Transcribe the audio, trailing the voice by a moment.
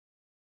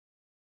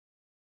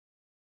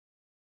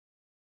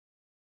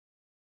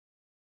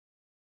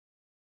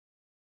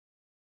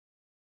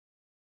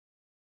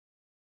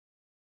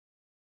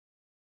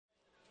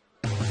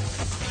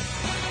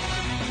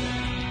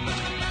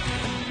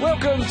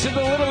Welcome to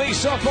the Little League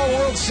Softball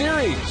World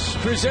Series,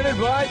 presented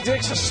by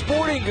Dick's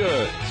Sporting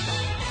Goods.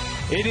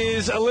 It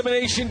is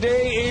Elimination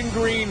Day in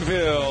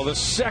Greenville, the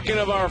second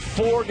of our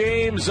 4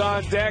 games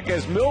on deck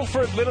as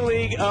Milford Little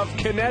League of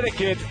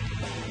Connecticut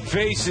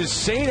faces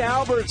St.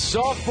 Albert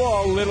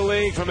Softball Little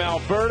League from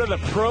Alberta. The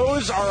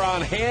pros are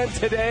on hand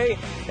today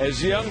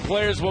as young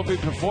players will be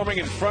performing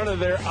in front of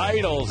their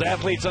idols.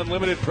 Athletes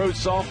Unlimited pro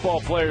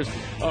softball players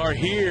are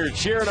here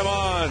cheering them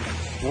on.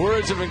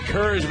 Words of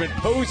encouragement,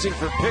 posing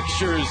for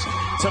pictures.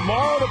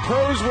 Tomorrow the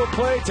pros will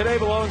play. Today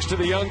belongs to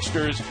the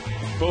youngsters.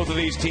 Both of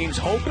these teams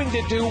hoping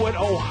to do what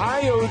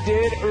Ohio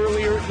did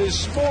earlier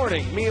this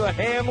morning. Mila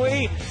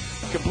Hamley,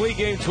 complete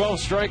game 12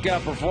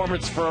 strikeout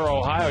performance for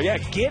Ohio. Yeah,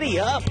 giddy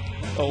up,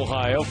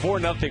 Ohio.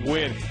 4-0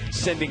 win,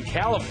 sending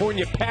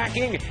California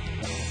packing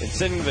and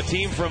sending the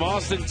team from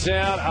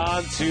Austintown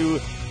on to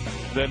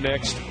the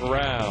next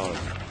round.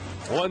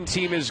 One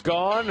team is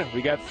gone.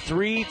 We got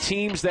 3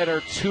 teams that are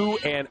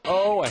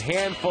 2-0. A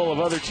handful of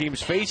other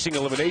teams facing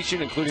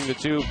elimination, including the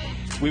 2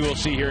 we will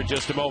see here in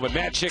just a moment.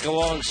 Matt Chick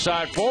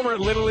alongside former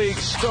Little League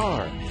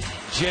star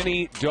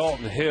Jenny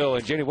Dalton-Hill.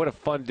 And Jenny, what a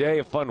fun day,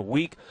 a fun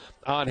week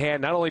on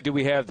hand. Not only do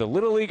we have the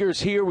Little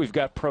Leaguers here, we've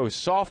got pro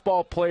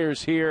softball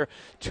players here,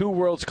 2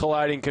 worlds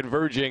colliding,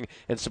 converging,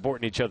 and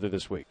supporting each other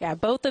this week. Yeah,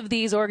 both of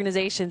these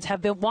organizations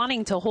have been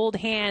wanting to hold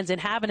hands and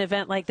have an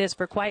event like this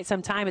for quite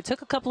some time. It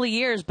took a couple of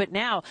years, but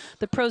now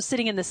the pros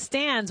sitting in the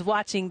stands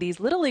watching these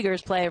Little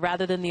Leaguers play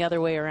rather than the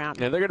other way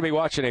around. And they're going to be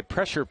watching a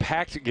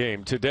pressure-packed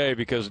game today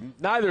because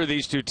neither of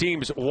these 2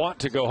 teams want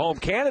to go home.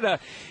 Canada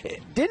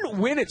didn't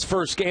win its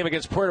first game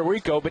against Puerto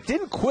Rico, but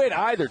didn't quit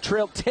either.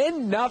 Trailed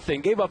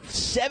 10-0, gave up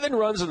 7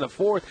 runs in the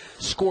 4th,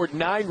 scored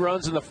 9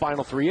 runs in the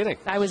final 3 innings.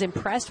 I was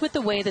impressed with the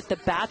way that the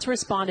bats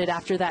responded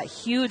after that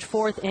huge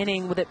 4th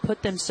inning that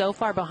put them so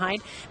far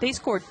behind. They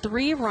scored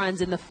 3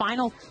 runs in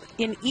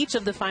each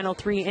of the final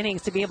 3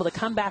 innings to be able to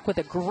come back with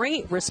a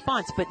great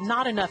response, but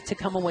not enough to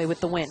come away with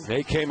the win.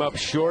 They came up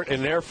short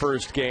in their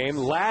first game.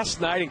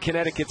 Last night in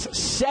Connecticut's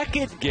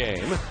second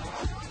game,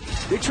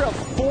 they trailed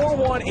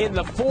 4-1 in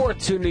the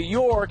 4th to New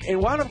York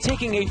and wound up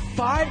taking a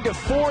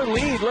 5-4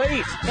 lead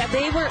late. That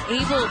they were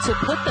able to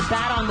put the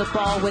bat on the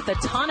ball with a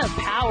ton of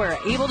power,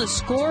 able to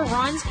score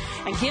runs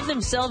and give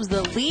themselves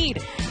the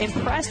lead.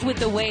 Impressed with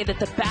the way that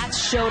the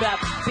bats showed up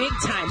big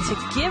time to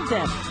give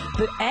them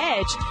the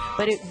edge,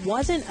 but it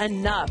wasn't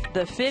enough.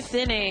 The 5th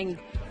inning,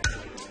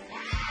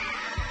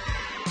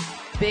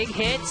 big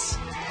hits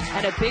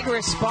and a big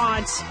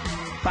response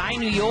by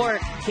New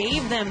York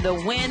gave them the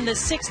win, the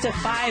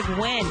 6-5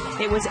 win.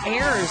 It was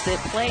errors that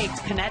plagued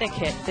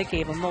Connecticut that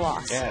gave them the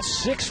loss. Yeah,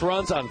 6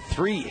 runs on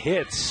 3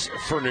 hits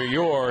for New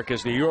York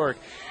as New York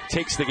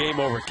takes the game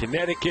over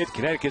Connecticut.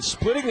 Connecticut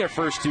splitting their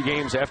first 2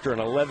 games after an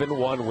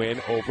 11-1 win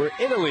over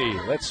Italy.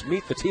 Let's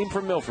meet the team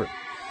from Milford.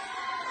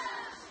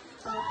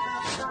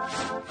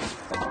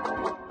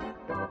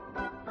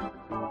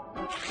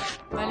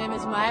 My name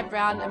is Maya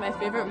Brown, and my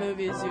favorite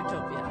movie is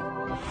Zootopia.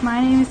 My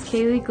name is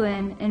Kaylee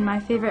Glenn, and my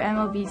favorite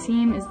MLB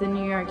team is the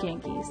New York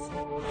Yankees.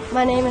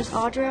 My name is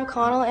Audrey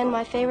O'Connell, and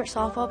my favorite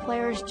softball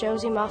player is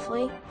Josie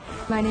Muffley.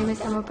 My name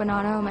is Emma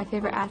Bonanno, and my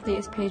favorite athlete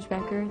is Paige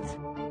Beckers.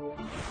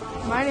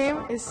 My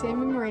name is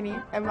Sammy Marini,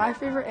 and my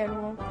favorite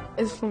animal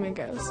is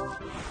flamingos.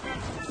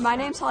 My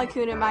name's Holly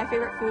Kuhn, and my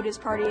favorite food is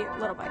Party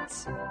Little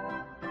Bites.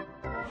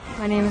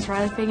 My name is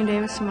Riley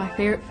Fagan-Davis, and my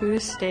favorite food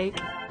is steak.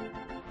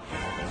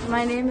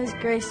 My name is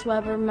Grace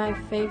Weber. My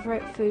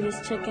favorite food is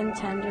chicken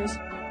tenders.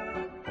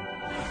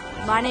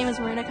 My name is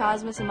Marina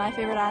Cosmas, and my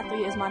favorite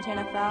athlete is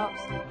Montana Phelps.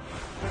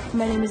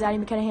 My name is Addie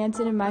McKenna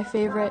Hansen, and my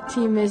favorite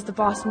team is the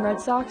Boston Red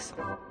Sox.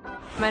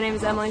 My name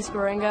is Emily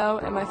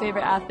Sporingo, and my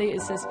favorite athlete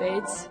is Sis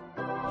Bates.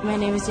 My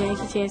name is Danny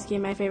Kutansky,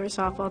 and my favorite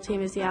softball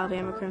team is the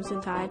Alabama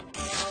Crimson Tide.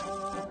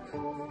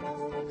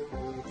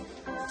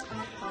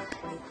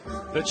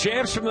 The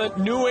champs from the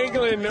New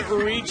England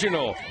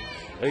Regional.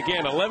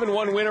 Again,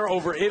 11-1 winner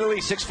over Italy,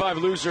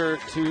 6-5 loser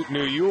to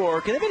New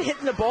York. And they've been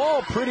hitting the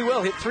ball pretty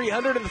well. Hit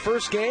 300 in the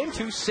first game,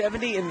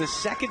 270 in the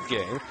second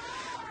game.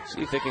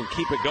 See if they can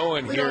keep it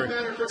going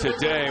here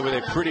today with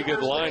a pretty good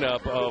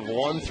lineup of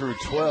 1 through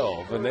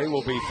 12. And they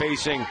will be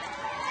facing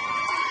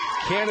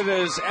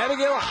Canada's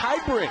Abigail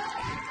Heibrink,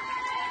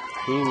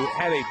 who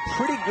had a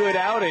pretty good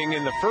outing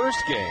in the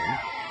first game.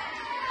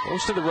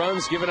 Most of the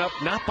runs given up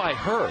not by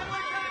her.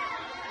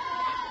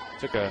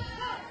 Took a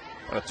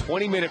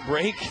 20-minute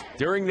break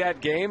during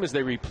that game as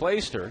they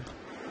replaced her.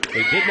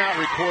 They did not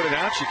record it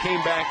out. She came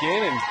back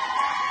in and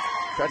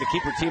tried to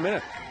keep her team in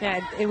it.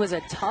 Yeah, it was a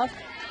tough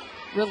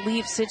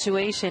relief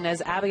situation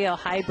as Abigail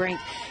Heibrink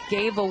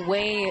gave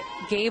way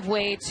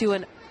to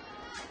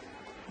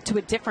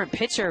a different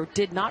pitcher,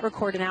 did not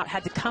record it out,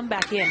 had to come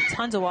back in.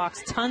 Tons of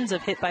walks, tons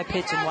of hit by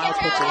pitch and wild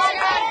pitches.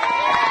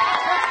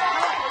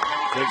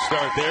 Good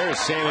start there as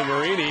Sammy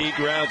Marini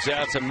grounds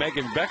out to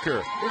Megan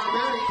Becker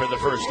for the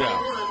first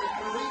out.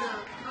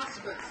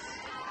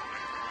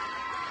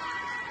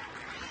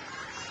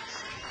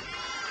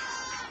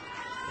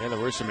 And there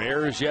were some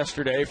errors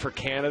yesterday for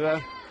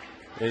Canada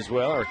as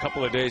well, or a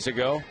couple of days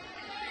ago.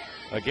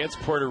 against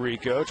Puerto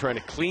Rico, trying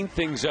to clean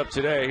things up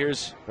today.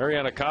 Here's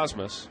Mariana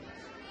Cosmas.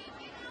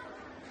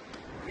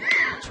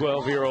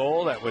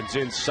 12-year-old. That one's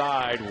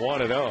inside,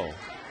 1-0.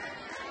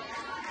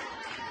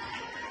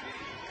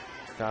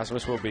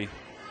 Cosmas will be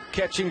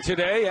catching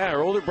today. Yeah,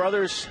 her older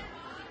brothers,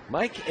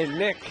 Mike and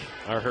Nick,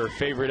 are her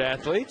favorite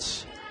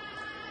athletes.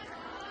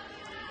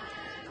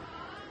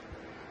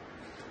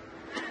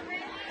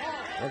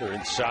 Another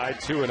inside,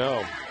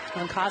 2-0.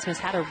 And Cosmas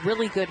had a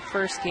really good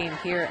first game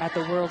here at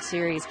the World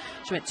Series.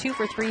 She went 2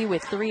 for 3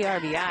 with 3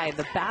 RBI.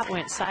 The bat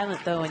went silent,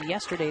 though, in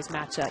yesterday's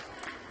matchup.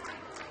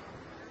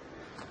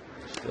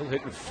 Still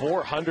hitting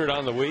 400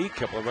 on the week.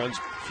 Couple of runs,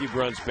 a few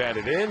runs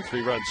batted in,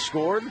 3 runs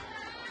scored.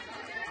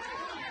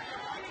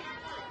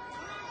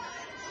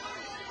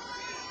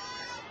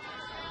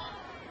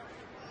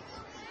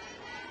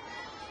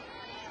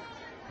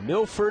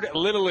 Milford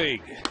Little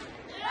League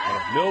out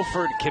of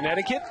Milford,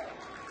 Connecticut.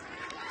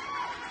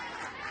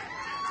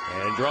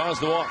 And draws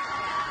the walk.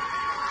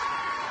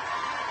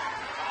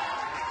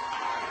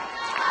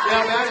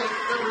 Now batting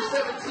number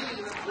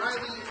 17,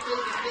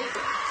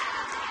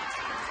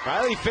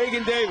 Riley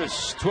Fagan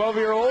Davis,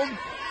 12-year-old. One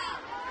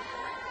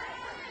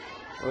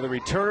of the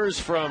returners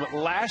from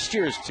last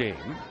year's team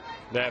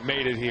that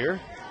made it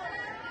here.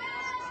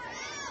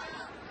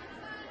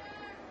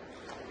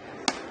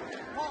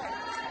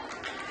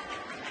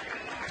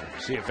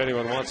 See if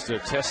anyone wants to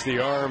test the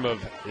arm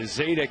of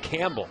Zeta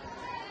Campbell.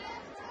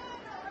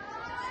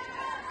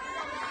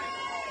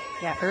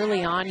 Yeah,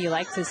 early on, you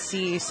like to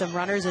see some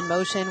runners in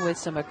motion with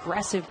some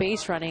aggressive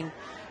base running.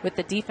 With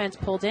the defense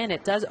pulled in,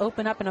 it does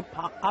open up an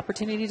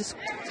opportunity to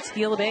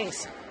steal a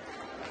base.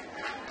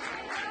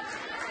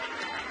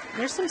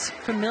 There's some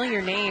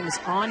familiar names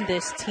on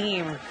this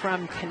team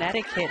from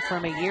Connecticut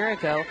from a year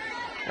ago.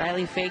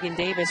 Riley Fagan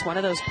Davis, one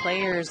of those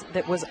players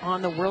that was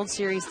on the World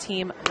Series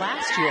team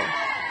last year.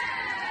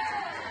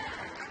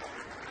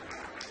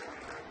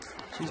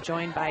 She's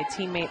joined by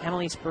teammate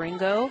Emily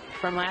Springo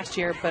from last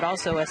year, but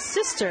also a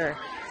sister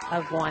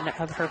of one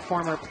of her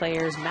former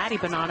players, Maddie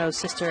Bonanno's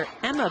sister,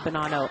 Emma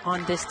Bonanno,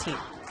 on this team.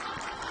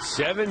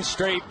 7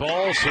 straight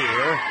balls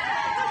here.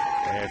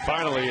 And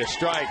finally a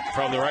strike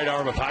from the right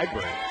arm of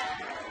Heidbrink.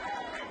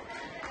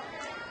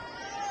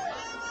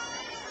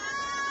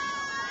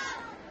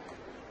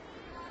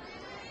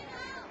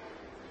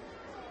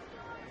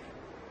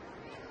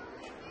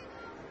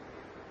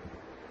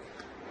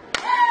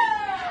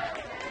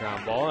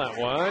 Ground ball, that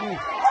one.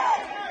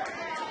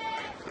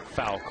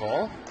 Foul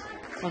call.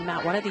 Well,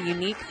 Matt, one of the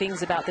unique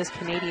things about this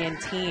Canadian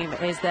team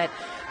is that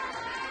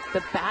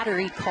the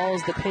battery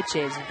calls the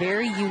pitches.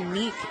 Very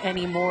unique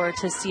anymore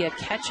to see a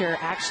catcher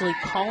actually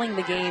calling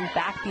the game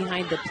back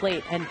behind the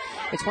plate. And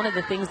it's one of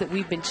the things that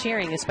we've been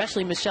cheering,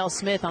 especially Michelle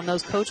Smith on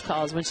those coach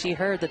calls when she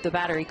heard that the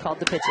battery called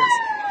the pitches.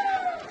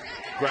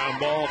 Ground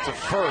ball to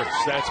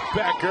first. That's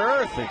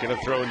Becker. Thinking of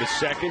throwing to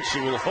second.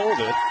 She will hold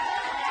it.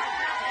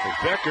 But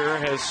Becker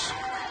has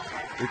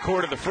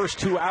recorded the first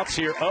 2 outs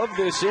here of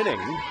this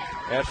inning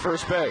at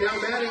first base.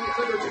 Now batting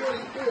number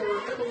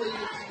 24, Emily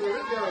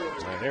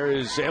Springo. And there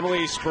is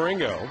Emily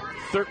Springo,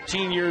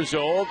 13 years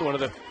old, one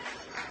of the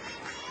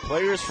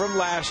players from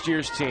last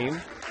year's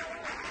team.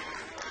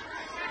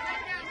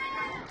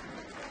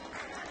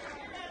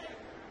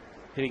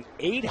 Hitting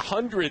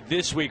 800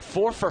 this week,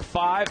 4 for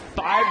 5,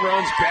 5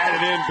 runs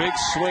batted in, big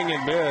swing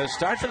and miss.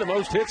 Tied for the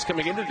most hits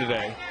coming into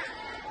today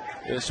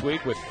this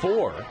week with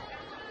 4.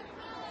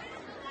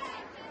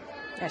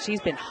 Yeah,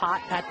 she's been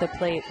hot at the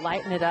plate,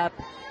 lighting it up.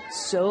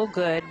 So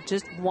good.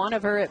 Just one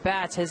of her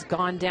at-bats has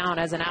gone down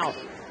as an out.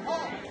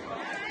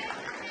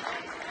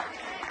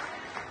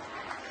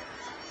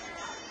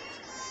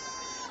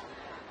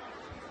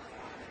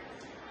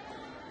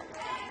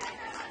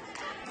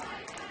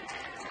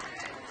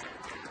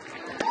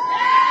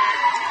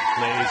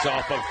 Lays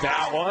off of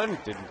that one.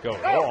 Didn't go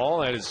at all.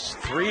 That is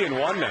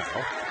 3-1 now.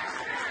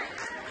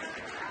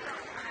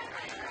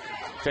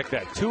 Check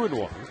that,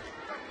 2-1.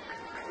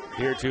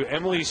 Here to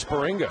Emily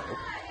Springo.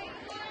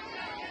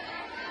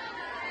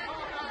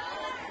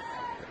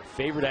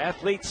 Favorite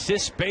athlete,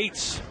 Sis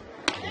Bates,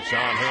 who's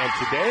on hand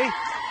today.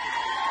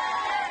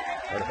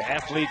 Out of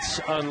Athletes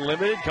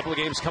Unlimited. A couple of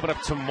games coming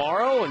up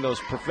tomorrow, and those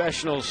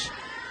professionals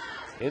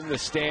in the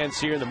stands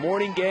here in the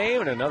morning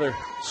game, and another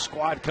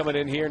squad coming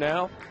in here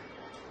now.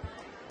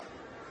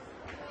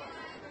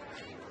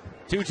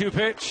 2-2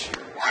 pitch.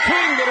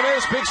 Swing, gonna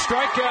miss. Big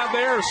strikeout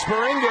there.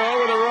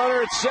 Springo with a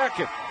runner at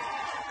second.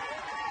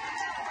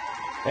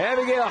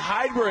 Abigail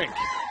Heidbrink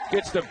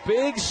gets the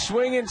big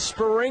swinging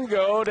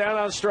Springo down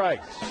on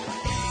strikes.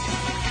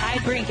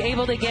 Heidbrink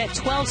able to get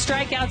 12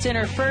 strikeouts in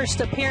her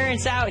first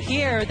appearance out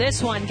here.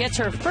 This one gets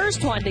her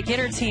first one to get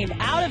her team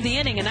out of the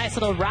inning. A nice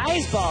little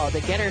rise ball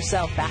to get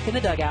herself back in the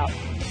dugout.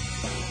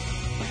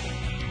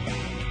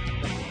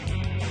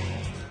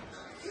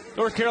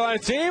 North Carolina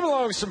team,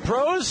 along with some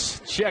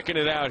pros, checking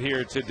it out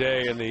here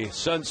today in the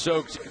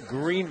sun-soaked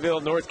Greenville,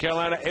 North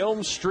Carolina,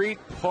 Elm Street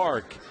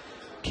Park.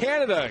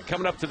 Canada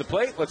coming up to the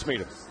plate. Let's meet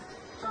them.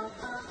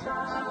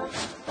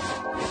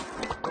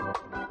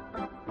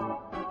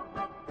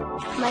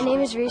 My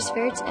name is Reese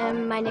Virts,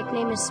 and my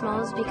nickname is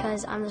Smalls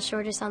because I'm the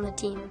shortest on the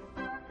team.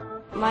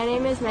 My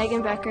name is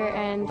Megan Becker,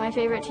 and my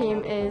favorite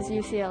team is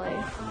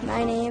UCLA.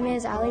 My name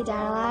is Ali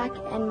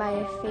Danilak, and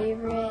my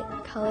favorite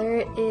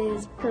color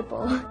is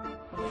purple.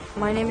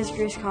 My name is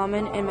Grace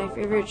Common, and my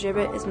favorite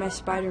gibbet is my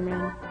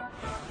Spider-Man.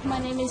 My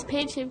name is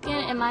Paige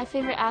Hipkin, and my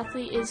favorite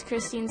athlete is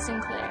Christine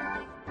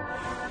Sinclair.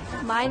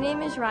 My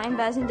name is Ryan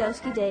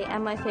Bazendowski-Day,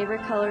 and my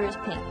favorite color is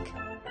pink.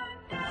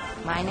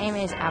 My name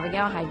is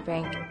Abigail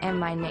Heidbrink, and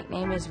my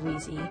nickname is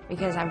Wheezy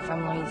because I'm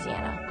from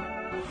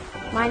Louisiana.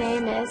 My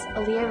name is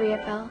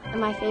Aaliyah Riopel,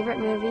 and my favorite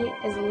movie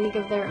is A League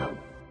of Their Own.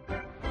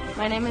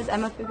 My name is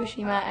Emma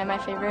Fukushima, and my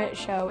favorite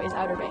show is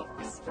Outer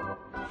Banks.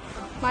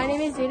 My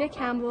name is Zeta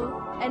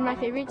Campbell, and my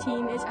favorite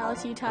team is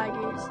LSU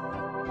Tigers.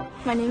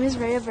 My name is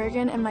Rhea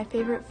Bergen, and my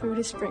favorite food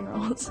is spring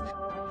rolls.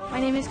 My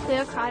name is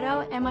Cleo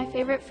Crotto, and my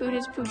favorite food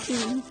is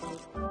poutine.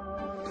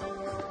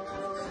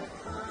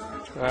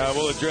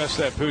 We'll address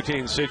that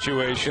poutine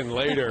situation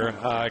later.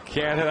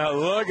 Canada,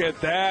 look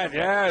at that.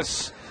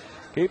 Yes.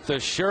 Keep the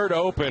shirt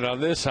open on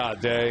this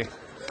hot day.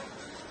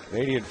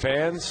 Canadian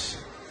fans,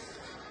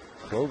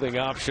 clothing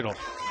optional.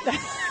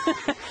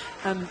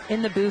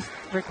 In the booth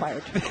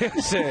required.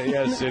 Yes,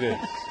 it is.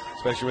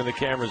 Especially when the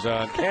camera's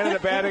on. Canada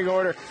batting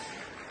order.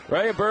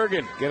 Ryan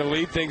Bergen going to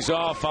lead things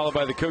off, followed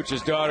by the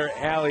coach's daughter,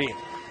 Ali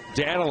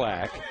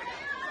Danilak.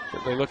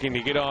 They're looking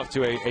to get off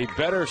to a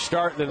better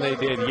start than they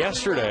did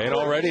yesterday, and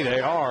already they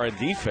are in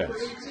defense.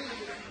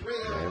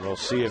 And we'll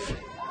see if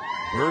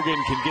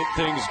Bergen can get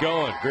things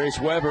going. Grace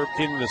Weber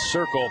in the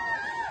circle.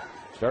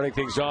 Starting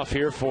things off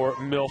here for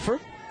Milford.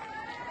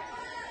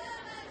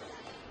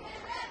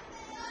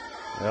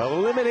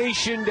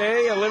 Elimination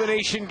day,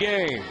 elimination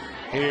game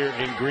here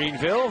in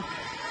Greenville.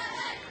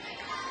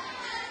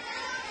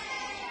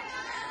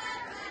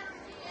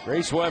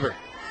 Grace Weber,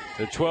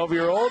 the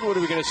 12-year-old, what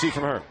are we going to see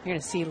from her? You're going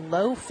to see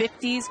low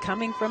 50s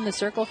coming from the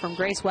circle from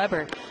Grace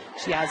Weber.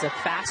 She has a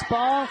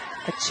fastball,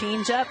 a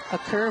changeup, a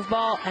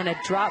curveball, and a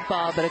drop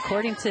ball. But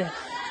according to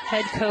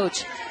head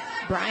coach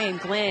Brian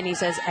Glenn, he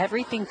says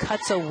everything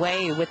cuts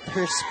away with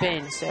her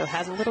spin. So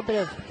has a little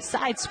bit of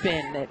side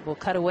spin that will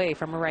cut away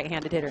from a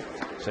right-handed hitter.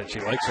 Said she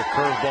likes her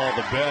curveball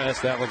the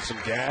best. That one's some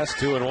gas,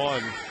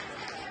 2-1.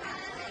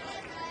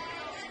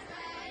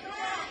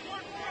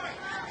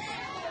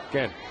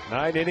 Again,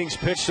 9 innings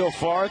pitched so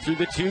far through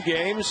the 2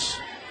 games.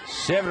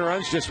 7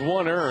 runs, just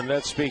 1 earned.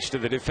 That speaks to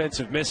the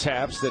defensive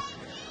mishaps that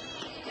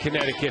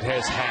Connecticut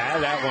has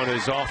had. That one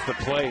is off the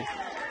plate.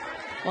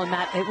 Well,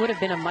 Matt, it would have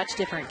been a much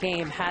different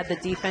game had the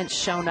defense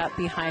shown up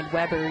behind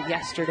Weber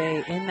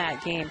yesterday in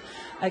that game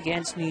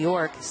against New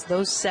York.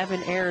 Those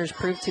 7 errors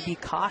proved to be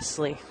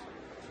costly.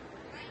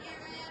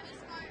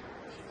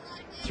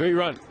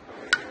 3-run.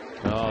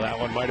 Oh, that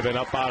one might have been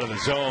up out of the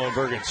zone.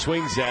 Bergen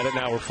swings at it.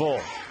 Now we're full.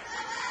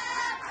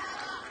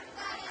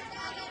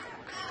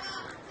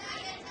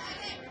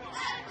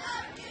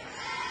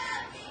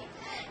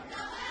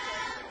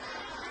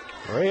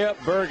 Rhea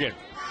Bergen,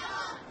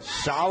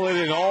 solid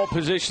in all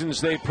positions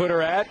they put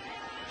her at.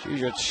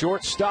 She's at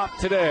shortstop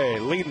today,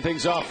 leading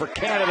things off for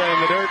Canada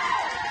in the dirt.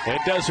 And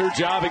does her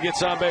job and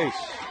gets on base.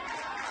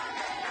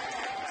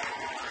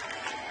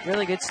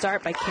 Really good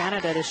start by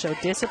Canada to show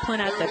discipline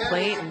at the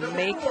plate and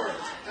make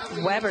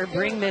Weber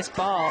bring this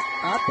ball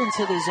up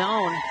into the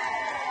zone.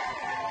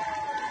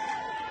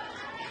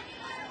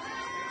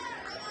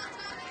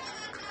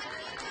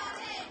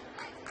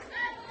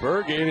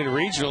 Bergen in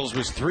regionals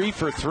was 3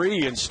 for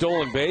 3 in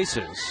stolen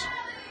bases.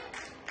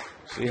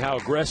 See how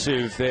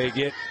aggressive they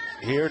get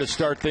here to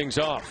start things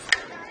off.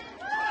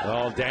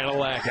 Oh,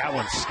 Danilak, that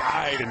one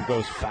skied and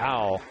goes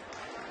foul.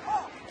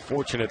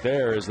 Fortunate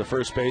there is the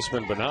first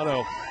baseman,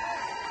 Bonanno,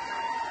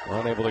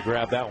 unable to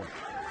grab that one.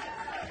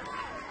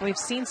 We've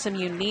seen some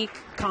unique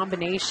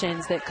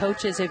combinations that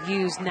coaches have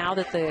used now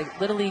that the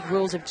Little League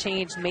rules have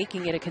changed,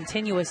 making it a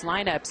continuous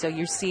lineup. So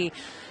you see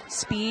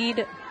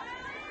speed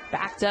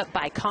backed up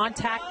by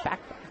contact,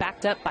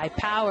 backed up by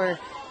power.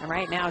 And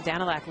right now,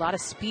 Danilak, a lot of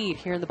speed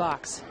here in the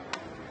box.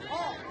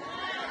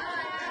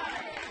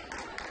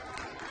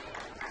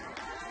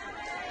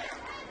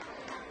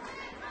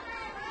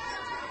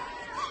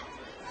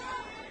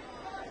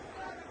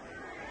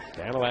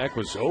 Danilak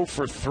was 0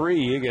 for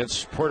 3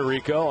 against Puerto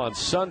Rico on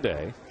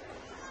Sunday.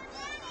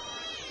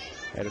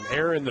 Had an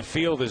error in the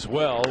field as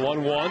well.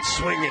 1-1,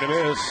 swing and a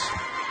miss.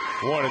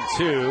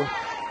 1-2.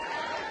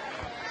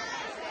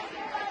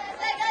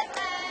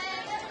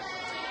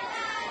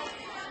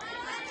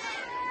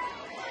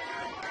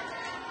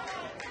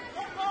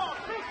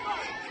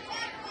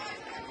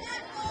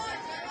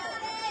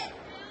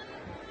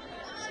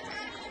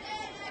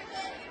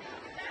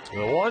 The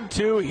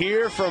 1-2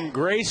 here from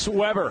Grace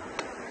Weber.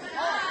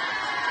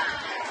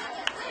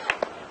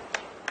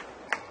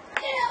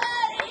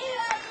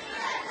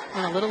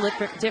 And a little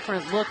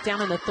different look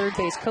down in the third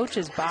base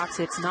coach's box.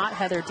 It's not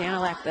Heather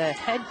Danilak,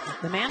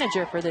 the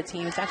manager for the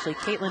team. It's actually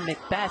Caitlin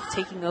Macbeth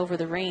taking over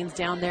the reins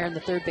down there in the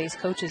third base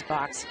coach's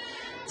box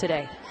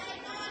today.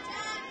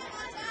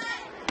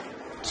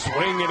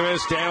 Swing and a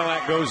miss.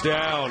 Danilak goes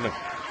down.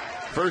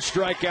 First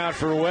strikeout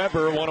for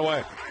Weber, 1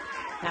 away.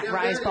 That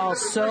rise ball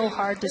is so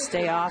hard to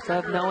stay off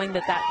of, knowing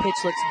that that pitch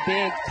looks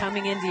big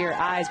coming into your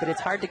eyes, but it's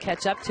hard to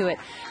catch up to it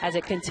as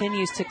it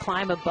continues to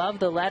climb above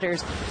the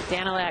letters.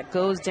 Danilak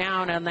goes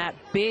down on that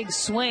big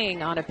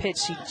swing on a pitch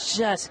she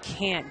just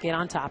can't get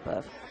on top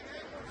of.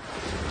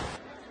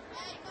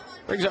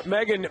 Brings up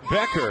Megan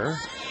Becker.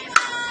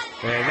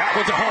 And that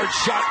was a hard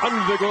shot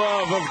under the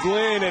glove of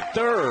Glenn at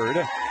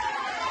third.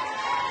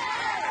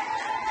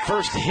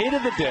 First hit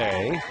of the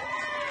day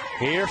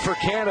here for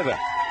Canada.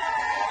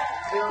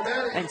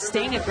 And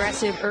staying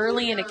aggressive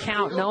early in a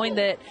count, knowing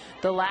that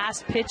the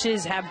last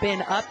pitches have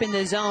been up in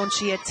the zone.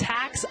 She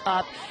attacks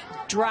up,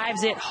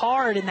 drives it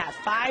hard in that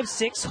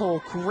 5-6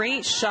 hole.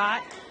 Great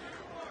shot.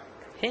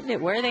 Hitting it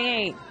where they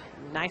ain't.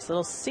 Nice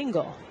little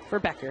single for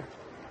Becker.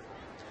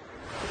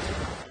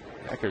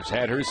 Becker's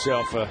had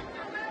herself a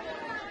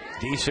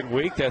decent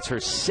week. That's her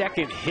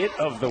second hit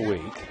of the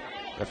week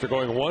after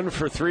going 1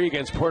 for 3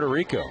 against Puerto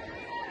Rico.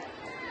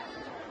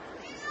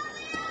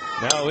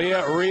 Now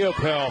Leah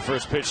Riopel,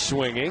 first pitch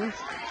swinging.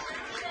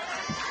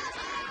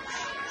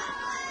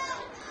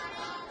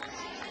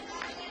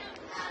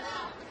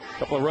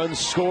 Couple of runs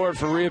scored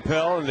for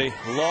Riopel, and they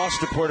lost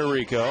to Puerto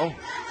Rico.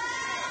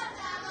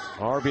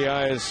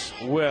 RBI as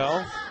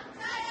well.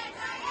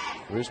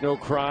 There's no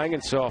crying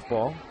in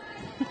softball.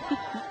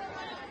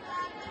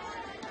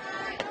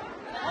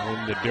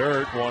 In the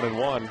dirt,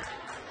 1-1.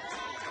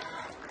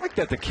 I like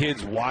that the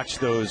kids watch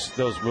those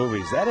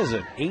movies. That is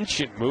an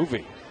ancient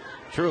movie,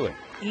 truly.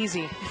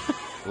 Easy.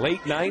 Late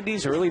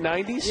 90s, early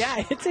 90s?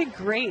 Yeah, it's a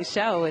great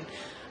show. And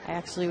I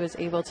actually was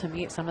able to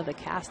meet some of the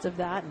cast of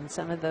that and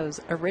some of those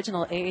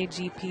original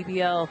AAG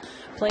PBL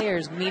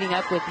players meeting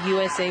up with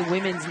USA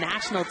Women's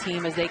National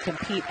Team as they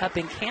compete up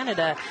in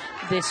Canada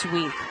this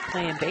week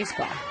playing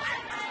baseball.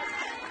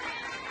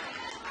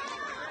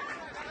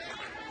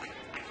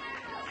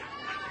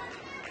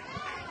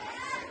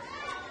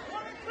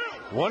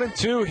 One and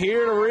two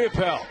here to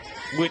Riopel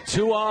with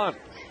 2 on.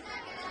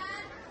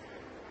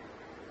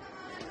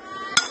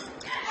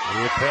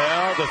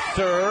 Riopel, the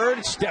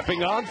third,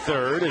 stepping on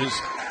third is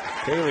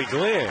Kaylee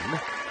Glenn.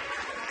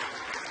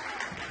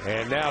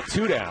 And now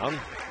 2 down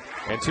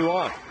and 2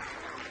 on.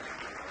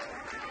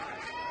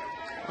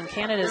 When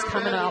Canada's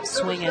coming out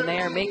swinging, they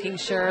are making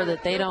sure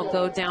that they don't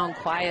go down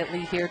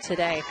quietly here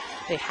today.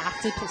 They have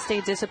to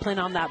stay disciplined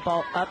on that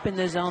ball up in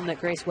the zone that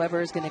Grace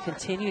Weber is going to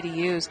continue to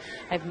use.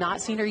 I've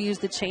not seen her use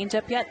the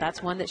changeup yet.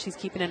 That's one that she's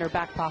keeping in her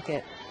back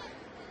pocket.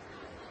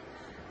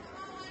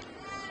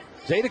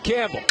 Zeta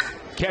Campbell,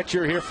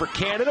 catcher here for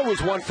Canada,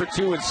 was 1 for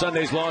 2 in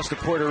Sunday's loss to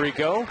Puerto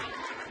Rico.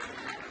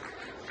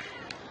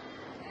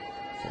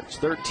 It's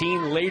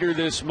 13 later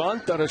this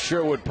month out of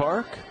Sherwood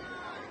Park.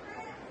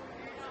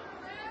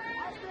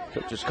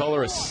 Coaches call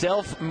her a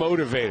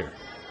self-motivator.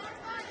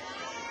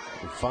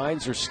 She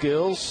finds her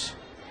skills.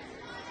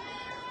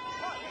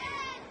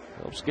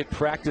 Helps get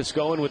practice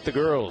going with the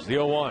girls. The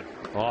 0-1.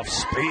 Off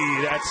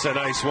speed. That's a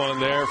nice one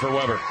there for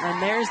Weber.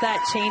 And there's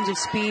that change of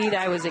speed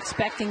I was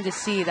expecting to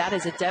see. That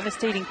is a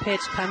devastating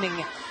pitch coming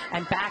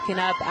and backing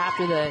up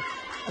after the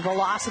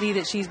velocity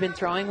that she's been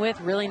throwing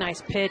with. Really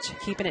nice pitch,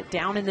 keeping it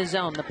down in the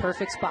zone. The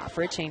perfect spot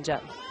for a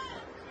changeup.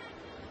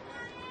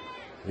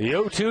 The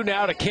 0-2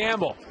 now to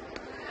Campbell.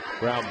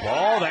 Ground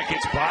ball that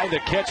gets by the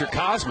catcher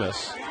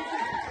Cosmas.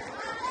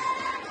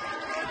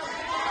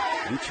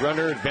 Each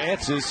runner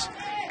advances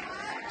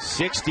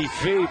 60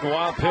 feet.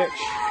 Wild pitch.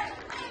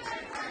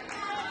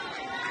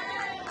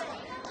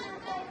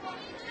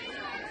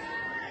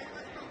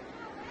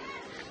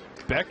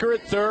 Becker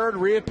at third,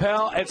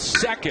 Riopel at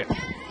second.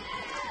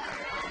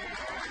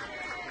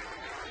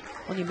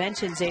 When you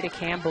mentioned Zeta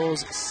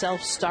Campbell's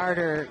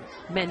self-starter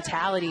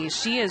mentality,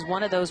 she is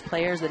one of those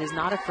players that is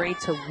not afraid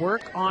to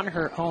work on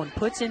her own,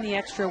 puts in the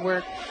extra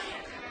work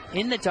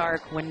in the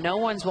dark when no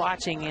one's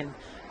watching and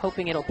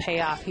hoping it'll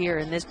pay off here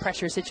in this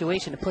pressure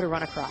situation to put a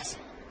run across.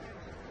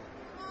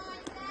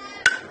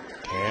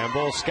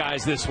 Campbell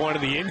skies this one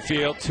in the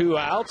infield, 2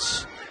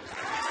 outs.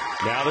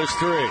 Now there's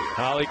 3.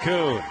 Holly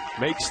Kuhn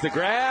makes the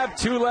grab,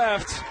 2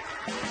 left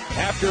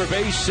after a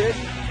base hit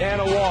and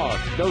a walk.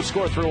 No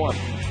score, 3-1.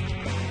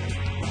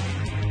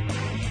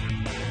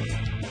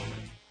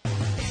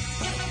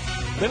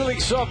 Little League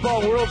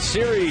Softball World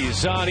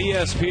Series on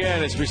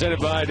ESPN is presented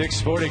by Dick's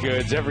Sporting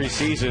Goods. Every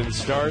season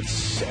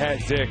starts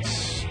at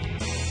Dick's.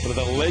 One of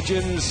the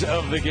legends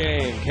of the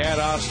game, Kat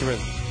Osterman,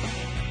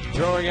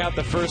 throwing out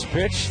the first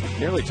pitch.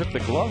 Nearly took the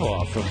glove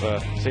off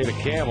of Zeta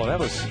Campbell. That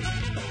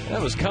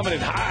was coming in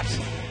hot.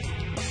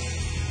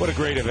 What a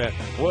great event.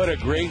 What a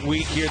great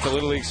week here at the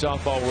Little League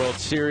Softball World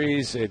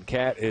Series. And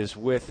Kat is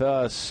with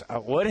us.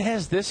 What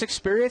has this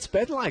experience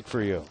been like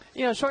for you?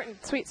 short and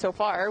sweet so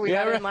far. We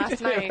got in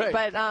last night.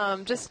 Right.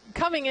 But just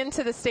coming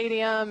into the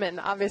stadium, and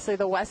obviously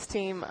the West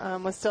team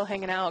was still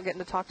hanging out, getting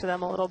to talk to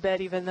them a little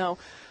bit, even though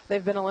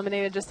they've been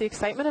eliminated. Just the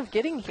excitement of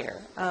getting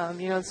here.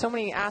 So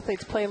many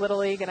athletes play Little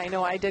League, and I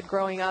know I did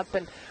growing up,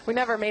 and we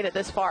never made it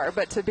this far.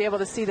 But to be able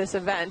to see this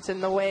event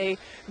and the way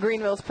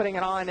Greenville's putting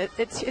it on,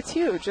 it's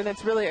huge, and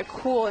it's really a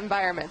cool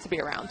environment to be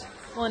around.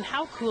 Well, and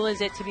how cool is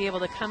it to be able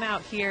to come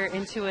out here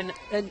into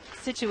a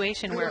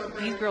situation where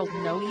these girls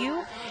know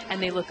you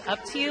and they look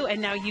up to you,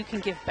 and now you can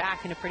give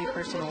back in a pretty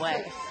personal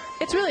way?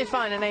 It's really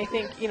fun, and I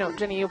think,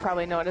 Jenny, you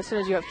probably know it. As soon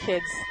as you have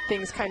kids,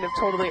 things kind of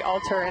totally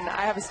alter. And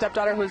I have a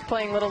stepdaughter who was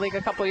playing Little League a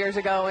couple years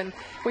ago, and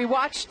we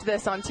watched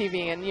this on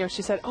TV, and,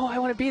 she said, oh, I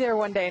want to be there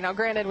one day. Now,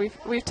 granted,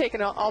 we've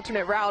taken an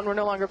alternate route, and we're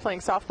no longer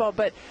playing softball,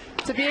 but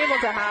to be able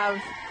to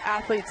have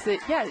athletes that,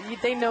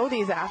 they know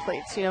these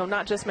athletes,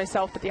 not just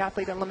myself, but the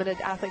Athlete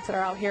Unlimited athletes that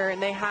are out here, and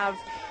they have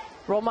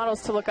role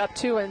models to look up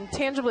to and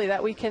tangibly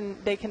that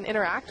they can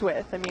interact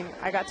with. I mean,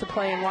 I got to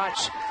play and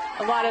watch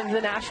a lot of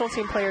the national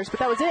team players, but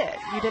that was it.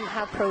 You didn't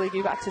have Pro League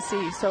you got to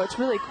see. So it's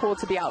really cool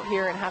to be out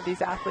here and have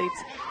these athletes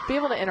be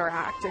able to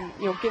interact and,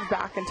 give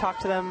back and talk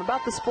to them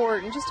about the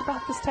sport and just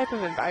about this type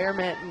of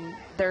environment and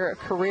their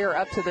career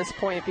up to this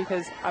point,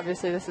 because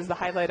obviously this is the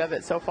highlight of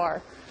it so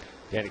far.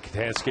 Yanni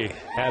Katansky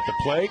at the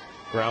plate.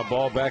 Ground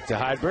ball back to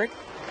Heidbrink.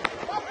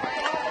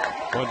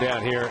 One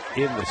down here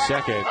in the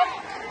second.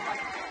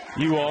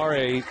 You are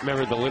a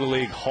member of the Little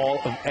League Hall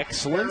of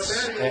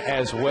Excellence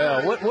as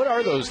well. What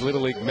are those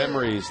Little League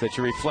memories that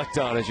you reflect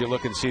on as you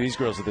look and see these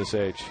girls at this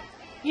age?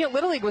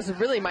 Little League was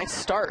really my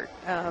start.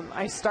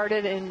 I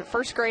started in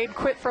first grade,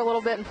 quit for a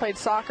little bit and played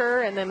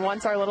soccer, and then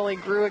once our Little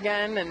League grew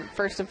again and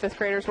first and fifth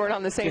graders weren't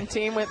on the same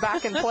team, went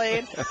back and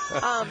played.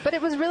 But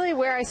it was really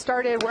where I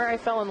started, where I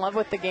fell in love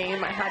with the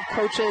game. I had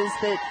coaches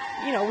that,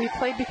 we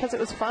played because it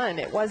was fun.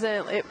 It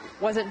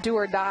wasn't do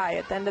or die.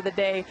 At the end of the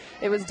day,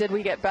 it was did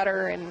we get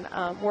better and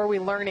were we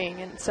learning?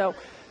 And so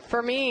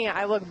for me,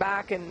 I look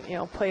back and,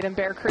 played in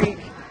Bear Creek.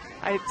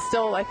 I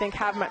think,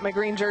 have my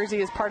green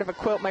jersey as part of a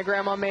quilt my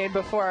grandma made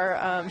before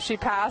she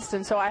passed,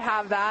 and so I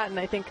have that, and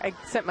I think I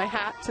sent my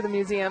hat to the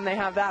museum. They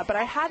have that, but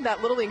I had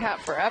that Little League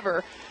hat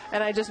forever,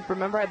 and I just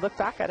remember I'd look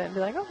back at it and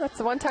be like, oh, that's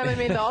the one time I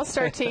made the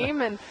All-Star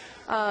team, and,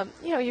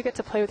 you get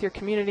to play with your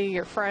community,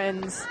 your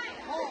friends.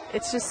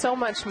 It's just so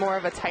much more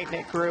of a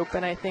tight-knit group,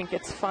 and I think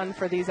it's fun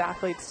for these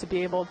athletes to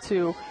be able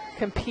to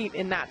compete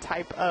in that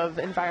type of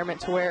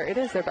environment to where it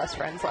is their best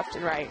friends left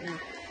and right,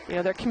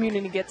 and, their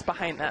community gets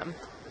behind them.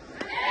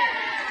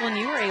 When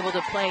you were able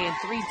to play in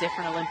 3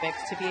 different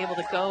Olympics, to be able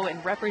to go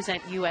and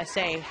represent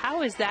USA,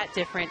 how is that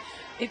different?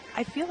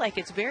 I feel like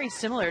it's very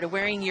similar to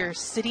wearing your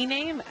city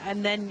name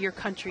and then your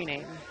country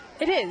name.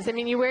 It is. I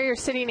mean, you wear your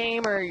city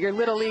name or your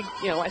Little League,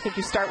 I think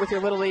you start with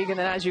your Little League, and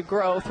then as you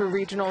grow through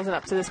regionals and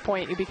up to this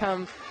point, you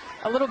become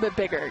a little bit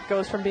bigger. It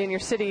goes from being your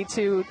city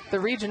to the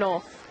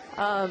regional.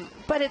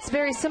 But it's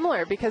very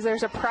similar because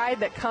there's a pride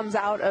that comes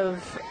out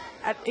of,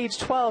 at age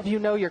 12,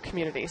 your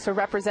community. So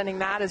representing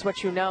that is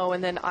what you know,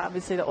 and then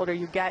obviously the older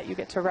you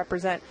get to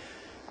represent,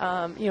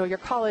 your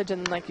college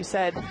and, like you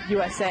said,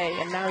 USA,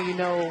 and now you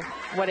know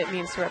what it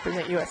means to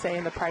represent USA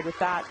and the pride with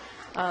that.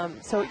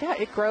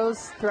 It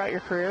grows throughout your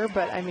career,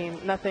 but I mean,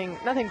 nothing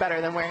better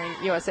than wearing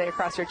USA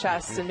across your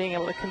chest and being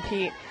able to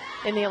compete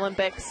in the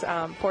Olympics.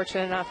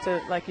 Fortunate enough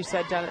to, like you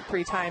said, done it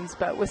 3 times,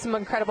 but with some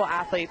incredible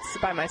athletes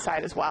by my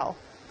side as well.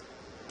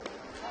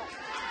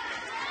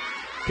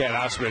 Kat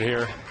Osman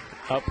here,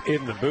 up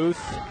in the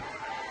booth.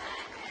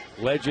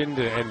 Legend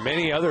and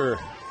many other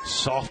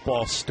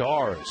softball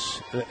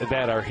stars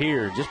that are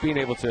here. Just being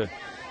able to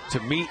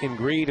meet and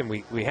greet, and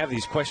we have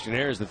these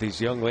questionnaires that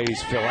these young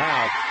ladies fill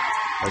out.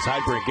 As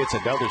Heidbrink gets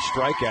another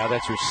strikeout,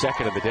 that's her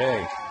second of the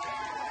day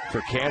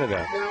for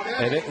Canada.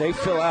 And they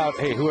fill out,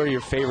 hey, who are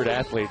your favorite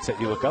athletes that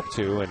you look up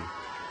to? And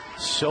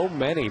so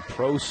many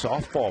pro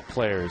softball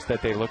players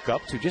that they look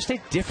up to. Just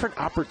a different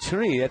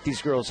opportunity that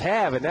these girls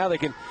have, and now they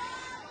can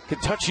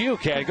touch you,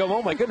 Kat, and go,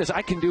 oh my goodness,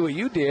 I can do what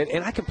you did,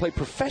 and I can play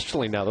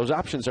professionally now. Those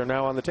options are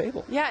now on the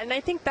table. Yeah, and I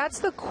think that's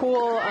the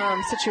cool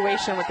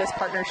situation with this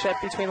partnership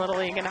between Little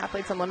League and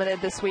Athletes Unlimited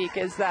this week,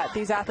 is that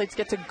these athletes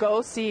get to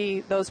go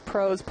see those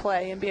pros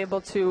play and be able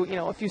to,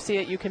 if you see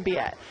it, you can be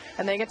it.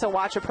 And they get to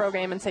watch a pro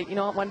game and say, you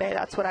know what, one day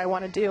that's what I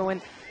want to do.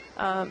 And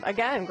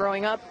again,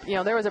 growing up,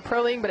 there was a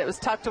pro league, but it was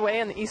tucked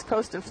away on the East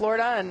Coast in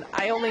Florida, and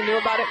I only knew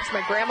about it because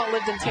my grandma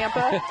lived in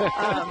Tampa.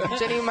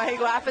 Jenny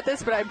might laugh at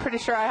this, but I'm pretty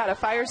sure I had a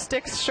Fire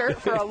Sticks shirt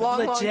for a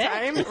long, long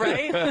time,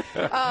 right?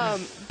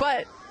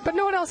 But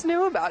no one else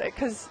knew about it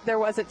because there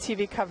wasn't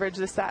TV coverage,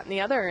 this, that, and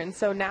the other. And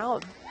so now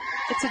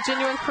it's a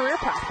genuine career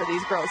path for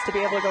these girls to be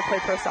able to go play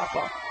pro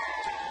softball.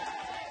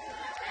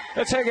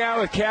 Let's hang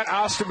out with Kat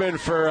Osterman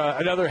for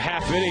another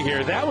half inning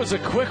here. That was a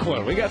quick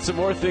one. We got some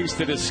more things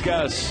to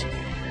discuss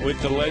with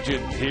the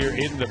legend here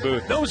in the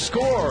booth. No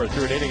score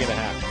through an inning and a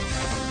half.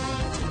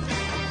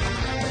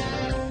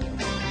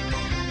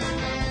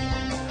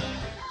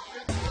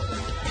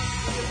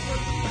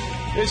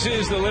 This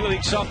is the Little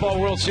League Softball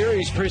World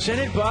Series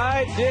presented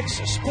by Dick's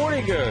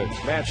Sporting Goods.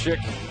 Matt Schick,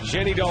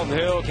 Jenny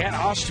Dalton-Hill, Kat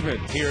Osterman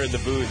here in the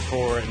booth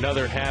for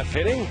another half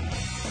inning.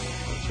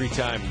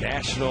 Three-time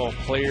National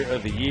Player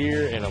of the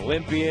Year, an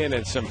Olympian,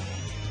 and some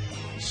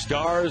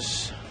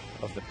stars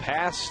of the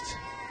past,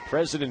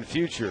 present, and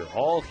future,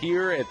 all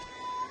here at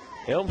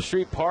Elm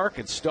Street Park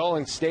at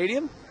Stallings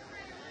Stadium.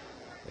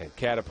 And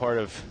Kat, a part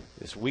of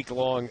this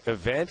week-long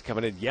event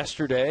coming in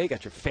yesterday.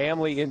 Got your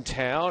family in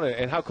town.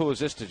 And how cool is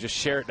this to just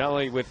share it not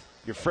only with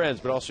your friends,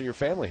 but also your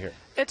family here?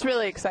 It's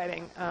really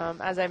exciting.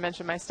 As I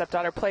mentioned, my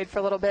stepdaughter played for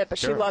a little bit, but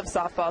Sure. She loves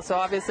softball. So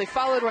obviously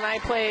followed when I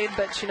played,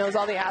 but she knows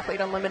all the Athlete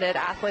Unlimited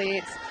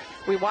athletes.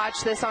 We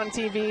watch this on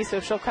TV,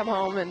 so she'll come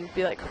home and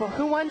be like, well,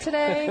 who won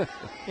today?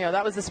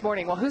 That was this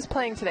morning. Well, who's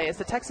playing today? Is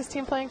the Texas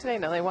team playing today?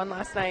 No, they won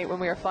last night when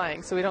we were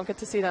flying, so we don't get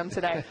to see them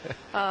today.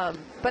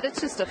 But it's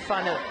just a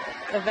fun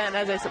event.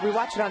 As I said, we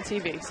watch it on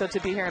TV, so to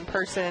be here in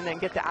person and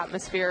get the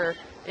atmosphere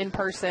in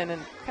person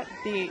and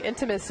the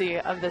intimacy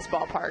of this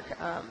ballpark,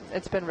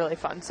 it's been really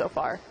fun so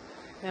far.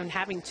 And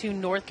having two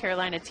North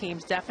Carolina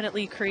teams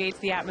definitely creates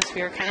the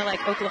atmosphere, kind of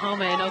like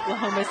Oklahoma and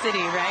Oklahoma City,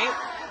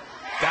 right?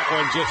 That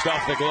one just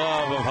off the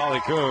glove of Holly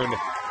Kuhn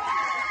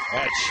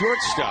at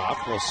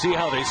shortstop. We'll see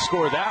how they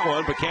score that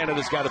one, but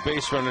Canada's got a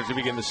base runner to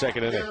begin the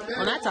second inning.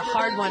 Well, that's a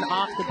hard one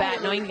off the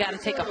bat, knowing you got to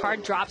take a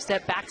hard drop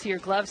step back to your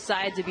glove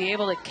side to be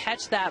able to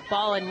catch that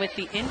ball. And with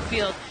the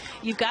infield,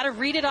 you've got to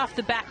read it off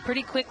the bat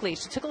pretty quickly.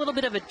 She took a little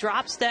bit of a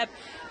drop step,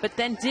 but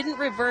then didn't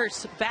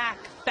reverse back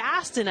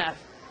fast enough.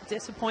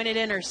 Disappointed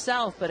in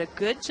herself, but a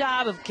good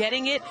job of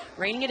getting it,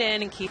 reining it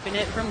in, and keeping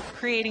it from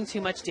creating too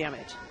much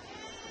damage.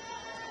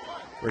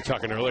 We were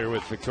talking earlier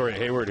with Victoria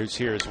Hayward, who's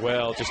here as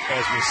well, just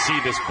as we see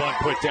this bunt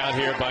put down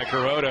here by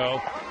Carotto.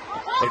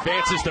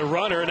 Advances the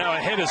runner, now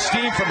ahead of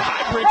steam from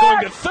Highbrink,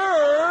 going to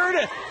third.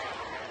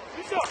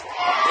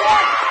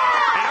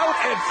 Out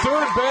at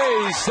third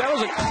base. That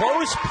was a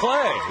close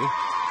play.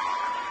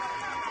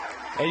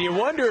 And you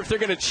wonder if they're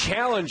going to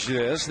challenge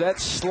this. That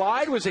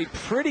slide was a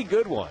pretty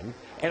good one.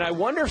 And I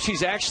wonder if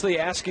she's actually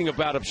asking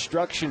about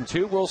obstruction,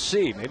 too. We'll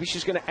see. Maybe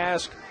she's going to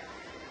ask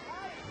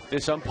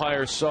this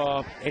umpire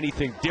saw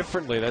anything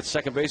differently. That's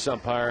second base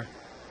umpire,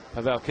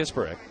 Pavel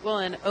Kisperek. Well,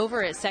 and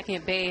over at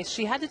second base,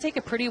 she had to take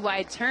a pretty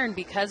wide turn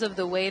because of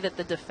the way that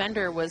the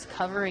defender was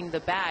covering the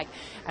bag.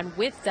 And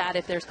with that,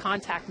 if there's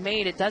contact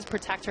made, it does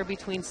protect her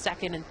between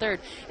second and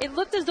third. It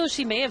looked as though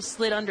she may have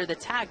slid under the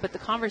tag, but the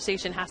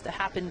conversation has to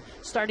happen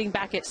starting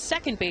back at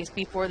second base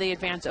before they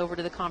advance over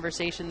to the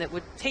conversation that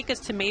would take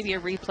us to maybe a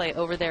replay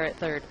over there at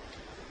third.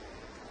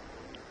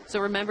 So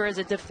remember, as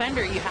a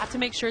defender, you have to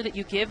make sure that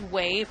you give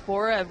way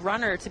for a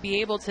runner to be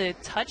able to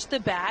touch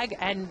the bag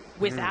and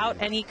without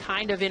any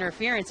kind of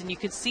interference. And you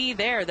could see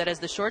there that as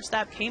the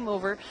shortstop came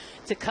over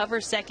to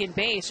cover second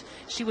base,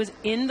 she was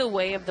in the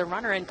way of the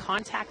runner and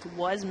contact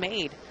was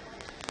made.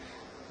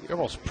 You're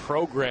almost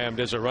programmed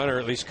as a runner,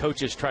 at least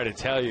coaches try to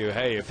tell you,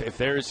 hey,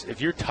 if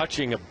you're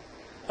touching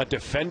a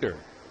defender,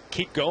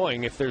 keep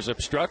going if there's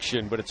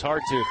obstruction, but it's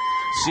hard to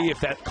see if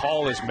that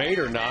call is made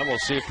or not. We'll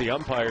see if the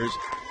umpires.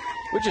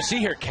 What'd you see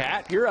here,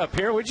 Kat? You're up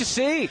here. What'd you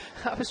see?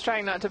 I was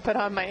trying not to put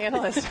on my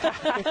analyst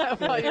hat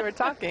while you were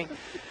talking.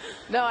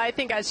 No, I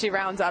think as she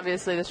rounds,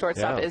 obviously the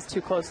shortstop is too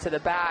close to the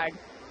bag.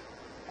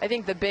 I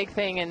think the big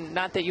thing, and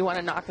not that you want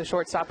to knock the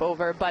shortstop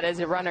over, but as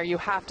a runner, you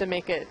have to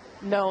make it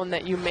known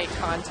that you make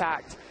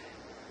contact.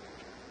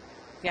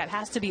 Yeah, it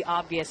has to be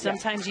obvious.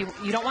 Sometimes you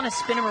don't want to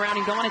spin them around.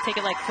 You don't want to take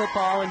it like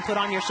football and put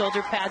on your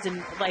shoulder pads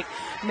and like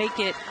make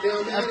it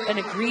an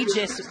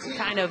egregious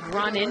kind of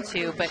run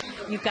into. But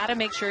you've got to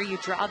make sure you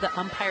draw the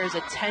umpire's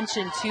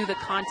attention to the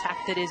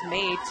contact that is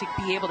made to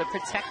be able to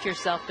protect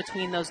yourself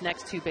between those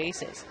next two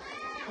bases.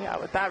 Yeah,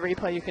 with that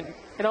replay,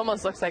 it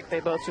almost looks like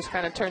they both just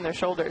kind of turn their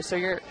shoulders. So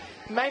it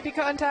might be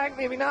contact,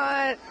 maybe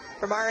not.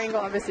 From our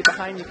angle, obviously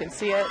behind you can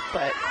see it,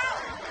 but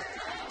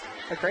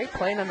a great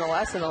play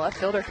nonetheless, and the left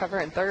fielder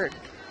covering third.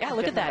 Yeah,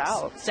 look at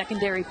that.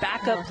 Secondary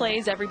backup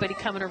plays, everybody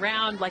coming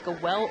around like a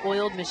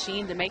well-oiled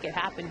machine to make it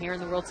happen here in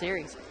the World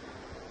Series.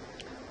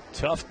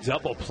 Tough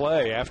double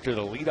play after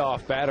the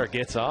leadoff batter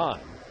gets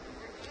on.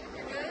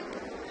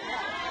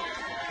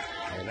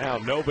 And now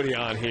nobody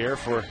on here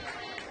for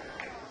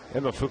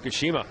Emma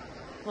Fukushima.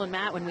 Well,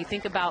 Matt, when we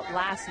think about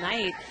last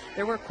night,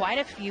 there were quite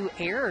a few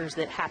errors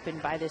that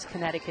happened by this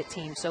Connecticut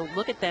team. So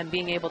look at them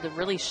being able to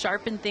really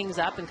sharpen things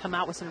up and come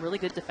out with some really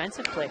good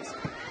defensive plays.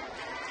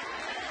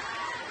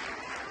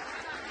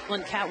 Well,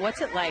 and Kat,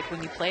 what's it like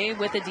when you play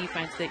with a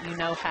defense that you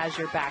know has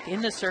your back?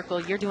 In the circle,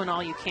 you're doing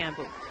all you can,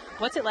 but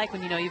what's it like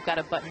when you know you've got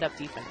a buttoned-up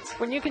defense?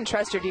 When you can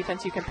trust your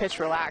defense, you can pitch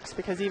relaxed,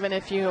 because even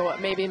if you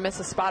maybe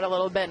miss a spot a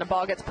little bit and a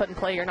ball gets put in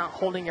play, you're not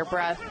holding your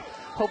breath,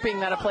 hoping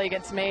that a play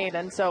gets made.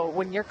 And so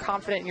when you're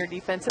confident in your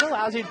defense, it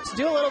allows you to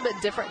do a little bit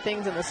different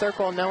things in the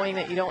circle, knowing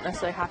that you don't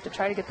necessarily have to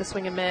try to get the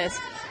swing and miss.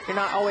 You're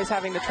not always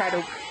having to try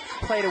to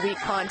play to weak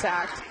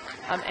contact.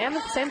 And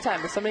at the same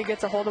time, if somebody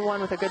gets a hold of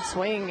one with a good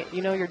swing,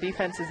 you know your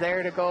defense is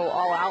there to go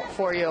all out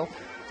for you.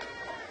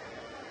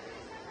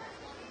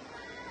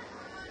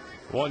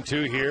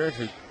 1-2 here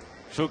to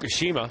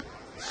Fukushima.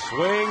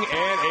 Swing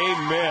and a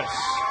miss.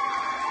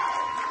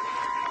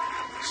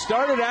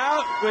 Started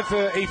out with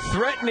a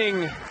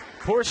threatening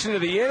portion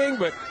of the inning,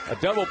 but a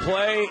double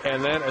play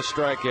and then a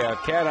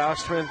strikeout. Kat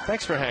Osterman,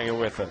 thanks for hanging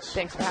with us.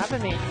 Thanks for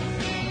having me.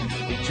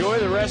 Enjoy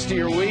the rest of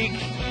your week.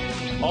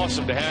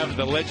 Awesome to have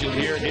the legend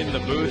here in the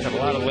booth and a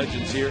lot of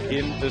legends here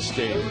in the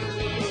stadium.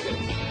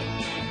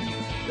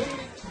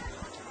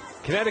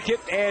 Connecticut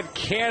and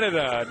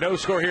Canada. No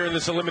score here in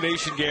this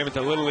elimination game at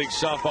the Little League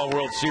Softball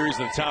World Series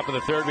in the top of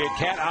the third. We had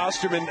Kat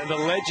Osterman, the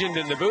legend,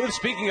 in the booth.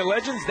 Speaking of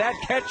legends, that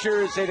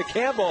catcher, Zeta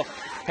Campbell,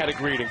 had a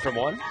greeting from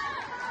one.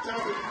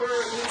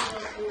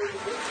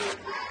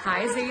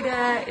 Hi,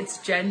 Zeta. It's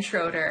Jen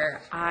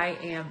Schroeder. I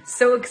am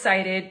so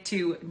excited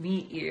to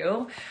meet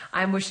you.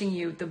 I'm wishing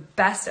you the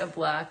best of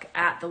luck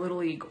at the Little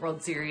League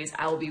World Series.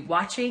 I will be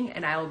watching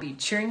and I will be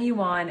cheering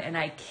you on, and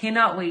I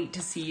cannot wait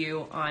to see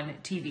you on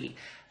TV.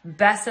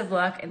 Best of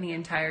luck in the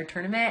entire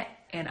tournament,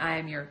 and I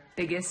am your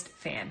biggest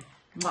fan.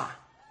 Mwah.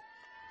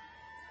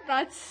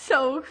 That's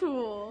so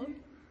cool.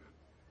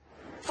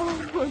 Oh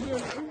my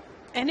goodness.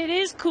 And it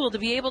is cool to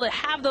be able to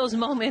have those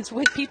moments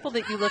with people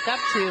that you look up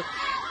to,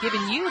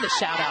 giving you the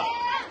shout out.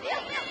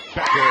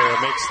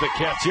 Becker makes the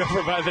catch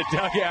over by the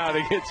dugout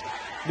and gets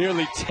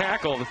nearly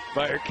tackled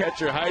by her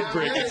catcher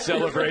Heidbrink in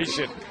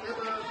celebration.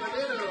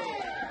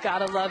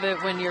 Gotta love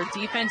it when your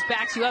defense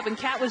backs you up. And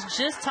Kat was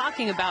just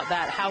talking about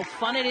that, how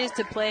fun it is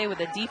to play with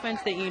a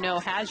defense that you know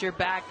has your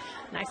back.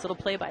 Nice little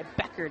play by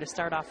Becker to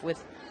start off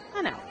with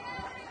an out.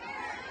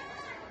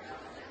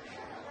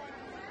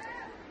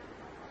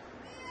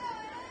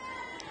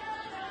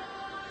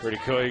 Pretty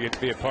cool. You get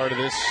to be a part of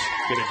this.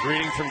 Get a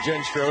greeting from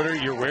Jen Schroeder.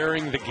 You're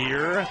wearing the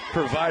gear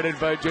provided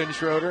by Jen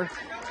Schroeder.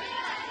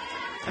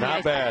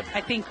 Not bad.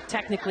 I think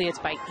technically it's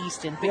by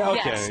Easton. But yeah,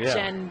 okay, yes, yeah.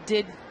 Jen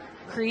did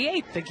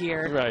create the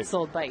gear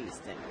sold by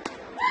Easton.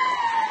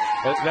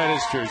 That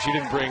is true. She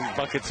didn't bring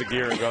buckets of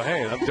gear and go,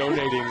 hey, I'm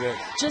donating this.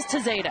 Just to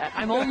Zeta.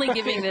 I'm only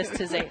giving this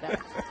to Zeta.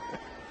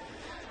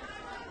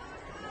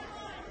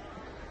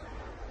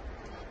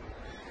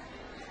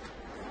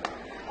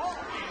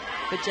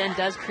 But Jen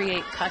does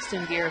create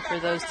custom gear for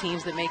those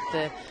teams that make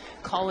the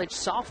college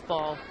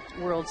softball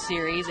World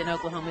Series in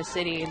Oklahoma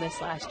City in this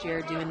last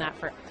year, doing that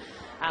for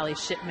Allie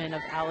Shipman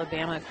of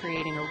Alabama,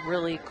 creating a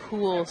really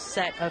cool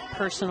set of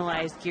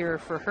personalized gear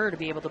for her to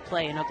be able to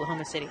play in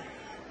Oklahoma City.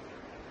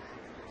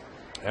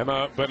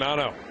 Emma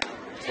Bonanno.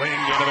 Swing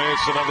and a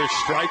miss, another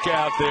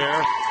strikeout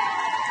there.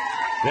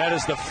 That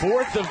is the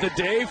fourth of the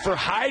day for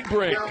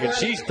Heidbrink, and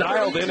she's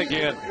dialed in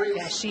again.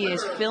 Yeah, she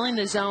is filling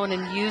the zone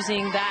and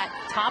using that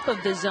top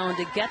of the zone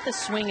to get the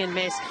swing and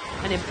miss.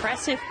 An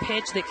impressive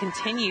pitch that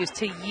continues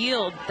to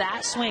yield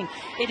that swing.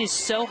 It is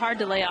so hard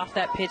to lay off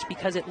that pitch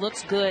because it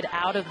looks good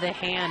out of the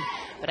hand,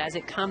 but as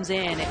it comes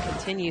in, it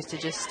continues to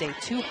just stay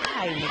too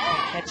high and you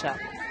can't catch up.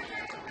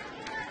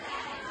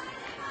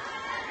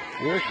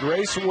 Here's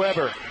Grace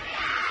Weber.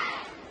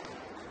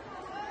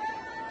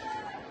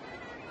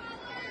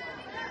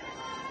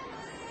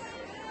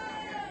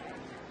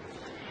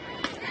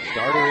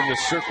 Starter in the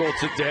circle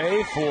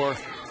today for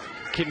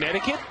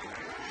Connecticut,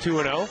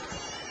 2-0.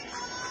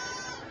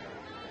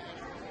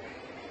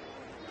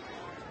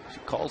 She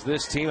calls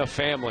this team a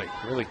family,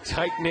 really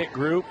tight-knit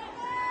group.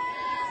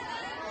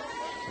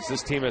 As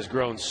this team has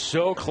grown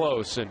so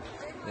close, and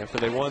after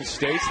they won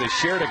states, they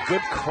shared a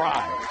good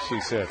cry, she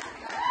said.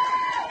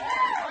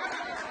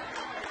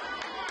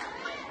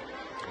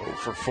 0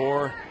 for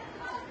 4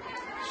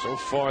 so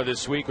far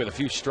this week with a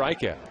few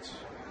strikeouts.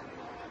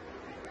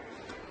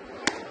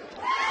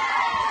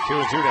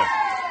 2-2 now.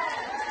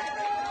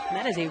 And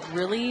that is a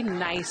really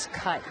nice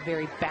cut.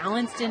 Very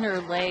balanced in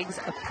her legs,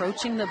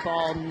 approaching the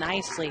ball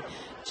nicely.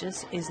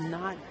 Just is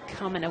not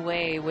coming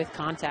away with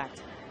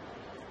contact.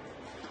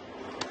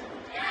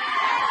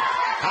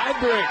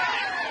 Heidbrink.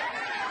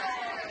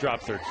 Drop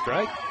third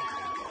strike.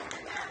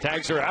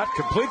 Tags her out,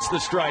 completes the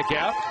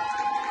strikeout.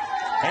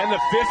 And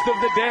the fifth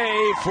of the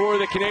day for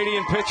the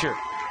Canadian pitcher.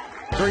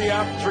 3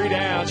 up, 3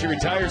 down. She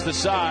retires the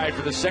side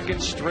for the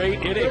second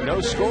straight inning. No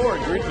score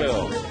in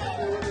Greenville.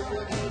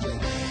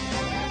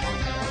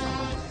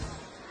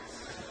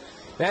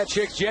 That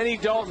chick, Jenny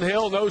Dalton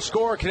Hill, no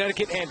score.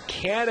 Connecticut and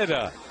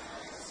Canada.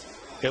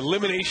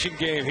 Elimination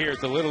game here at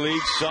the Little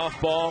League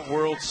Softball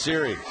World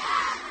Series.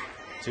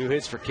 2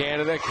 hits for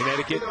Canada.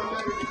 Connecticut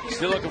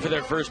still looking for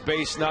their first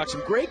base knock.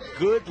 Some great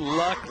good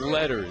luck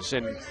letters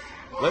and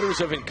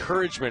letters of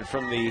encouragement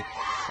from the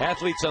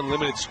Athletes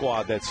Unlimited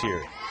squad that's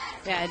here.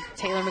 Yeah,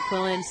 Taylor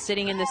McQuillan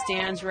sitting in the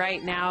stands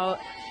right now,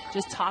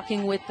 just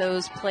talking with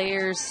those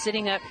players,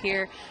 sitting up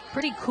here.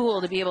 Pretty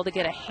cool to be able to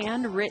get a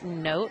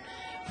handwritten note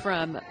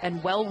from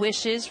and well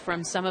wishes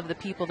from some of the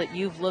people that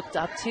you've looked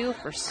up to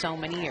for so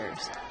many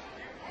years.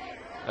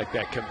 Like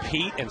that,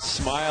 compete and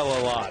smile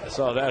a lot. I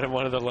saw that in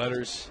one of the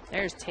letters.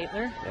 There's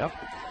Taylor. Yep.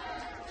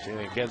 She's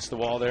against the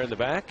wall there in the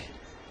back.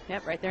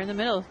 Yep, right there in the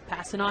middle,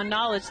 passing on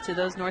knowledge to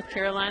those North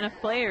Carolina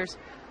players.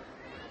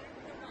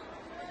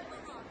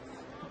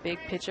 Big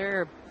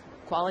pitcher,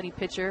 quality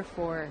pitcher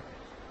for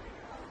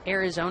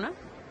Arizona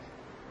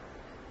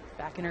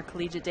back in her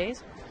collegiate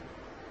days.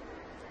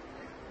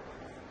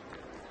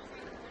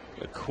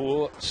 a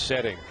cool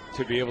setting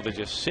to be able to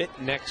just sit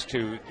next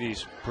to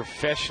these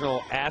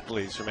professional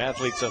athletes from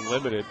Athletes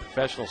Unlimited,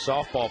 professional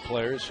softball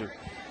players who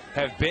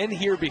have been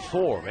here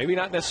before. Maybe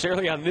not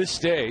necessarily on this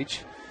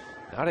stage,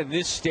 not in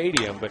this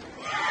stadium, but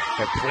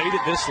have played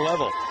at this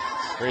level.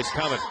 Grace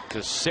Common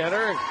to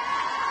center.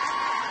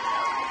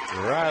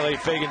 Riley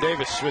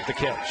Fagan-Davis with the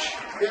catch.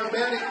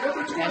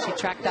 Yeah, she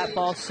tracked that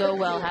ball so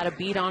well, had a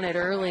beat on it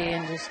early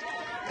and just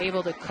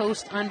able to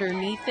coast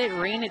underneath it,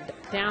 rain it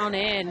down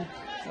in.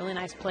 Really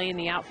nice play in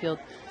the outfield.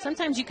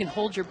 Sometimes you can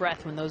hold your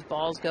breath when those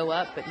balls go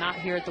up, but not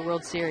here at the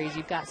World Series.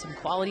 You've got some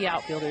quality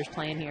outfielders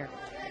playing here.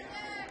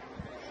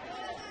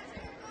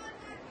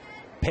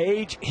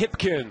 Paige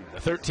Hipkin, a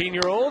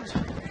 13-year-old,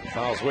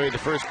 fouls away the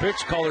first pitch.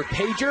 Call her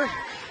Pager.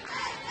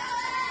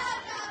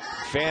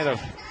 Fan of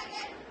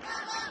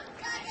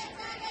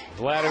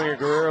Vladimir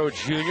Guerrero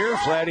Jr.,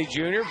 Vladdy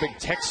Jr., big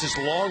Texas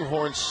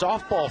Longhorns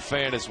softball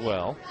fan as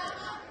well.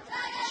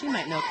 She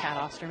might know Kat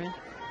Osterman.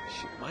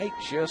 She might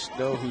just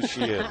know who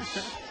she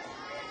is.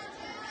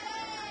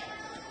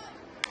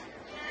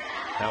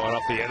 That one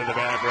off the end of the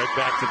bat, right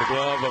back to the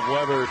glove of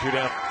Weber, 2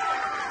 down.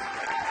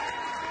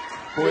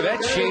 Boy,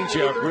 that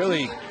changeup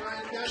really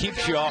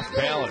keeps you off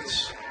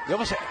balance. You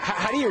almost,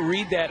 how do you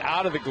read that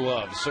out of the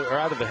gloves or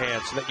out of the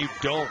hands so that you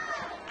don't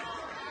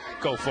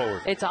go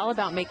forward? It's all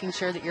about making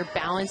sure that you're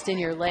balanced in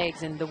your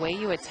legs, and the way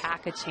you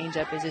attack a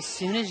changeup is as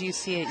soon as you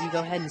see it, you go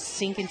ahead and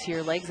sink into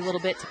your legs a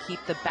little bit to keep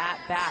the bat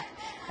back.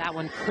 That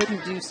one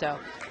couldn't do so.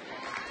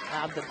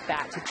 Allowed the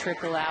bat to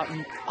trickle out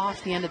and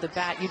off the end of the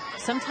bat. You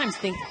sometimes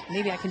think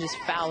maybe I can just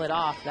foul it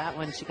off. That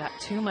one, she got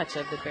too much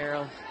of the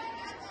barrel.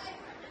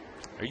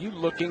 Are you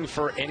looking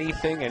for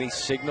anything, any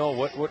signal?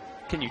 What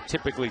can you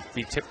typically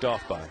be tipped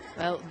off by?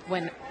 Well,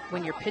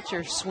 when your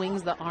pitcher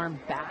swings the arm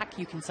back,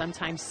 you can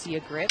sometimes see a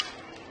grip.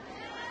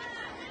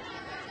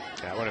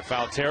 That one in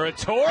foul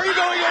territory, going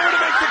over to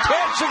make the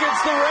catch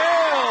against the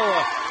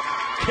rail.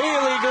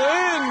 Kaylee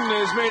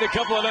Glenn has made a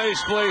couple of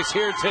nice plays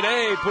here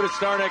today. Put a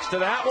star next to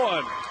that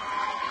one.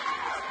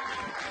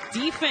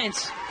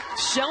 Defense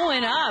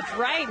showing up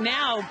right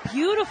now.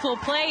 Beautiful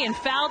play in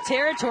foul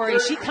territory.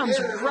 She comes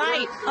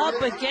right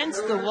up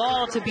against the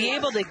wall to be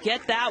able to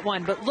get that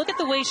one. But look at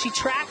the way she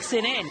tracks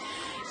it in.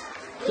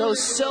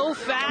 Goes so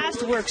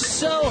fast, works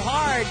so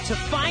hard to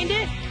find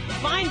it,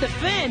 find the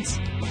fence,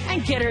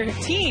 and get her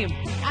team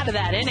out of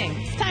that inning.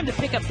 It's time to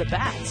pick up the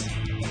bats.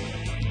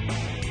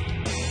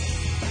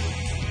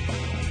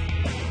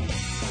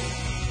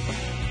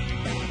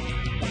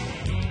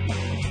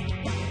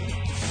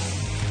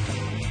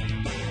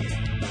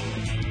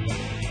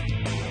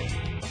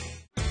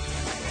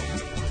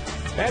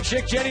 That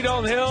chick, Jenny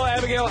Dalton Hill,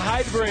 Abigail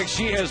Heidbrink,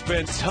 she has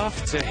been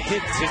tough to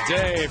hit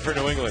today for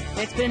New England.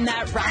 It's been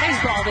that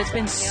rise ball that's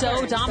been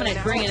so dominant,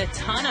 bringing a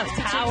ton of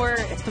power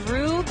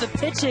through the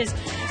pitches.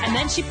 And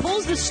then she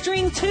pulls the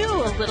string, too.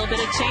 A little bit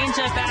of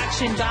changeup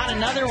action, got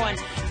another one.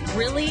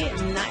 Really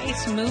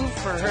nice move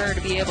for her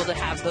to be able to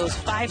have those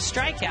 5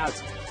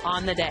 strikeouts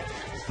on the day.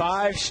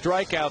 5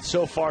 strikeouts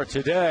so far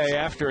today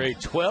after a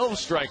 12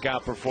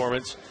 strikeout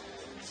performance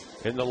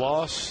in the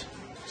loss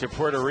to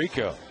Puerto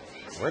Rico.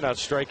 We're not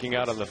striking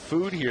out on the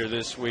food here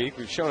this week.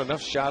 We've shown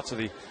enough shots of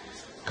the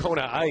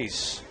Kona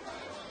Ice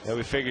that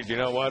we figured, you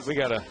know what, we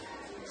gotta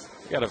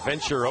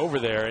venture over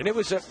there. And it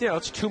was,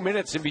 it's 2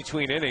 minutes in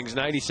between innings,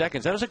 90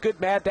 seconds. That was a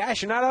good mad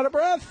dash. You're not out of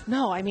breath.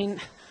 No, I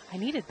mean, I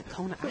needed the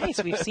Kona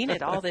Ice. We've seen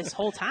it all this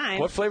whole time.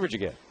 What flavor did you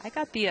get? I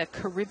got the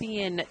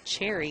Caribbean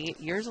cherry.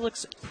 Yours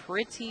looks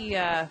pretty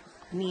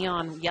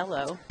neon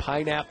yellow.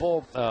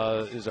 Pineapple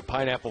is a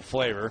pineapple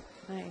flavor.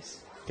 Nice.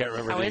 Can't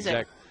remember How the is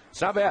exact. it?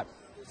 It's not bad.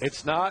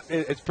 It's not.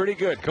 It's pretty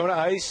good. Kona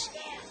Ice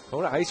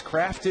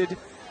crafted.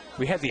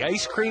 We had the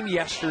ice cream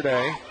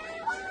yesterday.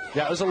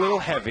 That was a little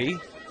heavy.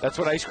 That's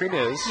what ice cream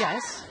is.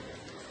 Yes.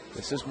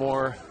 This is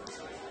more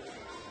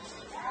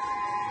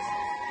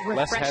refreshing.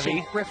 Less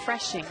heavy.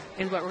 Refreshing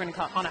is what we're going to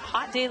call it. On a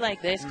hot day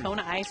like this,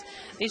 Kona Ice,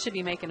 they should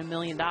be making $1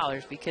 million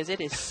because it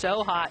is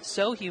so hot,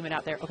 so humid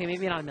out there. Okay,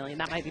 maybe not $1 million.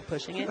 That might be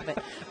pushing it.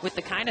 But with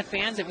the kind of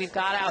fans that we've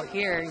got out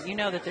here, you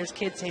know that there's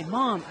kids saying,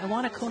 Mom, I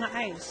want a Kona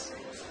Ice.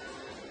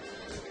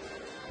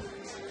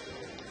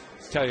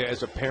 Tell you,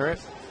 as a parent,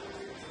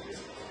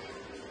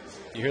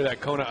 you hear that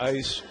Kona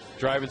Ice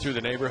driving through the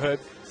neighborhood,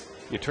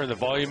 you turn the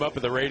volume up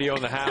of the radio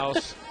in the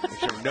house, make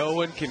sure no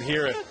one can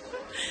hear it.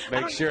 I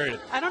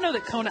don't know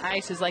that Kona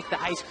Ice is like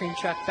the ice cream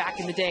truck back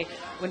in the day.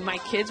 When my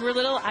kids were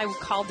little, I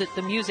called it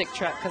the music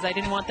truck because I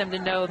didn't want them to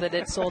know that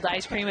it sold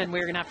ice cream and we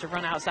were going to have to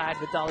run outside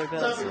with dollar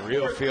bills. The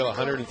real feel,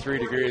 103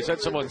 degrees. I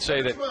had someone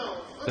say that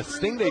the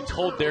thing they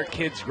told their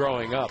kids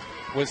growing up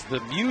was the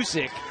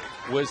music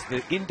was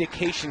the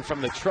indication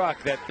from the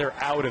truck that they're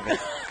out of it.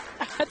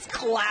 That's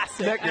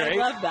classic. Isn't that great?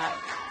 I love that.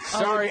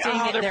 Sorry,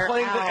 they're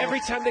playing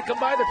every time they come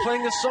by, they're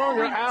playing this song.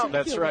 They're out.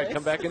 That's right.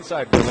 Come back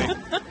inside, Billy.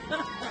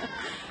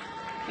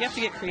 You have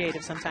to get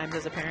creative sometimes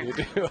as a parent.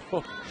 You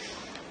do.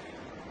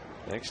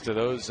 Thanks to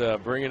those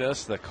bringing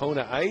us the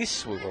Kona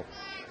Ice. We will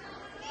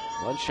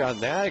lunch on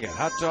that. You got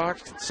hot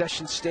dogs,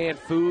 concession stand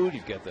food.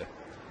 You've got the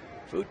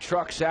food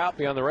trucks out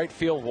beyond the right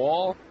field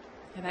wall.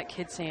 And that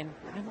kid saying,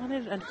 I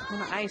wanted a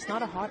cone of ice,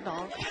 not a hot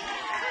dog.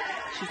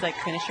 She's like,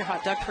 finish your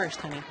hot dog first,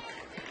 honey.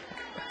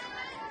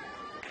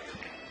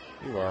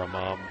 You are a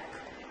mom.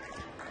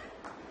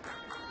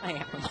 I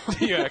am a mom.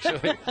 you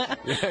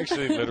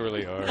actually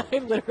literally are. I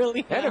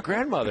literally am. And a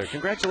grandmother.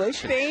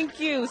 Congratulations. Thank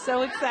you.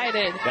 So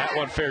excited. That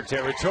one fair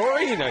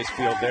territory. Nice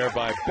field there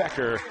by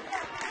Becker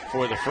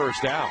for the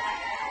first out.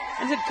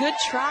 It was a good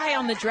try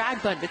on the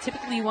drag bunt, but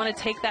typically you want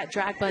to take that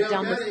drag bunt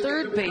down the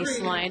third base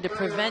line to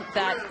prevent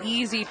that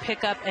easy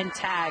pickup and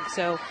tag.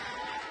 So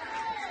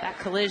that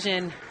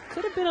collision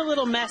could have been a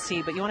little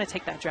messy, but you want to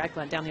take that drag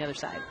bunt down the other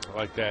side. I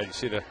like that. You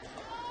see the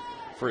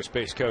first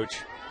base coach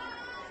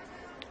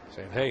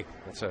saying, hey,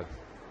 it's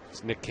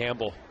Nick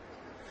Campbell.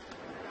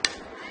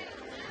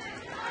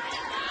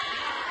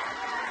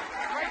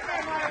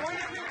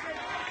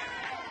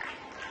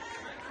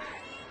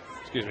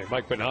 Excuse me,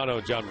 Mike Bonanno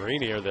and John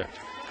Marini are the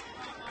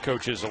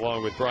coaches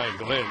along with Brian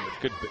Glenn.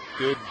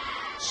 Good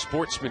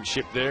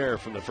sportsmanship there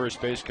from the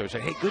first base coach.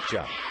 Hey, good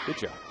job. Good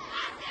job.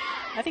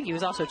 I think he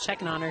was also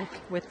checking on her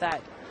with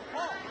that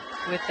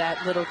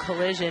little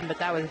collision, but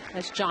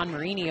that's John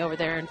Marini over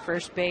there in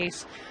first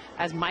base,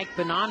 as Mike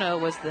Bonanno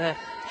was the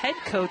head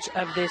coach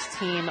of this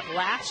team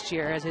last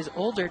year as his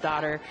older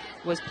daughter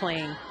was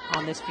playing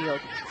on this field.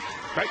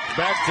 Right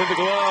back to the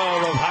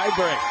glove of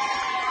Hybring.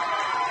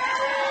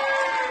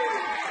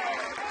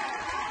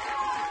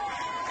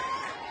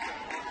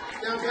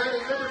 Now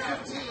batting number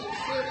 15,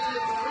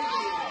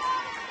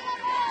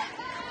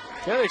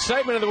 Yeah, the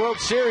excitement of the World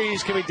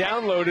Series can be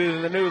downloaded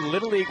in the new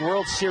Little League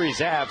World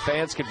Series app.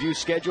 Fans can view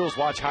schedules,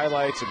 watch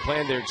highlights, and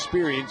plan their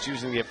experience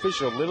using the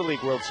official Little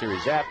League World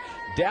Series app.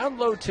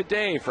 Download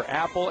today for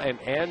Apple and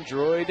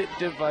Android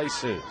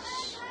devices.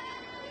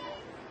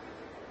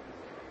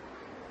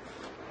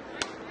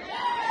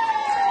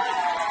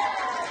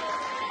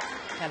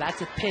 Yeah,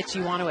 that's a pitch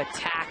you want to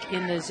attack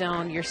in the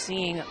zone. You're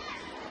seeing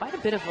quite a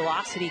bit of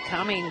velocity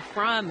coming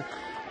from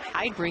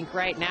Hydbrink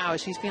right now.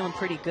 She's feeling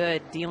pretty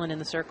good dealing in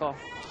the circle.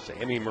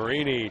 Sammy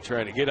Marini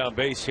trying to get on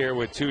base here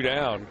with 2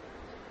 down.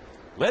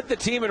 Led the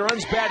team in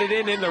runs batted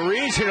in the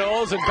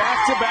regionals, and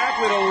back-to-back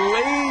little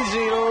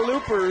lazy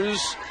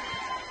loopers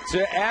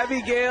to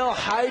Abigail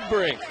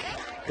Hydbrink.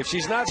 If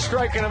she's not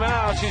striking them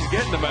out, she's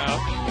getting them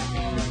out.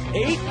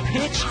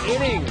 8-pitch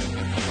inning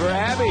for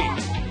Abby.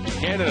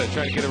 Canada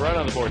trying to get a run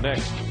on the board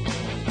next.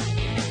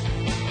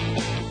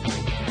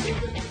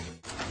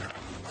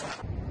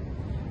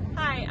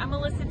 Hi, I'm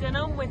Alyssa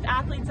Denham with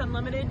Athletes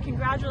Unlimited.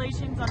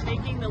 Congratulations on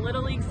making the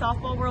Little League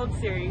Softball World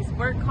Series.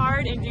 Work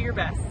hard and do your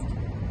best.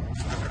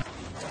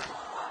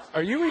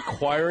 Are you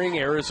requiring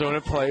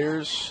Arizona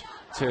players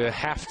to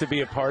have to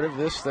be a part of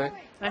this thing?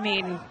 I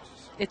mean,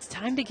 it's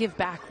time to give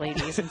back,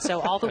 ladies. And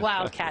so all the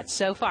Wildcats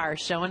so far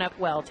showing up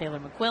well. Taylor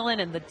McQuillan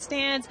in the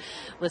stands,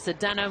 Alyssa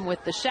Denham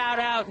with the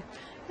shout-out.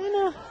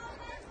 And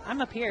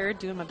I'm up here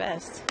doing my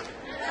best.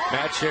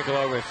 Matt Schick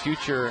along with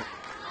future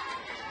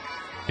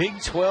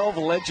Big 12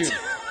 legend.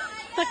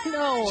 I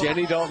know.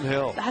 Jenny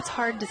Dalton-Hill. That's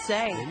hard to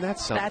say. Isn't that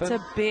something? That's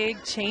a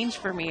big change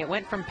for me. It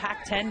went from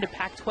Pac-10 to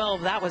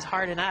Pac-12. That was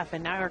hard enough,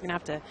 and now we're going to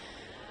have to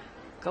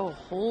go a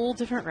whole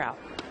different route.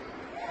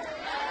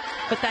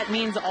 But that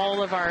means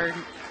all of our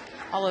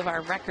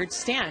records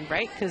stand,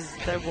 right? Because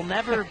there will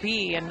never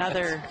be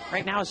another.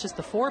 Right now, it's just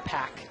the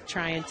 4-pack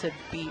trying to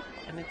beat,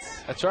 and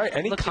it's. That's right.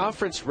 Any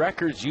conference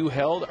records you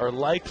held are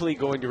likely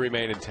going to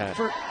remain intact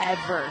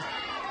forever.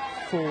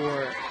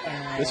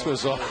 This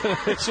was all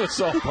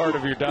part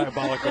of your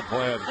diabolical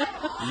plan.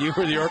 You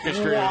were the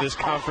orchestrator of this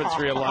conference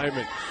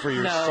realignment for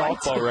your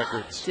softball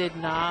records. Did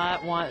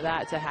not want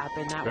that to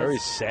happen. That very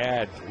was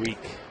sad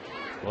week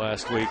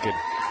last week in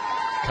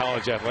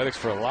college athletics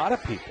for a lot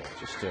of people.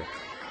 It's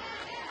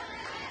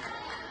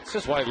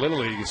just why Little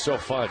League is so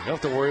fun. You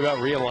don't have to worry about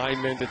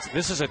realignment.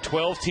 This is a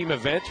 12-team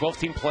event,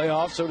 12-team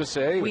playoff, so to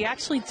say. We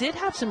actually did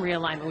have some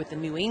realignment with the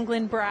New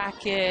England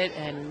bracket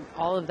and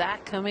all of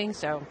that coming,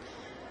 so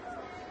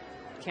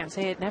can't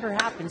say it never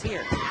happens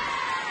here.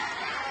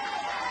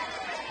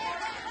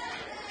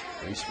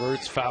 Reese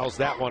Wirtz fouls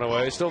that one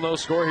away. Still no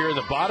score here in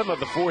the bottom of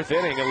the 4th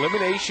inning.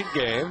 Elimination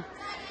game.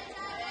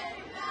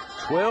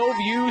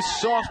 12U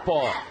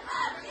softball.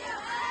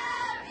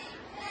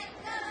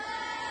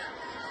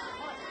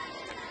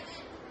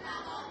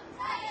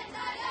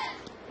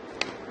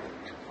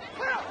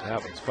 That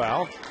one's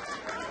foul.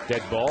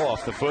 Dead ball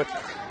off the foot.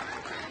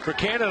 For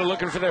Canada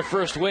looking for their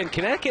first win.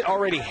 Connecticut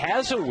already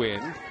has a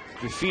win.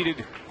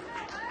 Defeated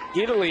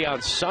Italy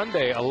on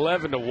Sunday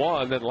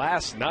 11-1. Then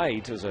last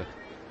night was a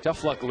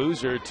tough luck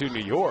loser to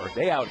New York.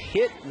 They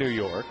out-hit New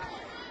York,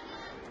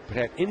 but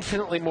had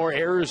infinitely more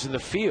errors in the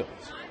field.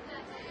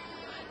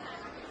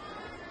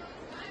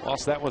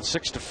 Lost that one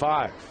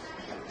 6-5.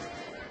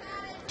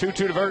 2-2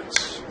 to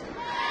Wirtz.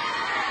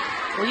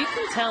 Well, you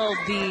can tell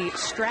the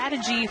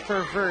strategy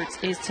for Wirtz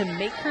is to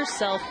make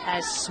herself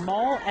as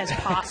small as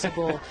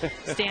possible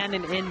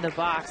standing in the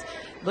box.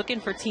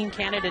 Looking for Team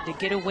Canada to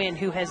get a win,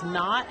 who has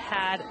not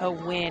had a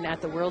win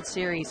at the World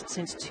Series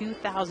since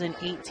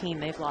 2018.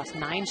 They've lost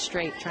 9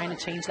 straight, trying to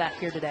change that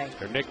here today.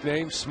 Her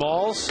nickname,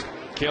 Smalls.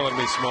 Killing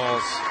me,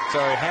 Smalls.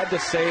 Sorry, had to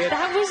say it.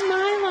 That was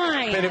my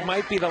line. But it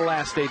might be the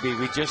last AB.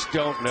 We just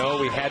don't know.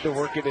 We had to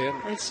work it in.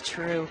 It's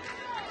true.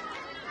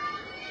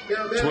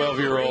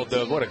 12-year-old,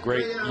 what a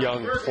great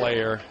young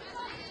player.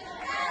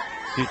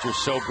 Future's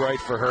so bright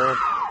for her.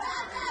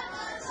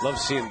 Love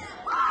seeing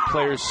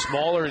players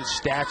smaller in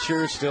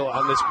stature still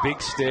on this big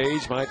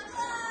stage. My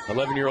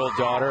 11-year-old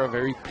daughter, a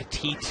very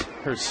petite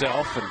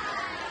herself, and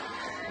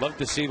love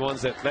to see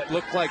ones that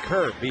look like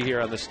her be here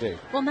on the stage.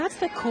 Well, and that's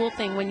the cool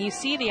thing. When you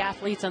see the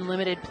Athletes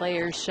Unlimited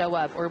players show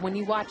up, or when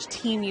you watch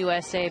Team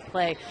USA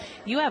play,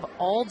 you have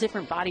all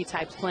different body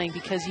types playing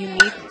because you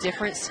need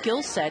different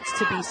skill sets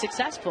to be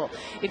successful.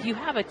 If you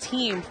have a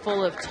team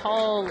full of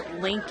tall,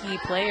 lanky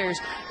players,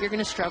 you're going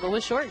to struggle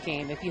with short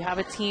game. If you have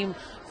a team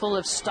full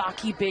of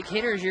stocky, big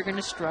hitters, you're going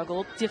to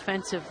struggle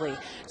defensively.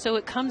 So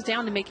it comes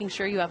down to making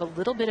sure you have a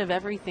little bit of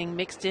everything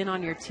mixed in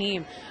on your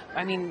team.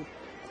 I mean,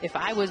 if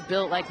I was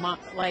built like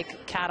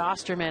Kat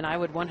Osterman, I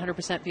would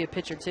 100% be a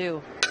pitcher too.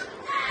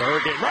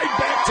 Bergen right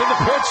back to the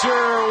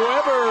pitcher.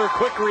 Weber,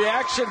 quick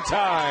reaction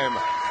time.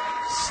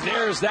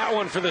 Snares that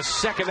one for the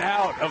second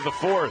out of the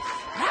fourth.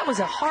 That was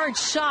a hard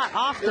shot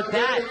off the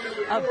bat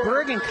of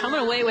Bergen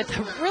coming away with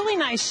a really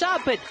nice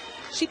shot, but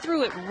she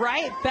threw it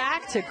right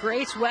back to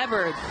Grace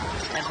Weber.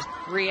 And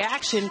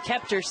reaction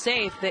kept her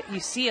safe. That you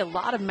see a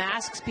lot of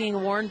masks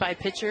being worn by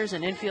pitchers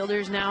and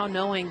infielders now,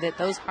 knowing that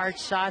those hard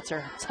shots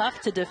are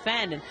tough to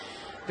defend. And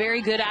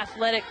very good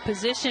athletic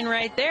position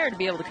right there to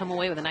be able to come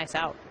away with a nice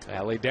out.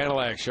 Allie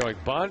Danilak showing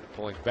bunt,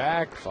 pulling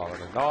back,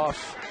 following it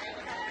off.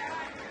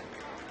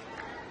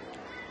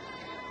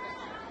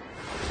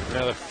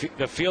 Now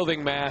the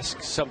fielding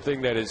mask,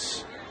 something that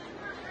is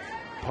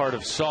part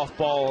of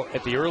softball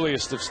at the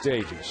earliest of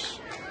stages.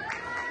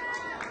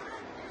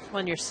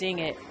 When you're seeing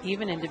it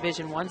even in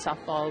Division I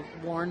softball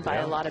worn by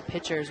a lot of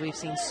pitchers. We've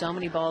seen so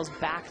many balls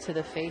back to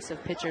the face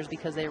of pitchers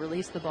because they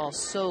release the ball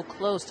so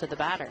close to the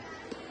batter.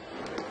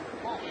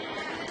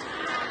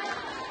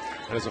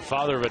 And as a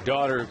father of a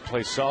daughter who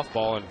plays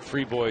softball and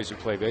three boys who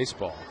play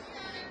baseball,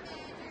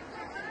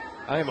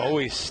 I am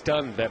always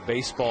stunned that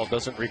baseball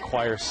doesn't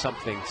require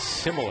something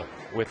similar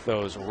with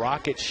those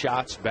rocket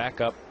shots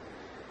back up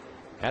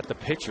at the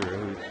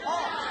pitcher.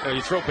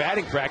 You throw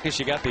batting practice,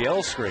 you got the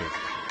L screen.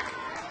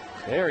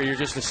 There, you're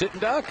just a sitting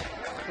duck.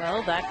 Well,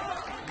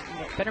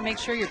 you better make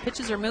sure your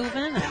pitches are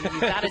moving and you've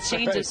got a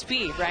change of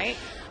speed, right?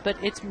 But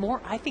it's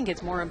more, I think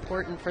it's more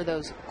important for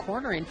those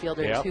corner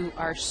infielders who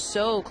are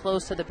so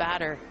close to the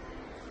batter.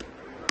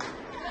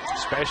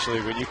 Especially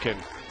when you can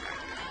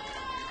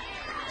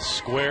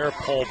square,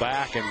 pull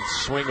back, and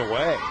swing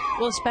away.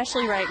 Well,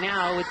 especially right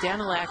now with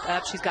Danilak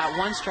up, she's got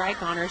one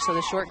strike on her, so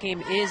the short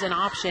game is an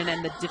option,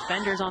 and the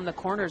defenders on the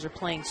corners are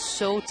playing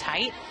so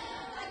tight.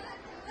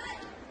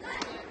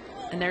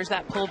 And there's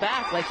that pull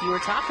back like you were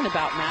talking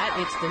about, Matt.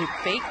 It's the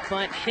fake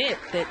bunt hit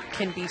that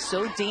can be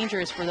so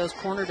dangerous for those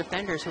corner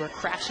defenders who are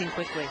crashing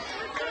quickly.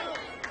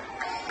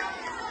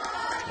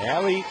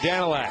 Allie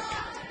Danilak.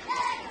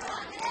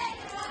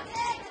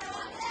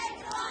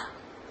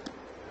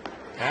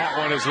 That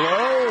one is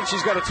low, and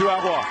she's got a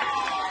two-out walk.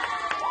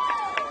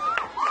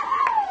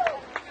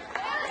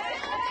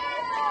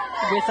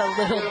 With a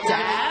little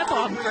dab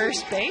on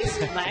first base.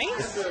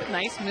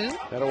 Nice move.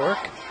 That'll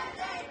work.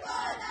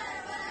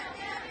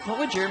 What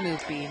would your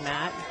move be,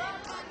 Matt?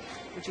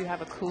 Would you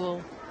have a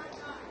cool...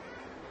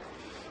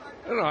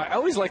 I don't know. I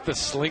always like to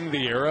sling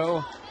the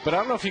arrow, but I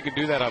don't know if you could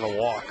do that on a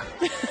walk.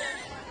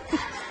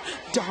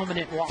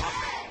 Dominant walk.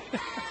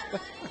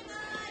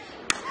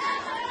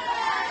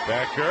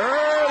 Becker,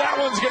 that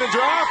one's going to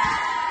drop.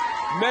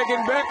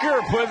 Megan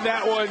Becker put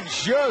that one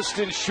just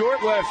in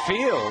short left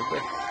field.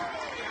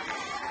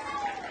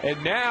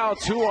 And now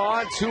 2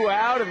 on, 2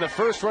 out, and the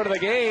first run of the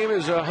game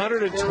is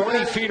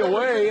 120 feet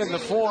away in the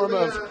form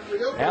of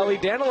Allie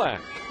Danilak.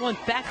 Well,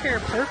 Becker,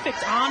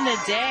 perfect on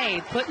the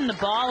day, putting the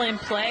ball in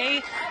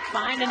play,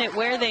 finding it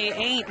where they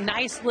ain't.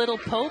 Nice little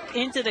poke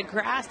into the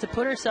grass to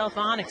put herself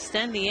on,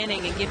 extend the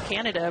inning, and give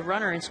Canada a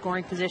runner in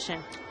scoring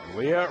position.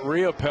 Leah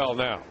Riopel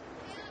now.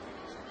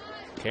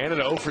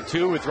 Canada 0 for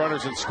 2 with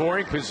runners in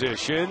scoring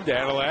position.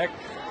 Danilak,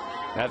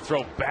 that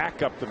throw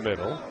back up the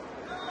middle.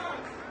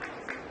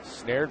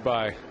 Snared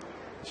by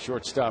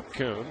shortstop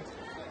Kuhn.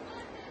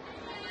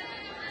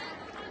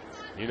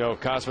 You know,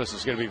 Cosmos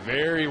is going to be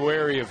very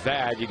wary of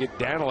that. You get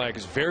Danilak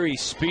is very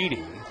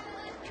speedy,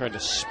 trying to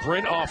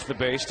sprint off the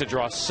base to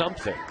draw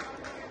something.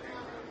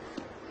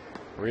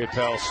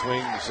 Riopel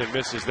swings and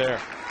misses there.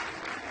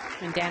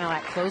 And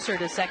Danilak closer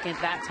to second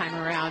that time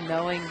around,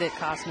 knowing that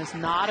Cosmos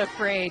not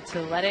afraid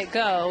to let it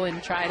go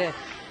and try to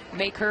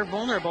make her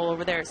vulnerable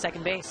over there at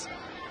second base.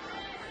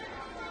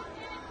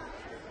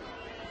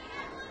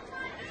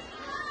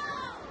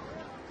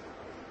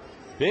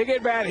 Big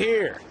at bat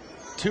here.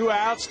 2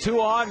 outs,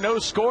 2 on, no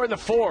score in the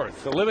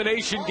fourth.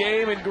 Elimination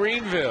game in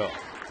Greenville.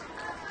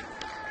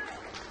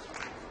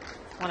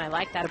 And I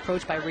like that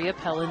approach by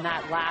Riopel in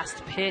that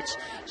last pitch.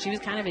 She was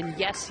kind of in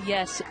yes,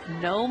 yes,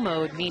 no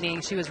mode,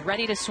 meaning she was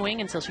ready to swing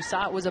until she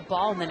saw it was a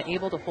ball and then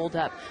able to hold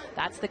up.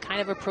 That's the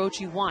kind of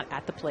approach you want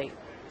at the plate.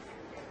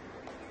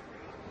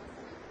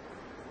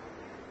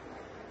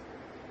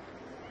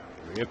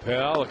 Maria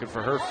Pell looking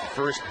for her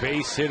first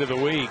base hit of the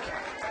week.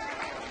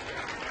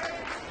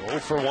 0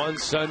 for 1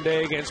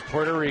 Sunday against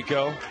Puerto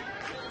Rico.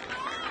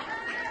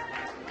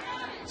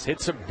 He's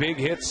hit some big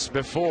hits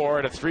before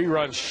at a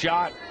 3-run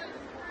shot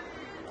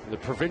in the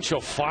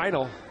provincial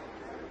final.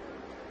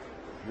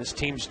 This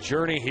team's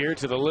journey here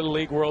to the Little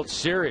League World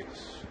Series.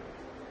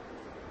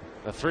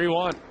 A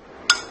 3-1.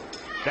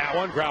 That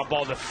one, ground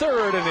ball to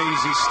third, an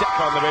easy step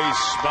on the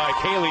base by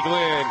Kaylee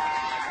Glynn.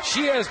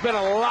 She has been a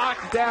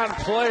lockdown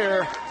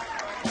player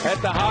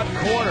at the hot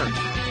corner.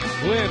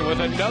 Glynn with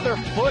another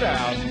foot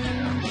out.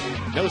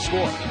 No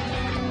score.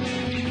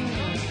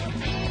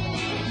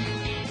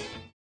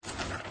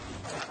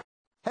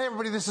 Hey,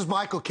 everybody, this is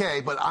Michael Kay,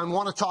 but I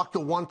want to talk to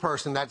one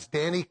person. That's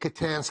Danny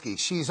Katansky.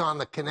 She's on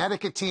the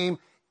Connecticut team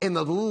in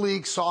the Little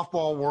League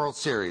Softball World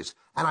Series.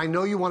 And I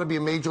know you want to be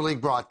a major league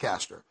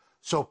broadcaster.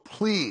 So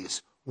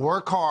please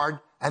work hard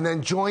and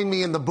then join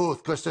me in the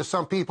booth, because there's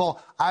some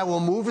people I will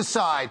move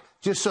aside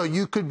just so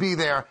you could be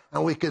there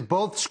and we could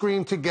both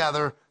scream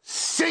together,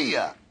 "See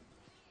ya!"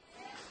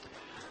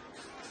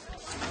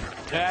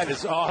 That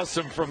is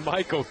awesome from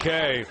Michael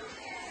Kay.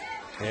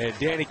 And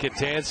Danny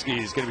Katansky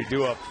is going to be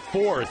due up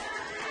 4th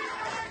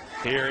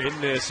here in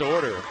this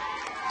order.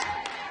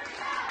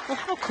 Well,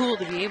 how cool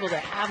to be able to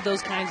have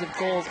those kinds of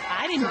goals.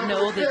 I didn't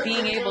know that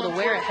being able to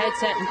wear a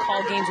headset and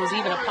call games was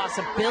even a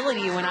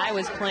possibility when I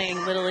was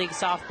playing Little League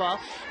softball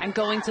and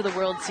going to the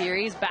World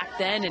Series back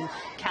then in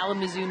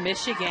Kalamazoo,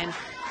 Michigan.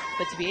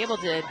 But to be able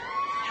to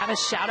have a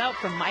shout out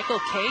from Michael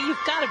Kay, you've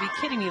got to be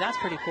kidding me. That's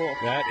pretty cool.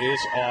 That is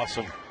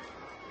awesome.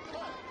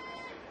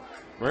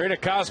 Marina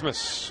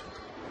Cosmas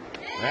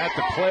at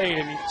the plate,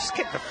 and you just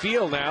get the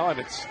feel now, and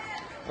it's,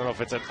 I don't know if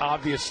it's an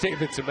obvious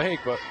statement to make,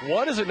 but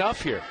one is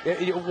enough here.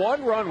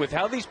 One run with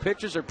how these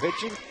pitchers are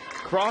pitching,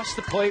 cross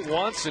the plate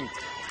once, and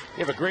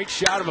you have a great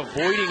shot of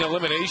avoiding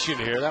elimination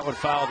here. That one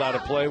fouled out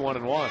of play,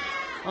 1-1.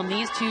 On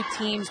these two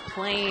teams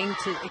playing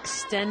to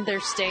extend their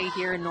stay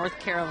here in North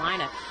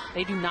Carolina.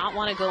 They do not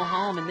want to go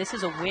home, and this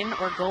is a win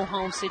or go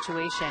home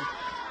situation.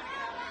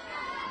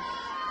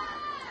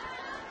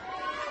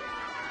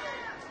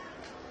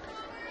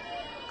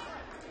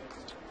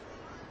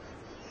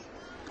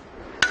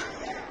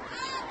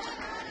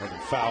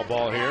 Foul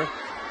ball here.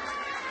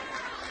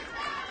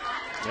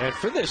 And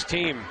for this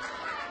team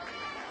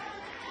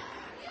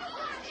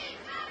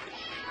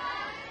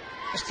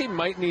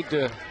might need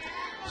to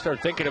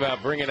start thinking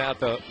about bringing out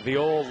the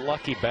old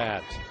lucky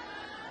bat.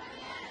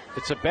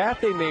 It's a bat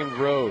they named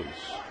Rose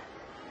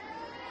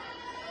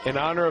in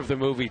honor of the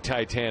movie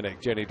Titanic,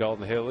 Jenny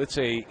Dalton Hill. It's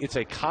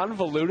a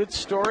convoluted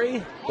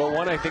story, but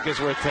one I think is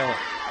worth telling.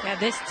 Yeah,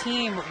 this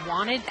team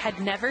had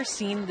never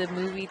seen the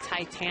movie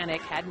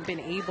Titanic, hadn't been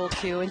able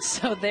to, and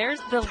so there's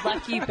the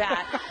lucky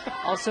bat,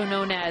 also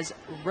known as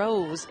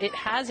Rose. It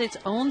has its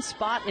own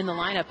spot in the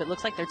lineup. It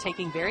looks like they're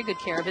taking very good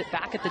care of it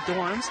back at the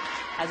dorms.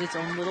 Has its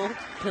own little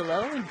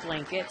pillow and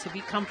blanket to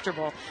be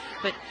comfortable.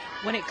 But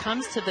when it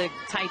comes to the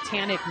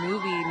Titanic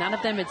movie, none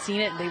of them had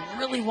seen it, and they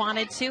really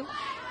wanted to.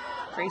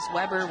 Grace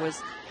Weber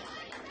was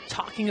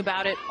talking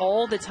about it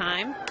all the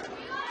time.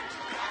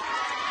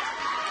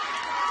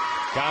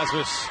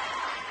 Cosmas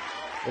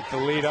with the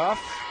lead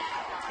off.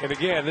 And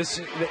again,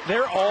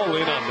 they're all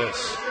in on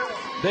this.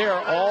 They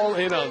are all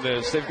in on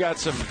this. They've got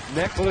some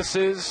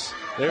necklaces.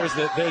 There's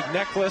the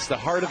necklace, the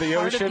Heart of the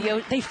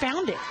Ocean. They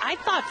found it. I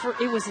thought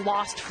it was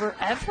lost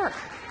forever.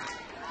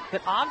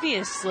 But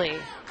obviously,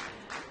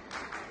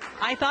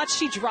 I thought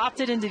she dropped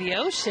it into the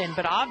ocean,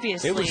 but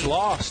obviously. It was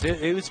lost.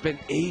 It's been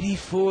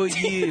 84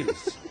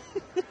 years.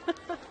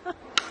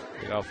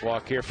 Lead-off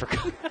walk here for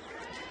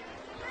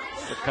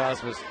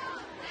Cosmas.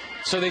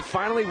 So they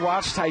finally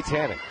watched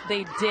Titanic.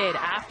 They did.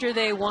 After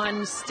they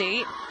won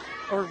state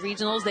or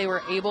regionals, they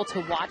were able to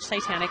watch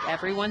Titanic.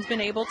 Everyone's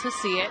been able to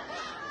see it,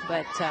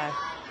 but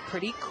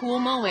pretty cool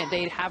moment.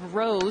 They'd have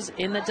Rose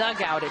in the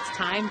dugout. It's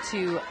time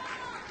to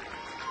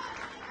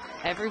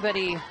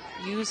everybody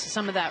use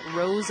some of that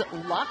Rose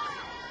luck.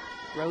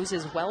 Rose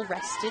is well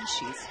rested.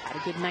 She's had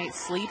a good night's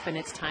sleep, and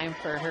it's time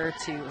for her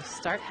to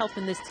start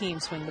helping this team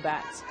swing the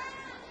bats.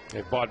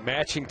 They bought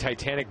matching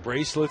Titanic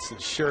bracelets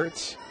and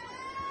shirts.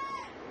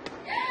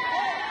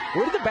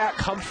 Where did the bat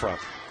come from?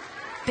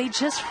 They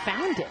just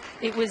found it.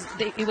 It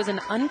was an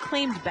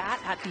unclaimed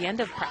bat at the end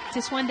of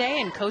practice one day,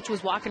 and coach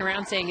was walking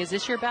around saying, "Is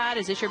this your bat?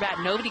 Is this your bat?"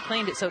 Nobody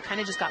claimed it, so it kind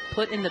of just got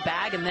put in the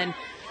bag, and then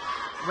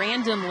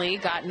randomly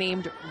got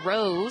named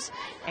Rose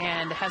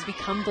and has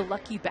become the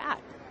lucky bat.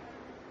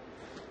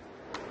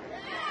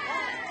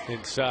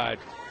 Inside.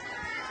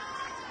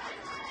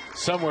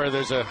 Somewhere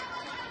there's a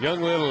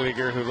young little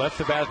leaguer who left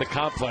the bat at the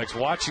complex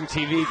watching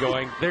TV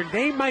going, "They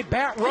named my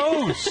bat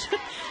Rose."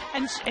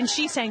 And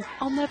she's saying,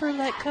 "I'll never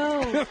let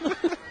go."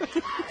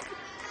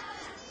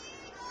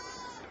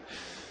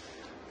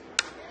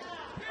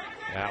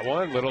 That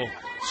one, little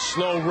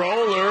slow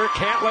roller,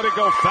 can't let it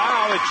go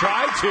foul. It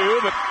tried to,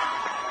 but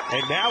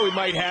and now we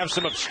might have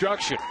some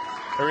obstruction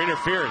or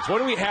interference. What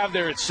do we have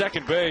there at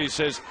second base?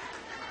 Says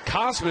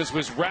Cosmas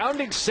was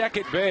rounding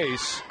second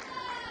base.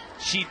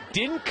 She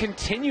didn't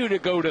continue to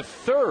go to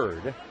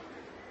third.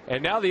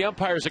 And now the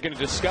umpires are going to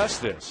discuss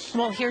this.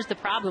 Well, here's the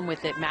problem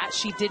with it, Matt.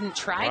 She didn't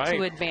try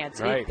to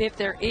advance. Right. If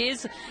there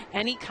is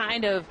any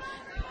kind of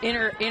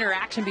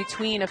interaction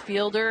between a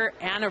fielder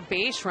and a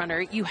base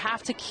runner, you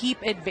have to keep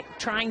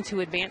trying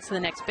to advance to the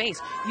next base.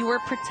 You were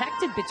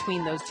protected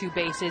between those two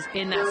bases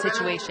in that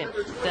situation.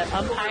 The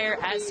umpire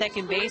at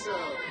second base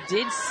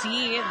did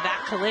see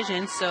that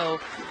collision, so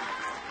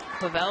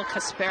Pavel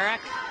Kasparek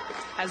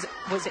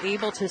was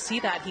able to see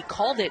that. He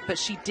called it, but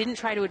she didn't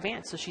try to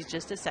advance, so she's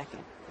just a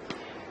second.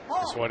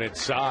 This one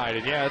inside,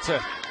 and yeah, it's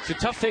a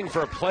tough thing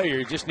for a player.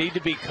 You just need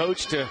to be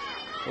coached to,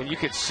 and you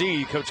could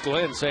see Coach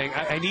Glenn saying,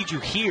 I need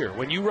you here.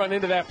 When you run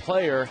into that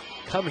player,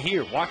 come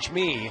here, watch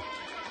me.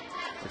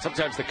 And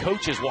sometimes the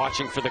coach is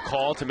watching for the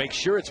call to make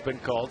sure it's been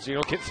called so you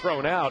don't get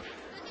thrown out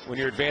when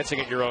you're advancing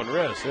at your own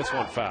risk. This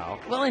one foul.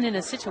 Well, and in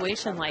a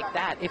situation like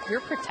that, if you're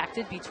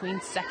protected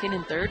between second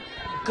and third,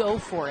 go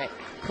for it.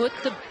 Put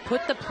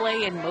the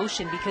play in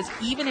motion, because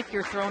even if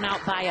you're thrown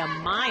out by a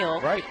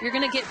mile, you're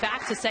going to get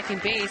back to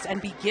second base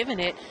and be given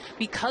it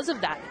because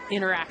of that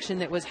interaction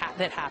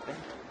that happened.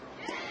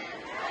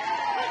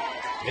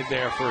 In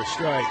there for a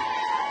strike.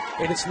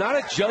 And it's not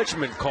a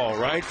judgment call,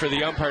 right, for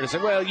the umpire to say,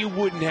 well, you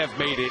wouldn't have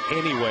made it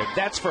anyway.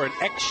 That's for an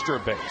extra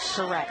base.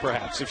 Correct.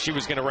 Perhaps, if she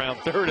was going to round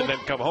third and then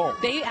come home.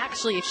 They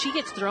actually, if she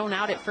gets thrown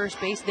out at first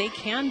base, they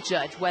can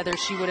judge whether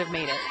she would have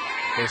made it.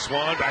 This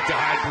one back to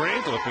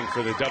High-Brink, looking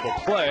for the double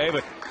play,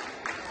 but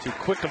too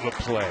quick of a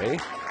play.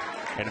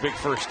 And a big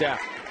first out.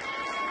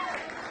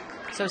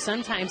 So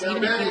sometimes,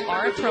 even if you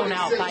are thrown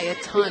out by a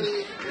ton,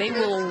 they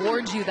will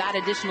award you that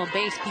additional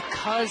base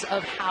because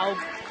of how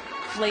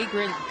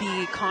flagrant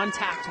the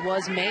contact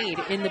was made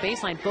in the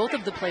baseline. Both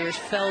of the players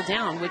fell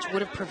down, which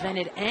would have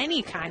prevented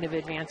any kind of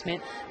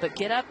advancement, but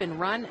get up and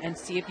run and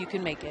see if you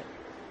can make it.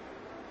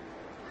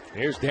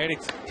 Here's Danny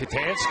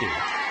Katansky.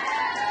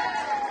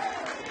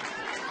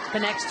 The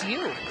next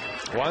you.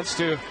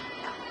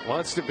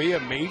 Wants to be a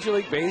Major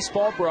League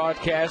Baseball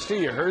broadcaster.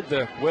 You heard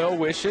the well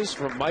wishes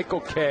from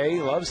Michael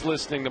Kay. Loves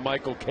listening to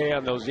Michael Kay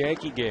on those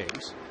Yankee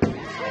games.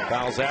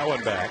 Fouls that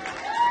one back.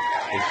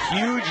 A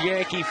huge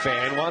Yankee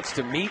fan, wants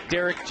to meet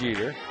Derek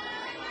Jeter.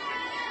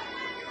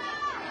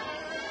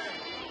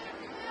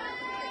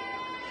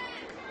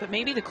 But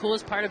maybe the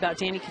coolest part about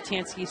Danny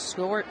Katansky's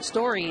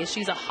story is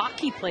she's a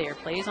hockey player,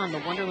 plays on the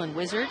Wonderland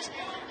Wizards,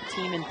 a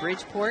team in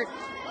Bridgeport.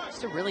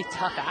 Just a really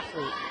tough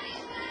athlete.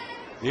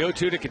 The 0-2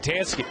 to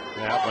Katansky.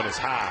 That one is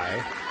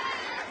high.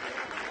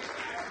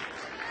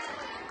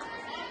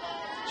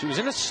 She was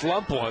in a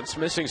slump once,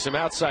 missing some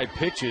outside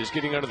pitches,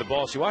 getting under the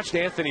ball. She watched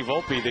Anthony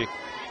Volpe, the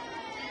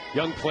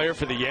young player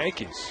for the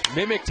Yankees,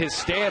 mimicked his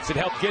stance and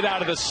helped get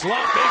out of the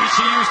slump. Maybe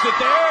she used it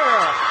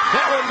there.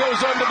 That one goes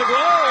under the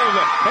glove.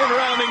 And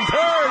rounding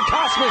third,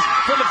 Cosmas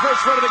from the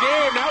first run of the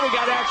game. Now we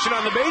got action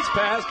on the base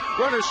pass.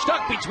 Runner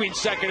stuck between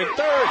second and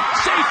third.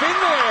 Safe in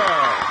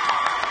there.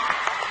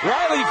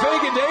 Riley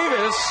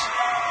Fagan-Davis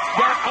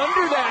got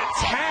under that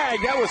tag.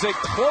 That was a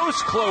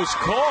close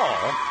call.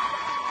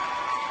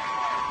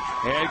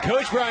 And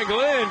Coach Brian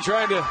Glenn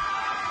trying to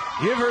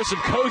give her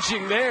some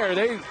coaching there.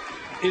 They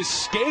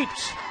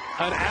escaped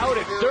an out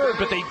at third,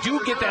 but they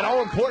do get that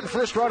all-important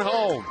first run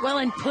home. Well,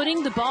 and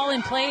putting the ball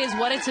in play is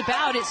what it's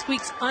about. It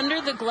squeaks under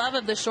the glove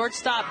of the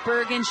shortstop,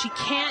 Bergen. She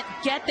can't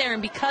get there,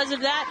 and because of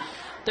that,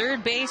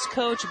 third base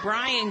coach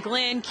Brian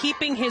Glenn,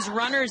 keeping his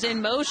runners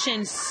in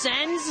motion,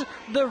 sends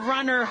the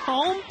runner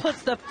home,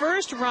 puts the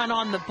first run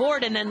on the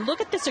board, and then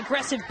look at this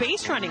aggressive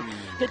base running.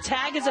 The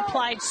tag is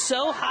applied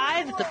so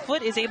high that the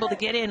foot is able to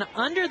get in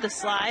under the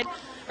slide,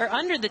 or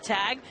under the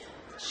tag.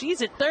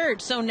 She's at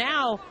third, so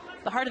now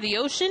the heart of the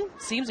ocean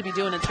seems to be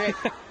doing a trick.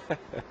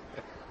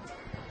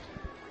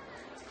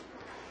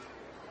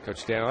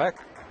 Coach Danilek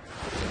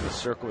in the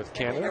circle with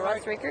Canada. You're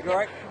right. You're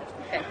right.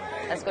 Okay,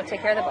 let's go take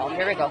care of the ball.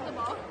 Here we go.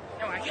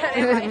 No, I got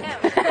it right now.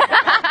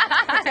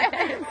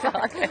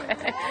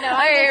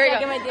 Here we go.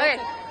 Okay,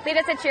 lead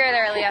us a cheer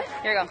there, Leah.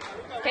 Here we go.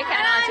 Okay,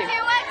 Canada, on two.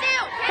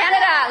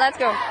 Canada, let's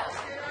go.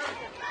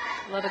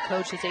 Love a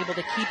coach is able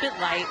to keep it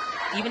light,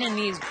 even in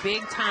these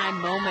big-time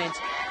moments.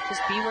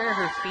 Just be where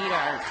her feet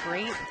are.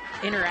 Great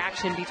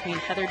interaction between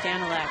Heather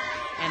Danilek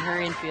and her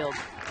infield.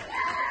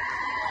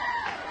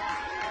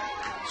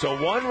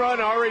 So one run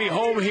already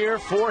home here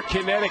for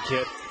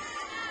Connecticut.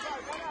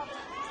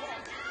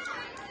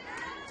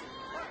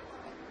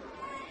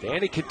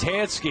 Danny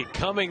Katansky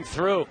coming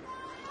through.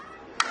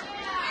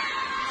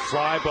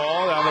 Fly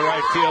ball down the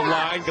right field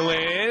line,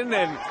 Glenn,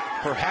 and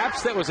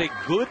perhaps that was a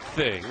good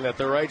thing that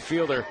the right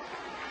fielder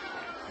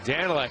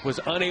Danilek was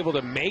unable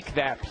to make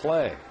that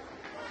play,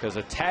 because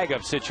a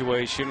tag-up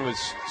situation was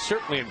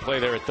certainly in play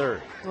there at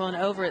third. Well, and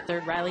over at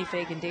third, Riley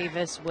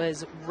Fagan-Davis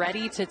was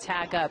ready to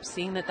tag up,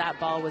 seeing that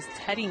that ball was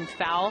heading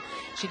foul.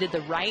 She did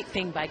the right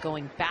thing by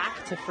going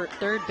back to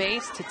third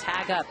base to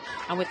tag up.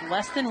 And with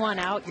less than one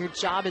out, your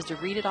job is to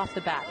read it off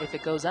the bat. If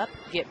it goes up,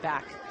 get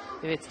back.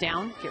 If it's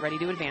down, get ready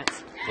to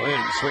advance.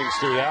 Glenn swings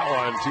through that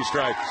one, 2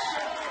 strikes.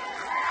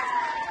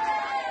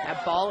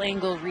 That ball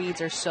angle reads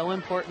are so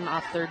important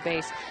off third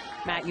base.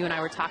 Matt, you and I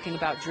were talking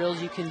about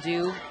drills you can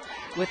do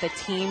with a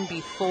team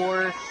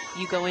before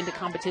you go into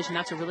competition.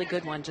 That's a really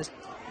good one. Just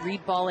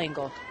read ball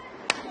angle.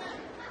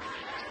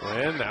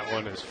 And that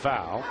one is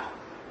foul.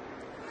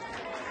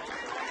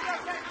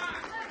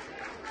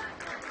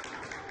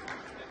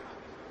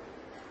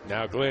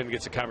 Now Glenn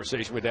gets a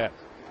conversation with Dad.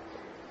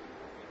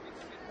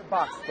 The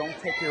box, don't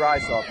take your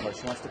eyes off her.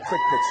 She wants to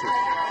quick pitch you.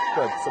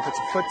 Good. So put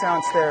your foot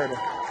down, stare at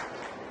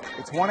her.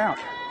 It's 1 out.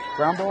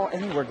 Ground ball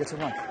anywhere gets a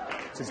run.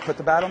 So just put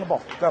the bat on the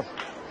ball. Go.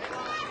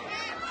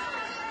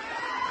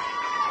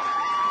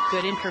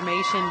 Good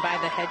information by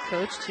the head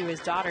coach to his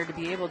daughter to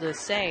be able to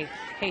say,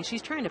 hey,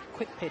 she's trying to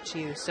quick pitch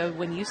you. So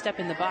when you step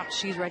in the box,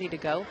 she's ready to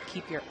go.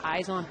 Keep your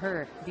eyes on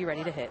her. Be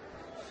ready to hit.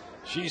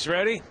 She's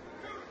ready.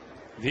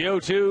 The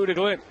 0-2 to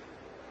Glenn.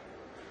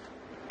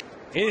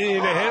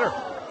 In a hitter.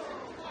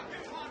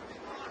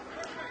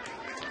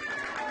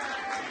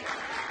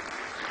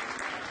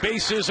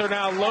 Bases are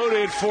now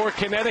loaded for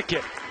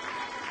Connecticut.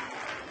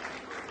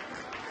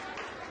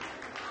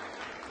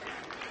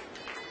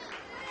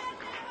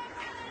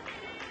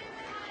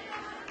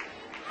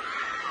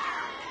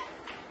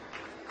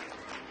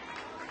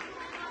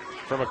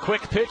 From a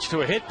quick pitch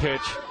to a hit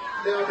pitch.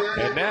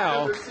 And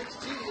now,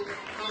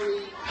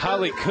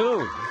 Holly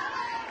Kuhn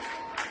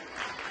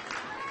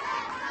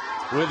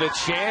with a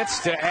chance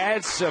to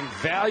add some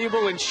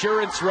valuable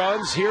insurance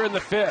runs here in the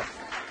 5th.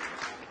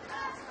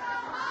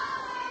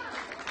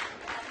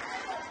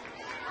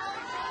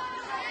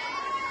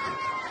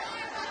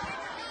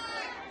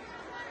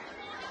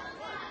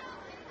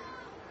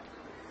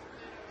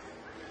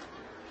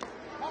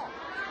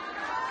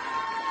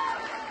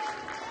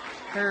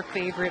 Her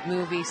favorite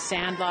movie,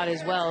 Sandlot,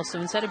 as well.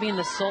 So instead of being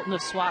the Sultan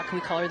of SWAT,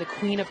 we call her the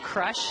Queen of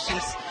Crush.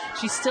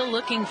 She's still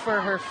looking for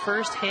her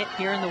first hit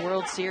here in the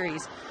World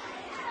Series.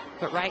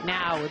 But right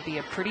now would be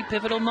a pretty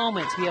pivotal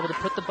moment to be able to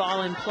put the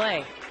ball in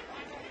play.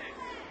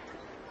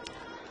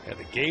 And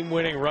the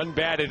game-winning run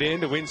batted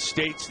in to win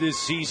states this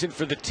season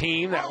for the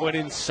team. That went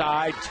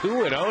inside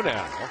 2-0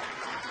 now.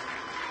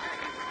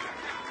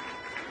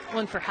 Well,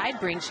 and for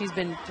Heidbrink, she's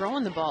been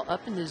throwing the ball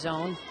up in the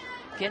zone,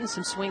 getting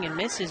some swing and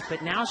misses,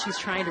 but now she's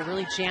trying to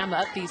really jam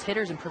up these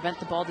hitters and prevent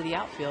the ball to the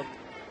outfield.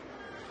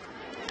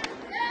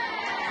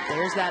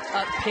 There's that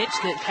up pitch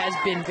that has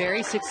been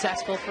very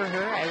successful for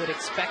her. I would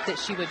expect that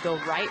she would go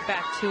right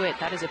back to it.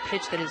 That is a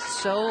pitch that is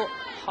so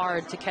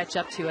hard to catch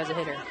up to as a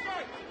hitter.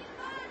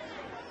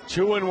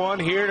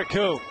 2-1 here to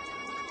Kuhn.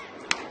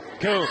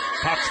 Kuhn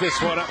pops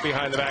this one up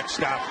behind the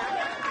backstop.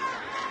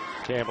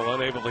 Campbell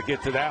unable to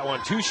get to that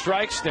one. 2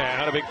 strikes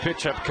now. A big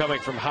pitch up coming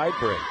from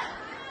Heidbrink.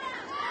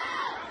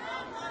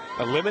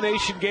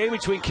 Elimination game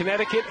between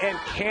Connecticut and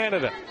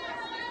Canada.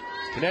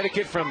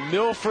 Connecticut from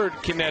Milford,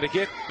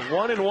 Connecticut.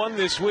 1-1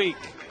 this week.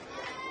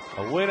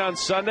 A win on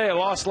Sunday, a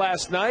loss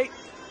last night.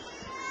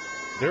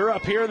 They're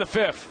up here in the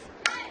 5th.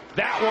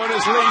 That one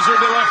is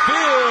lasered to left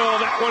field.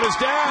 That one is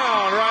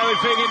down. Riley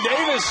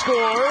Fagan-Davis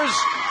scores.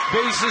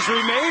 Bases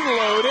remain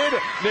loaded.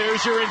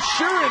 There's your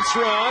insurance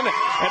run.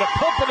 And a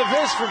pump of the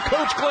fist from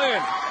Coach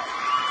Glenn.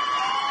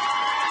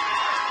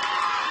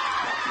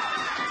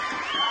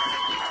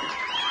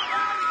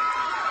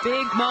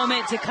 Big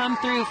moment to come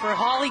through for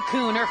Holly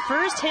Kuhn. Her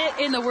first hit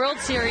in the World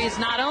Series.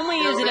 Not only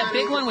is it a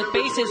big one with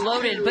bases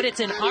loaded, but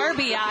it's an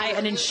RBI,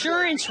 an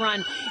insurance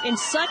run in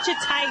such a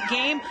tight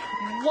game.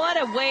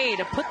 What a way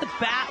to put the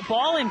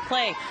ball in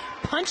play.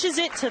 Punches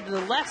it to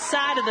the left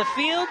side of the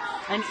field.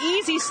 An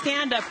easy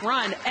stand-up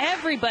run.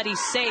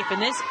 Everybody's safe,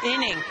 and this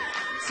inning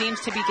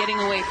seems to be getting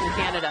away from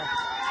Canada.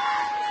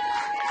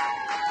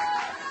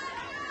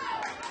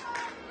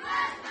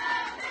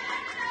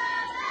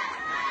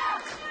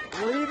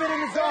 Leave it in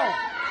the zone.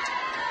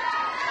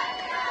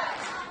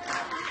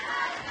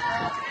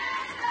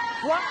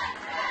 What?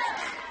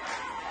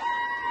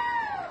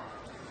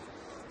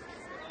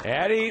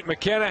 Addie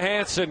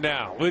McKenna-Hansen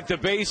now with the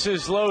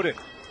bases loaded.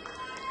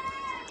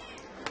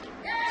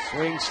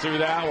 Swings through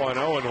that one,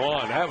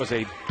 0-1. That was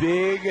a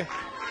big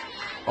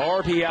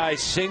RBI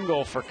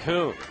single for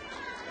Kuhn.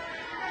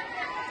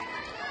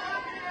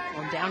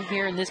 Well, down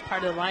here in this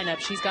part of the lineup,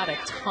 she's got a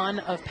ton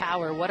of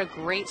power. What a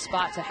great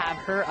spot to have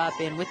her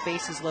up in with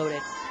bases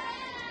loaded.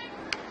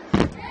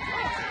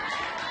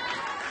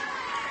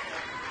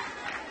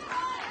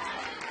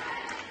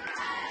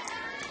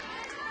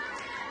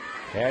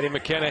 Addie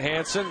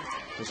McKenna-Hansen,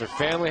 because her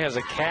family has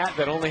a cat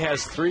that only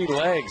has 3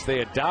 legs. They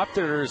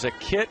adopted her as a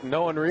kitten.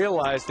 No one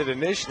realized it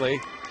initially.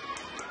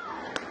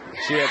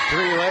 She had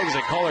 3 legs.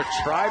 They call her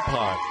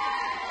Tripod.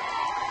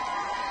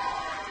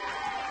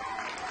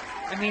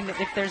 I mean,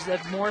 if there's a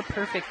more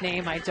perfect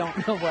name, I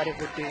don't know what it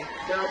would be.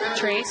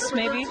 Trace,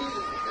 maybe?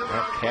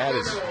 That cat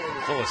is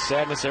full of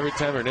sadness every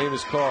time her name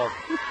is called.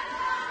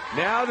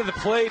 Now to the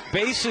plate,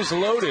 bases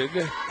loaded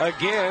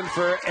again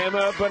for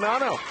Emma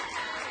Bonanno.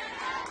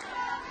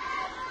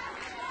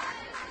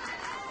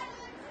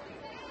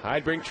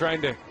 Heidbrink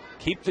trying to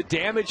keep the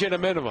damage at a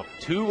minimum.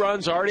 2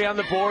 runs already on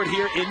the board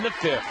here in the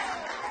 5th.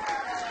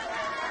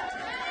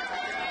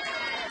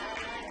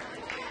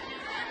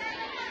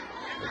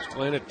 Coach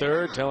Glenn at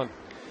third, telling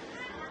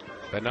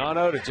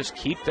Bonanno to just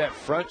keep that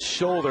front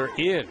shoulder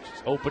in,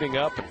 just opening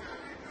up and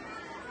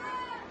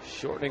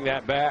Shortening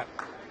that bat.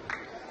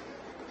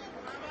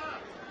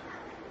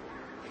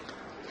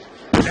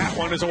 That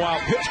one is a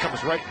wild pitch.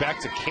 Comes right back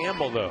to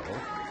Campbell, though.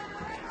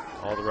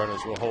 All the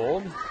runners will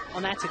hold.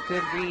 Well, that's a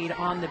good read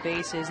on the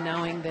bases,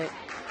 knowing that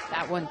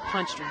that one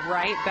punched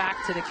right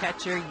back to the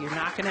catcher. You're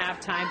not going to have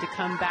time to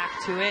come back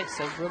to it.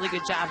 So really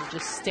good job of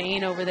just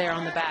staying over there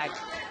on the bag.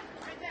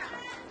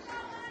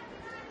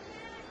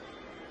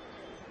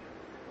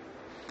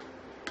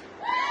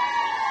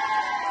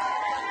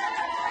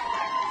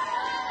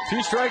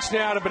 Two strikes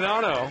now to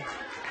Bonanno.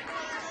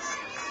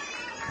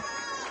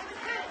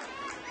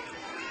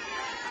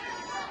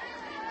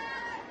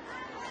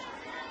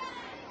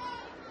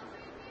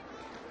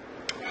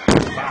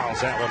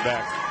 Fouls that one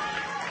back.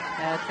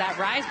 It's that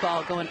rise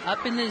ball going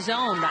up in the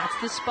zone. That's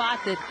the spot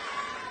that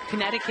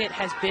Connecticut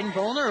has been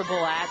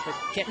vulnerable at, but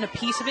getting a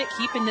piece of it,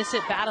 keeping this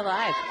at bat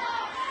alive.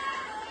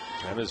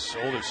 And his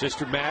older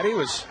sister, Maddie,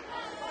 was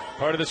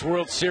part of this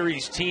World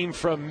Series team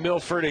from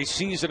Milford a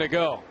season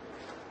ago.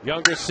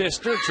 Younger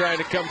sister trying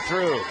to come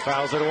through,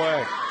 fouls it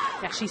away.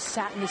 Yeah, she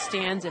sat in the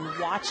stands and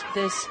watched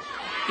this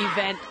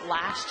event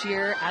last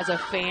year as a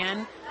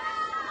fan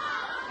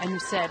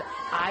and said,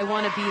 I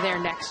want to be there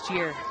next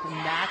year. And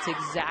that's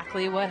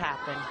exactly what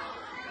happened.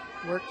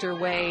 Worked her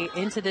way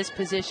into this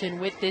position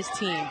with this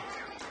team.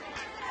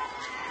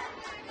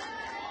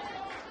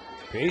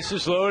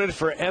 Bases loaded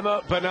for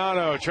Emma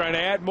Bonanno, trying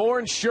to add more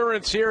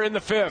insurance here in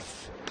the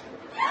fifth.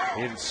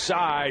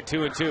 Inside,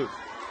 2-2.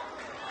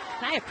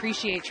 I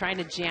appreciate trying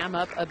to jam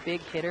up a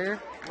big hitter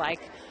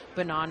like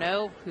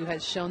Bonanno, who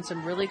has shown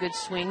some really good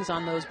swings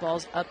on those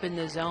balls up in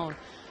the zone.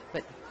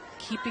 But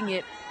keeping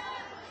it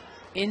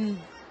in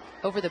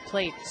over the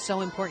plate is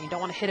so important. You don't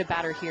want to hit a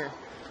batter here.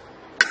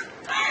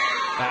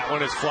 That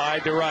one is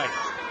flied to right.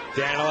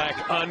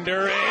 Danilak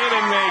under it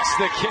and makes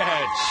the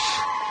catch.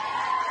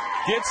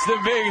 Gets the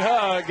big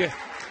hug.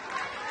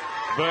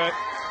 But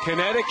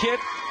Connecticut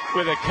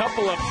with a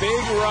couple of big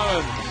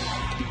runs.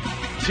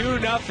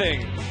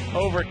 2-0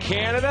 over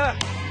Canada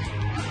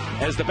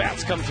as the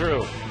bats come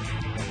through.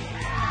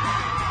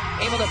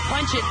 Able to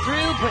punch it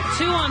through, put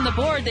 2 on the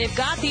board. They've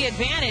got the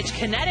advantage.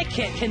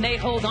 Connecticut, can they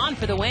hold on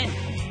for the win?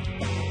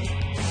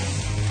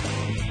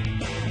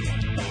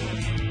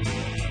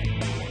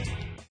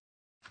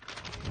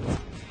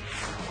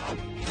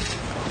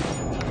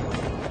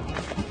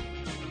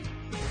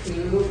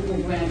 Who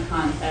would win a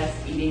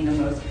contest eating the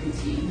most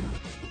poutine?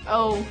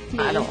 Oh, me.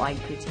 I don't like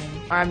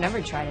poutine. Or I've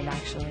never tried it,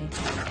 actually.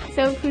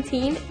 So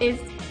poutine is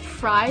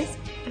fries,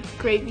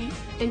 gravy,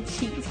 and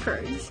cheese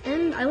curds.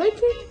 And I like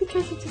it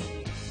because it's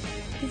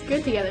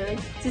good together. Like,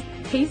 it just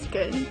tastes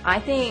good.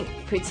 I think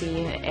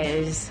poutine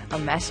is a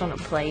mess on a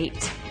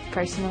plate,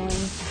 personally.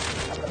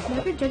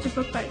 Never judge a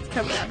book by its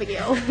cover,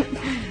 Abigail.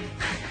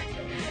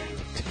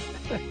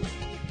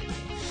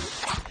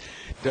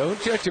 Don't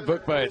judge a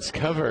book by its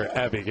cover,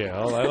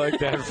 Abigail. I like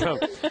that from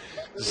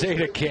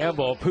Zeta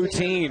Campbell.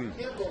 Poutine,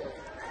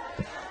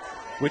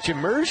 which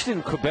emerged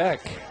in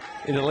Quebec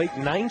in the late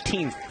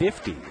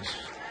 1950s.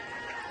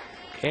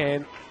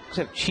 And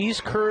cheese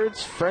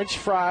curds, French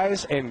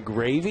fries, and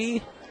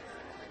gravy.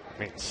 I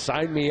mean,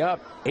 sign me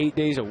up 8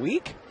 days a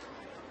week.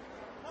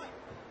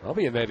 I'll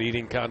be in that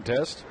eating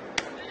contest.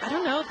 I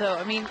don't know, though.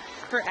 I mean,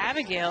 for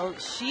Abigail,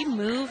 she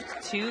moved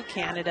to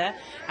Canada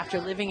after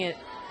living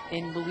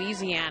in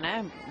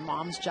Louisiana.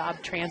 Mom's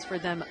job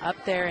transferred them up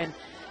there, and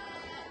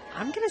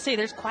I'm going to say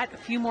there's quite a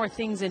few more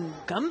things in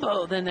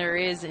gumbo than there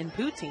is in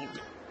poutine.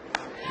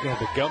 You got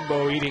the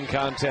gumbo eating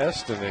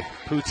contest and the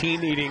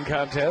poutine eating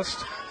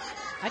contest.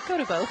 I'd go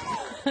to both.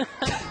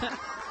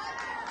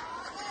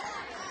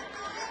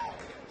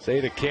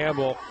 Zeta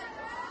Campbell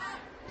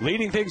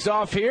leading things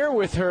off here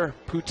with her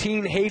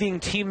poutine-hating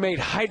teammate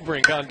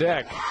Heidbrink on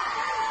deck.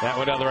 That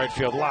went down the right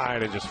field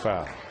line and just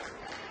fouled.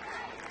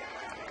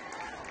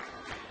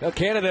 Now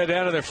Canada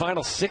down to their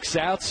final 6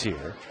 outs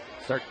here.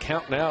 Start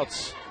counting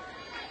outs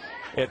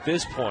at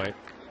this point.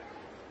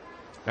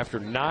 After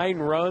 9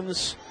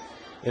 runs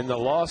in the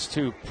loss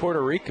to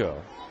Puerto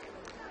Rico.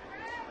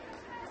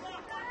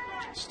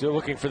 Still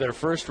looking for their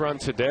first run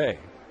today.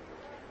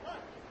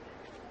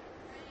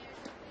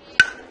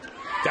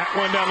 That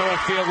one down the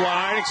left field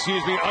line,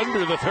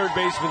 under the third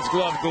baseman's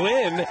glove,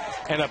 Glynn,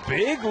 and a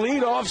big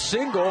leadoff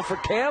single for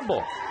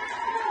Campbell.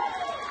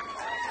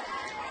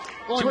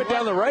 She went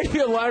down the right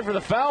field line for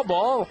the foul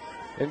ball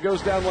and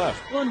goes down left.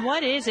 Well, and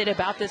what is it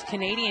about this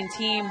Canadian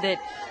team that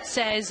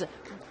says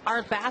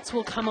our bats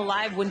will come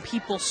alive when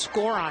people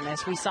score on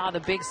us? We saw the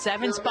big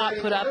 7 spot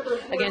put up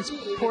against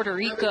Puerto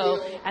Rico,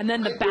 and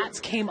then the bats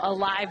came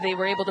alive. They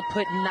were able to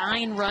put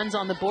 9 runs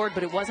on the board,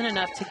 but it wasn't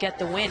enough to get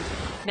the win.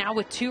 Now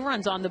with 2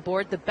 runs on the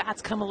board, the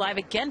bats come alive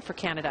again for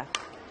Canada.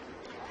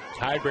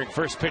 Heidbrink,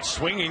 first pitch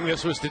swinging.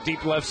 This was to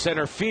deep left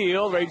center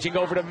field, ranging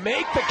over to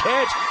make the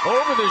catch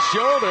over the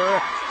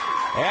shoulder.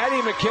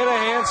 Addie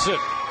McKenna-Hansen.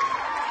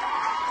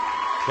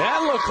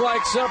 That looked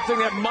like something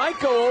that might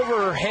go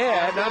over her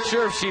head. Not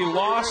sure if she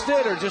lost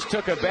it or just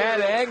took a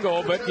bad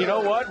angle, but you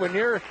know what? When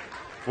you're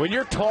When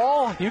you're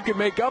tall, you can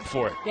make up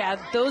for it. Yeah,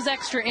 those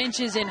extra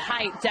inches in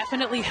height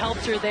definitely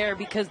helped her there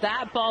because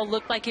that ball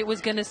looked like it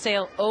was going to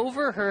sail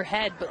over her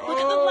head. But look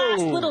at the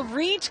last little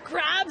reach,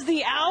 grabs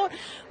the out.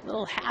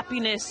 Little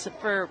happiness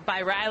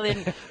by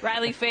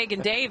Riley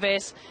Fagan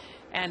Davis.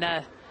 And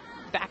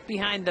back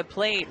behind the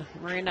plate,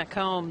 Marina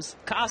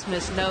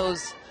Cosmas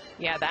knows,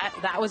 yeah,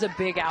 that was a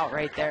big out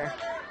right there.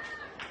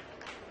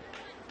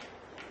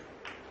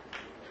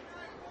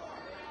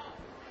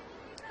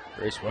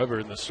 Grace Weber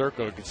in the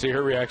circle. You can see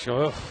her reaction.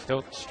 Oh,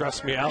 don't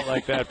stress me out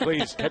like that,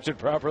 please. Catch it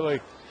properly.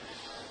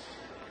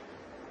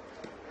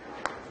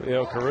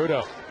 Cleo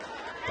Carudo.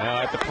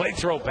 Now at the plate,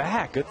 throw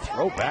back. Good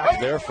throw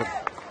back there from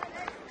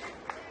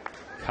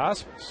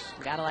Cosmas.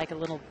 Gotta like a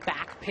little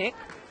back pick.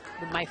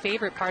 My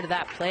favorite part of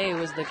that play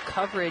was the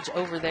coverage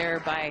over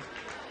there by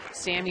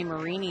Sammy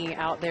Marini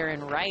out there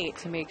in right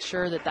to make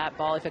sure that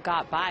ball, if it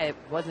got by, it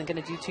wasn't going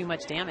to do too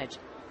much damage.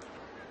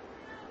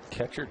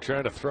 Catcher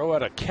trying to throw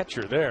out a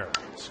catcher there.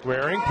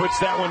 Squaring, puts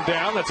that one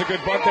down. That's a good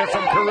bunt there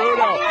from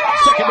Carudo.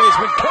 Second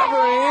baseman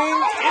covering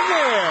in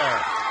there.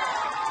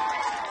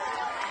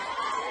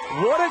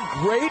 What a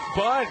great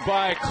bunt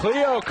by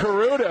Cleo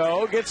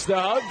Carudo. Gets the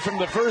hug from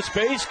the first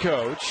base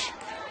coach.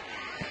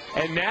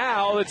 And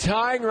now the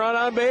tying run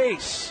on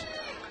base.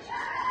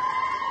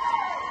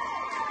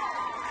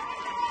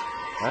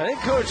 I think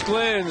Coach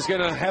Glenn's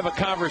going to have a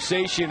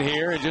conversation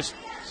here and just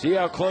see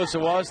how close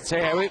it was and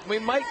say, hey, we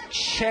might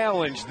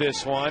challenge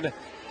this one.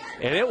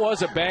 And it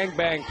was a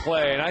bang-bang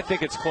play, and I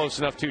think it's close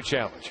enough to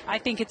challenge. I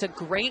think it's a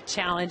great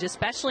challenge,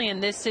 especially in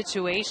this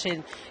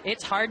situation.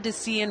 It's hard to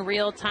see in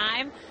real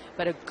time,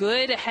 but a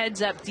good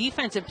heads-up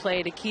defensive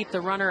play to keep the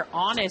runner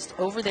honest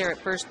over there at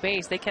first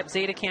base. They kept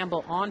Zeta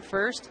Campbell on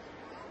first.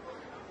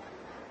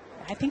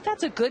 I think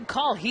that's a good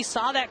call. He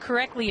saw that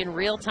correctly in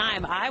real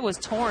time. I was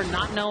torn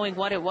not knowing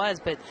what it was,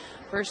 but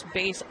first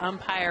base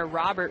umpire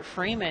Robert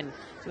Freeman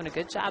doing a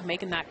good job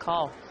making that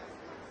call.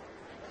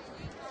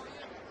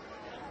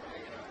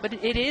 But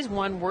it is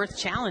one worth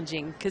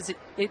challenging because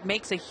it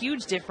makes a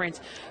huge difference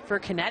for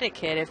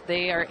Connecticut if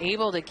they are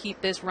able to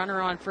keep this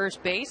runner on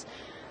first base.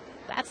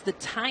 That's the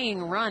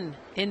tying run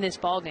in this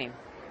ballgame.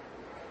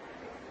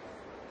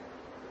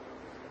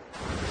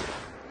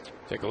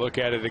 Take a look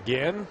at it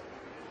again.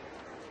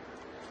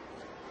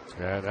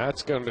 And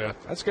that's going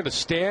to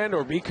stand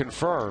or be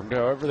confirmed,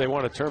 however they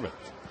want to term it.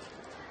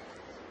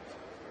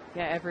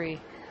 Yeah,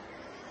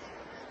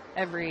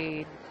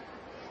 every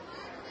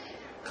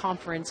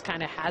conference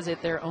kind of has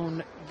their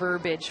own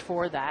verbiage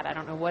for that. I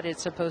don't know what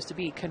it's supposed to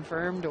be,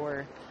 confirmed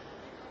or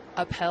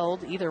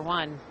upheld, either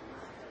one.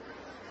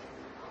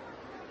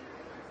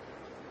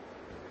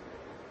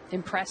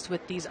 Impressed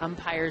with these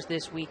umpires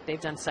this week. They've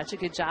done such a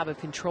good job of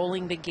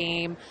controlling the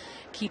game,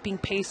 keeping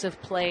pace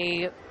of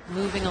play,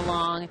 moving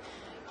along.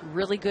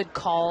 Really good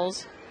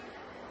calls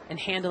and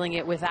handling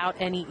it without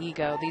any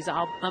ego. These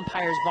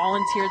umpires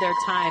volunteer their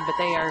time, but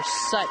they are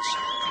such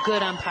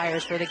good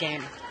umpires for the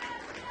game.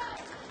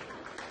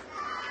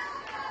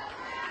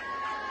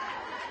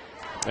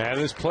 And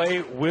this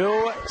play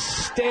will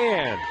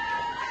stand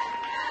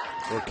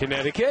for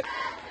Connecticut.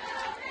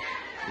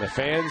 The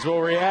fans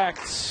will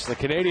react, the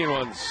Canadian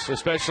ones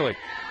especially.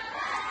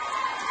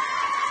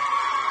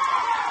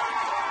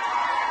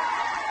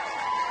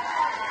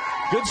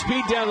 Good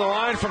speed down the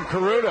line from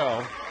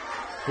Carudo,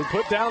 who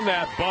put down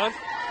that bunt.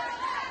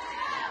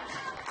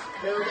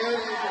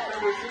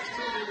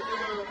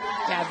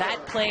 Yeah,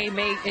 that play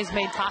is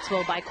made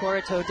possible by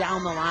Corito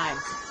down the line.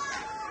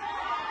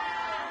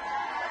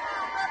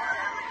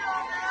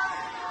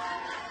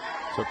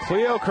 So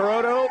Cleo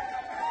Carudo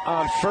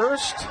on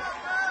first,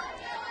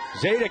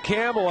 Zeta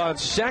Campbell on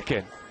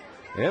second,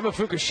 and Emma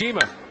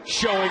Fukushima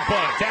showing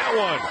bunt. That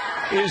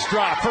one is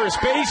dropped. First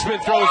baseman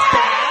throws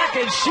back,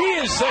 and she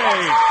is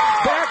saved.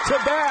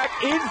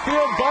 Back-to-back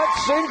infield bunt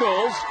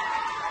singles,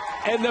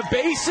 and the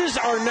bases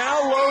are now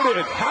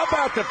loaded. How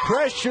about the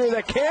pressure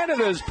that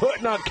Canada's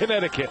putting on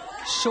Connecticut?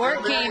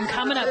 Short game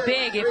coming up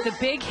big. If the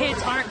big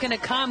hits aren't going to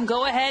come,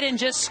 go ahead and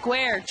just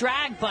square,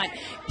 drag bunt.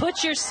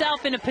 Put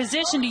yourself in a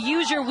position to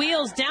use your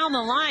wheels down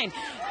the line.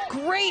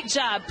 Great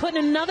job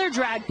putting another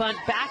drag bunt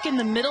back in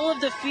the middle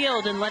of the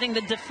field and letting the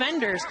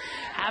defenders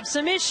have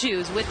some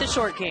issues with the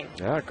short game.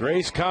 Yeah,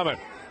 Grace coming.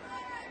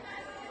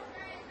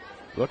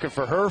 Looking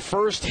for her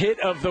first hit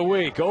of the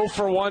week. 0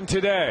 for 1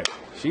 today.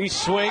 She's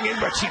swinging,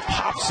 but she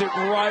pops it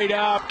right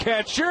up.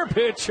 Catcher,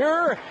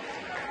 pitcher.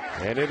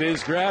 And it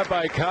is grabbed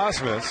by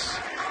Cosmas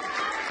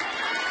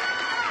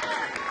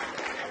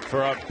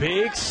for a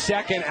big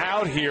second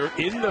out here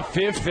in the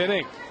fifth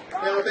inning.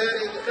 Now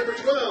batting number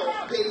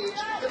 12, Paige.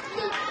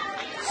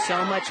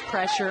 So much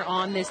pressure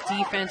on this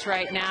defense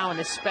right now, and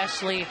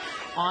especially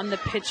on the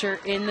pitcher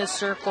in the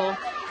circle.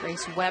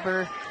 Grace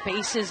Weber,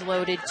 bases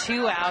loaded,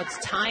 2 outs,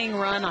 tying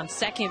run on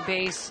second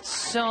base.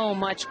 So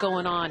much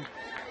going on.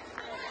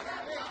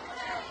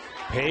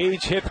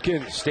 Paige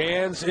Hipkin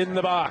stands in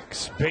the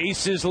box.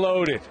 Bases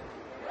loaded.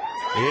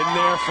 In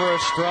there for a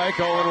strike,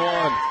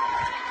 0-1.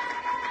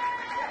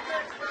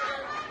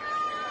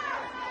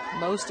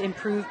 Most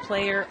improved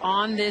player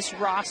on this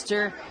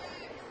roster.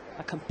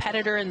 a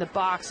competitor in the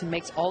box and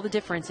makes all the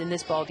difference in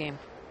this ball game.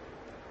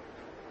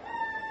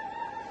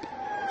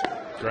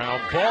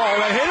 Ground ball,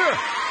 a hitter.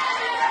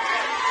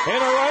 And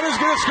a runner's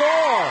going to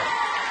score.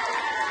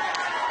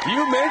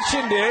 You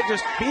mentioned it,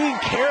 just being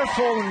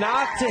careful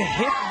not to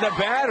hit the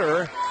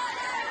batter.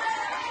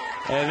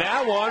 And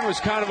that one was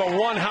kind of a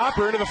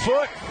one-hopper into the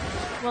foot.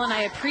 Well, and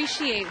I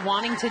appreciate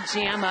wanting to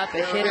jam up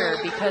a hitter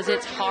because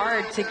it's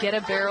hard to get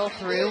a barrel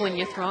through when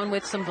you're thrown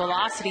with some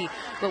velocity.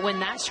 But when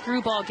that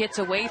screwball gets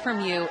away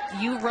from you,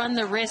 you run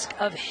the risk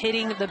of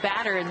hitting the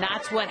batter, and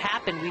that's what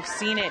happened. We've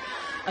seen it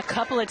a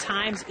couple of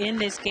times in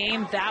this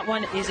game. That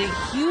one is a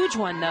huge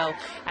one, though,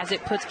 as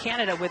it puts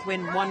Canada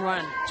within 1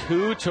 run.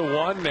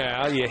 2-1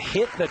 now. You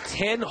hit the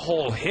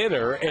 10-hole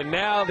hitter, and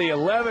now the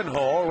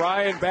 11-hole,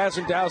 Ryan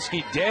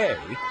Bazandowski-Day,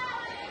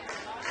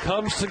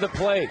 comes to the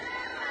plate.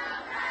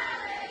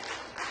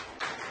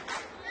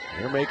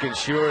 They're making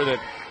sure that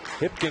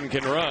Hipken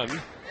can run.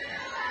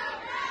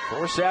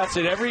 4 outs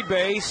at every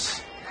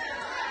base.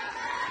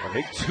 A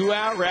big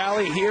 2-out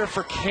rally here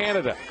for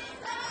Canada.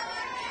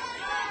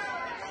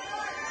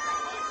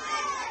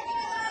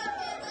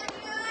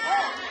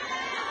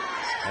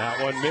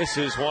 That one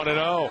misses,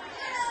 1-0.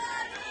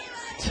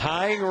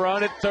 Tying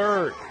run at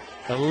third.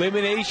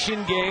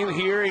 Elimination game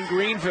here in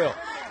Greenville.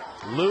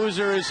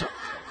 Loser is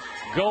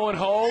going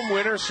home.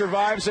 Winner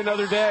survives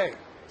another day.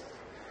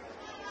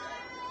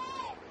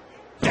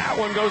 That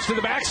one goes to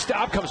the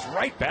backstop. Comes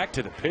right back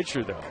to the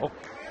pitcher, though.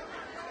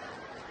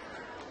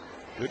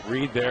 Good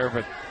read there,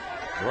 but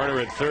runner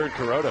at third,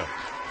 Kuroda.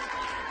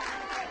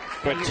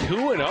 But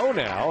 2-0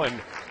 now,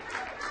 and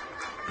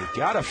you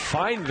got to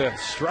find the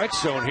strike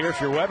zone here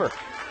if you're Weber.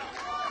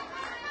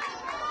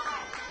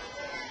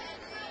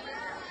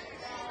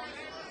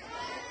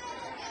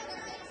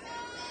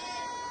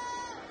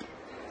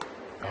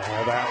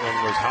 Oh, that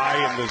one was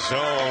high in the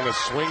zone. A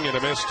swing and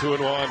a miss,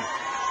 2-1.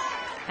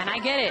 And I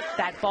get it.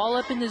 That ball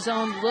up in the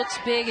zone looks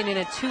big, and in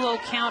a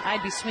 2-0 count,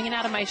 I'd be swinging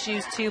out of my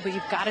shoes too, but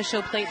you've got to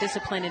show plate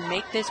discipline and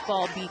make this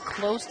ball be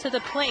close to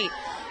the plate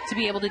to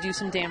be able to do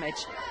some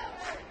damage.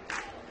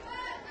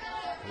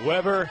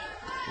 Weber,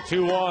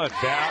 2-1.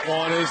 That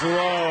one is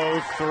low,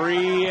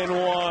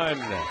 3-1.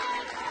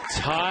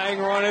 Tying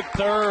run at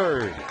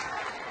third.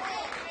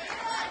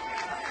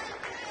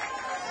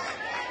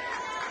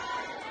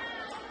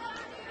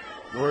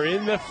 We're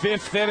in the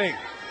 5th inning.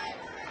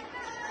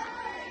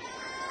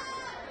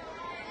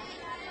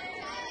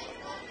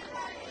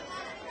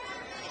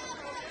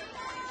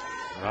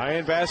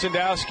 Ryan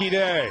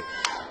Bazandowski-Day.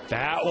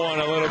 That one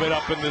a little bit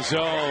up in the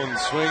zone.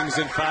 Swings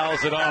and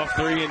fouls it off,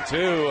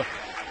 3-2.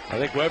 I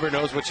think Weber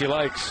knows what she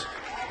likes.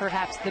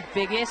 Perhaps the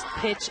biggest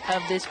pitch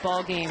of this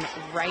ball game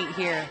right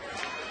here.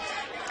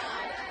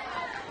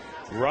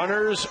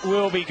 Runners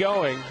will be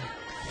going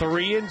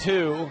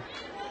 3-2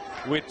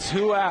 with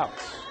 2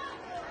 outs.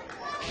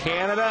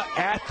 Canada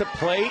at the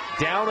plate,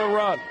 down a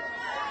run.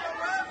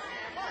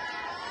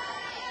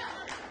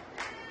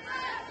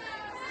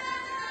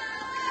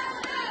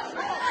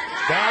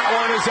 That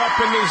one is up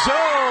in the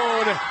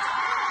zone,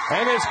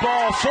 and it's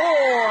ball 4,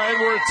 and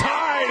we're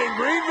tied in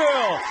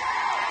Greenville.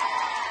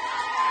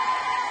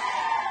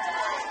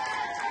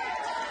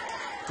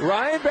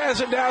 Ryan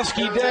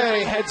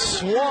Bazandowski-Day had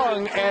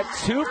swung at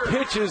 2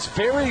 pitches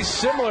very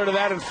similar to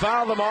that and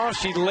fouled them off.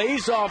 She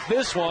lays off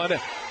this one,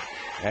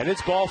 and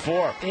it's ball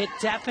 4. It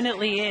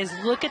definitely is.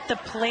 Look at the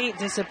plate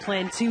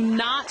discipline to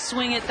not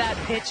swing at that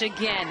pitch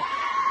again.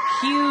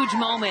 Huge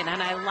moment,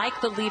 and I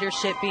like the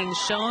leadership being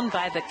shown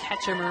by the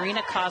catcher,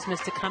 Marina Cosmas,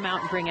 to come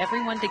out and bring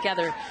everyone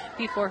together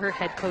before her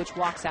head coach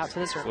walks out to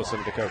the circle. Listen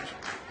to the coach.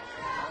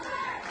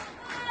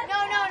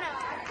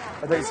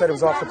 I thought you said it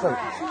was off the plate.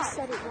 He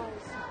said it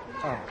was.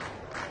 Oh.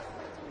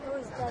 It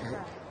was dead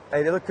right.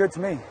 Hey, they look good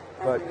to me.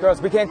 But,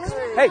 girls, we can't...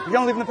 Hey, we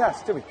don't leave in the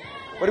past, do we?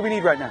 What do we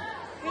need right now?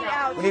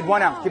 We need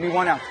 1 out. Give me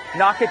 1 out.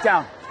 Knock it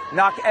down.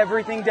 Knock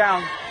everything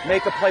down.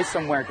 Make a play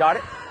somewhere. Got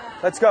it?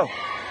 Let's go.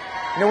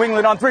 New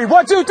England on 3.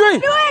 1, 2, 3. New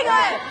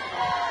England!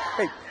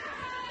 Hey.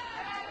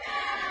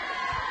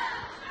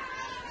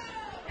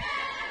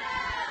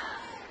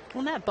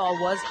 Well, that ball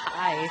was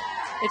high.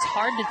 It's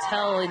hard to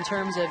tell in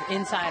terms of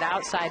inside,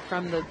 outside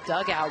from the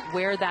dugout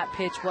where that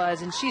pitch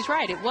was. And she's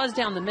right. It was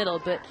down the middle,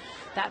 but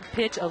that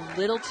pitch a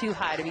little too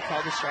high to be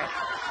called a strike.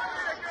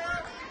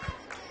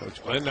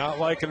 Coach Glenn not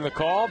liking the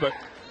call, but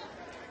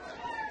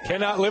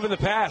cannot live in the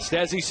past,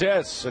 as he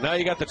says. So now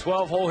you got the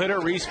 12-hole hitter,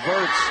 Reese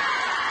Verts,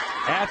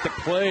 at the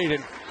plate.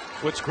 And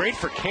what's great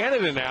for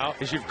Canada now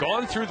is you've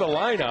gone through the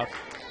lineup.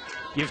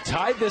 You've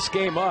tied this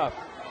game up.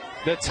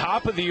 The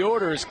top of the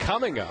order is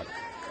coming up.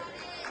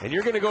 And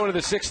you're going to go into the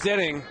 6th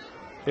inning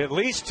at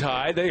least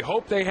tied. They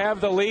hope they have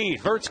the lead.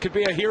 Verts could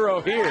be a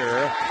hero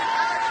here.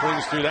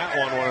 Swings through that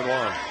one,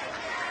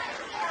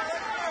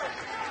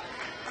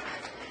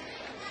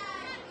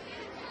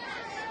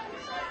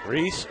 1-1.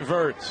 Reese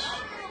Verts.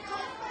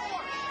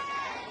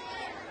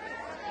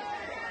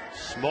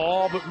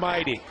 Small but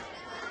mighty.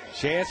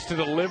 Chance to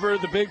deliver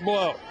the big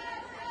blow.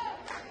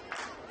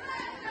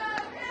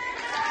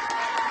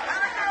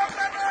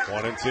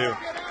 1-2.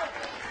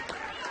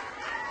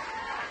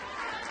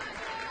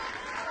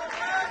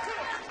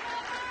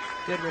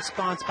 Good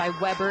response by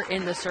Weber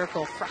in the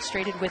circle.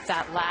 Frustrated with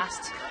that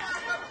last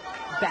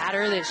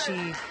batter that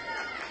she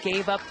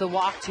gave up the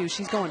walk to.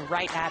 She's going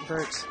right at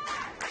Burks.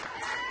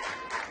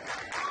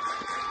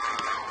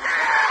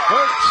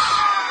 Burks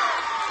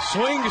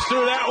swings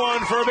through that one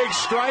for a big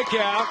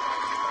strikeout.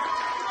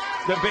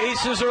 The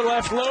bases are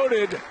left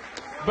loaded,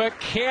 but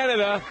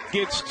Canada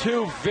gets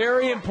 2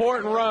 very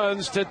important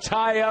runs to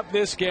tie up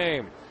this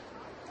game.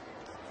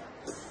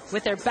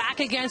 With their back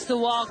against the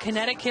wall,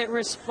 Connecticut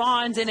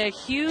responds in a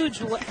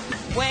huge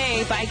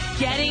way by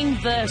getting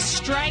the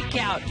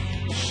strikeout.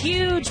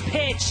 Huge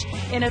pitch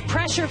in a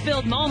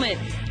pressure-filled moment,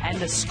 and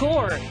the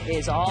score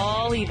is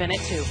all even at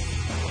 2.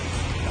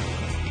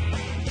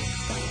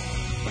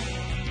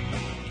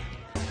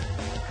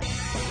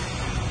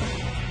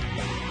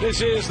 This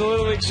is the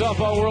Little League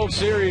Softball World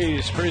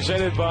Series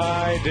presented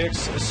by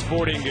Dick's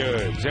Sporting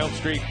Goods, Elm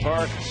Street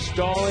Park,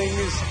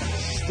 Stallings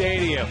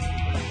Stadium.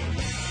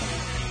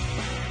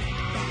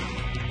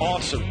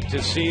 Awesome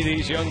to see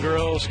these young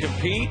girls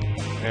compete,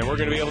 and we're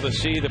going to be able to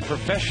see the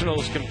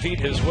professionals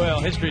compete as well.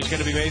 History is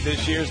going to be made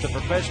this year as the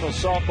professional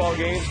softball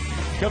games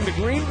come to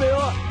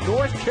Greenville,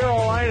 North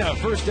Carolina.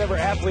 First ever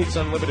Athletes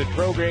Unlimited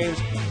Pro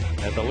Games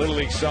at the Little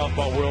League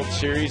Softball World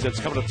Series. That's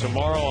coming up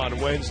tomorrow on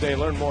Wednesday.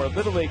 Learn more at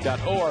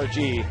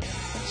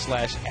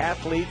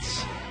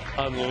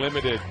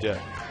littleleague.org/athletesunlimited.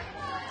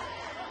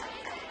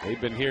 They've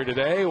been here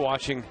today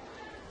watching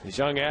these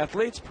young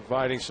athletes,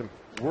 providing some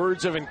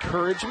words of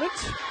encouragement,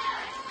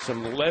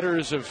 some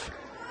letters of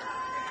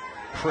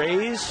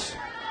praise.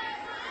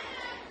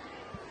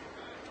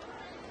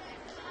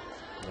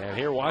 And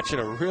here watching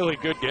a really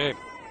good game.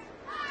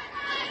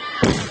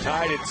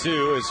 Tied at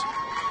 2 as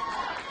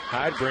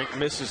Heidbrink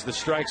misses the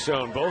strike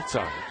zone both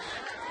times.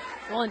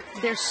 Well, and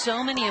there's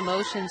so many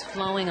emotions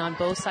flowing on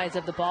both sides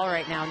of the ball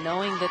right now,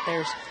 knowing that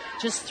there's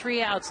just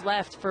 3 outs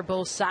left for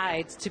both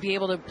sides to be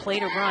able to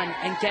plate a run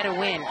and get a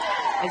win.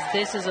 As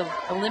this is an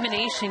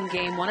elimination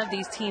game, one of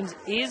these teams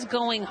is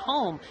going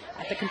home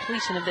at the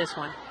completion of this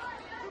one.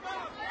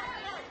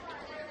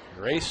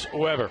 Grace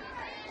Weber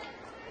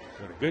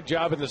did a good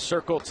job in the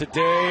circle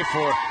today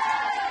for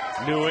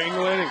New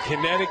England, and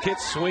Connecticut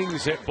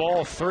swings at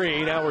ball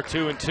 3. Now we're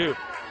 2-2.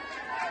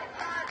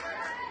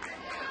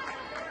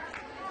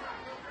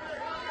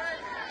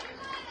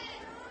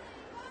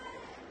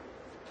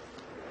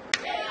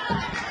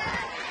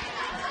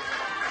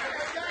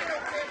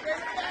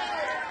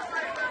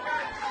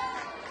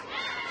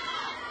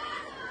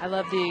 I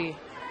love the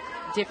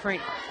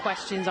different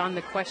questions on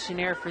the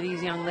questionnaire for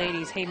these young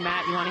ladies. Hey,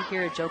 Matt, you want to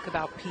hear a joke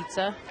about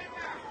pizza?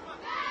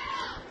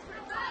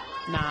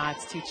 Nah,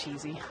 it's too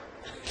cheesy.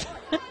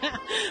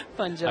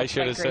 Fun joke. I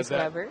should have Grace said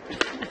that. Weber.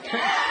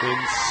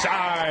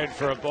 Inside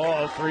for a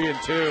ball,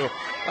 3-2. A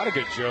lot of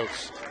good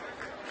jokes.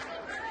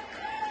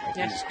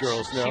 Yeah, these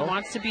girls know. She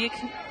wants to be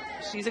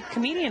she's a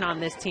comedian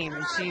on this team,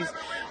 and she's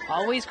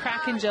always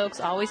cracking jokes,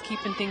 always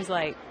keeping things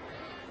light.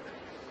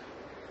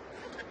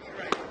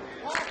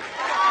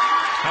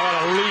 How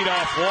about a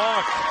leadoff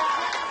walk?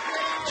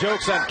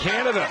 Jokes on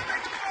Canada.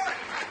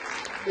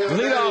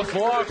 Leadoff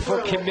walk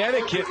for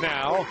Connecticut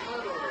now.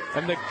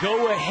 And the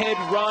go-ahead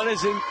run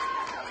is in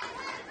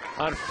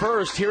on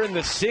first here in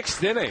the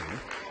 6th inning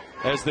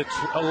as the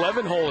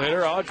 11-hole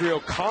hitter, Audrey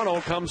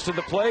O'Connell, comes to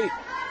the plate.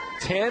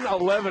 10,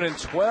 11, and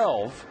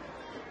 12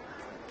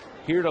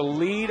 here to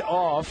lead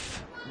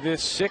off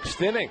this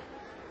 6th inning.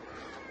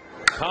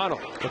 O'Connell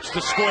looks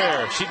to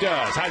square. She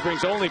does.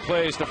 Heidbrink's only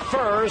plays to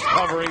first.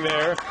 Covering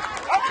there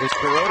is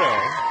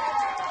Peroto.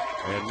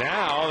 And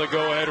now the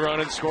go-ahead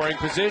run in scoring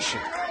position.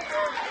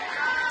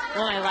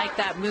 Well, I like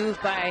that move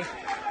by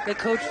the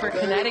coach for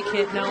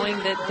Connecticut, knowing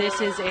that this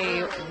is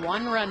a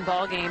one-run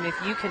ball game. If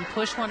you can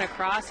push one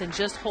across and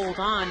just hold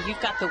on,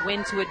 you've got the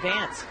win to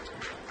advance.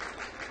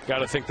 Got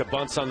to think the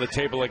bunt's on the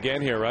table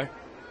again here, right?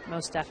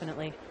 Most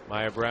definitely.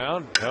 Maya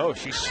Brown. No,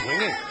 she's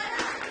swinging.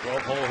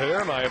 12-hole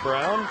hitter, Maya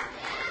Brown.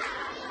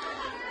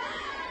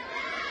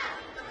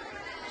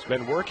 She's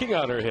been working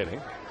on her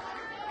hitting.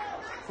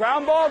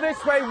 Ground ball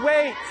this way,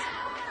 wait.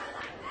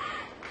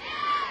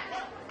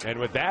 And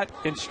with that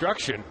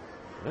instruction,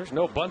 there's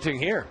no bunting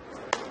here.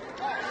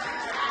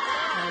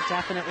 No,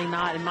 definitely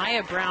not. And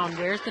Maya Brown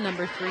wears the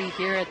number 3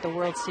 here at the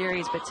World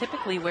Series, but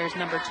typically wears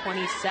number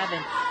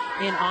 27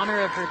 in honor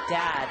of her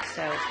dad.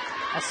 So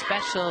a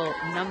special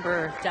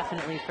number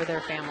definitely for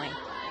their family.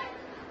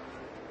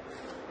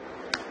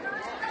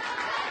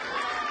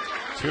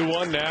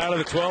 2-1 now to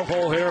the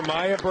 12-hole hitter,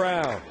 Maya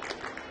Brown.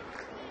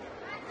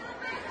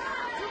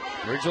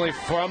 Originally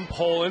from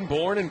Poland,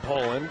 born in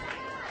Poland.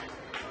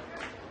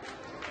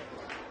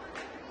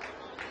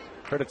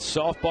 Credit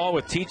softball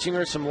with teaching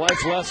her some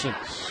life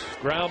lessons.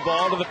 Ground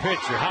ball to the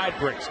pitcher.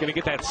 Heidbrink's going to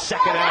get that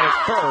second out at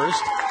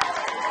first.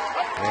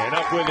 And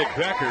up with it,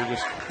 Becker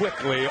just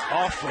quickly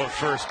off of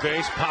first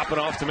base, popping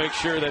off to make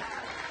sure that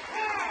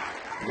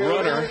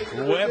runner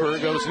Weber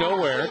goes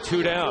nowhere.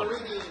 2 down.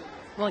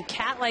 Well,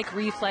 cat-like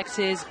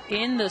reflexes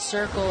in the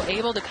circle,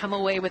 able to come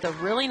away with a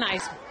really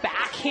nice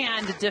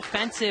backhand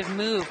defensive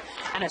move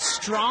and a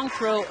strong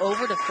throw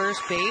over to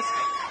first base.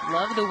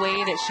 Love the way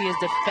that she is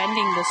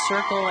defending the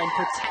circle and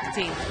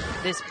protecting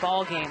this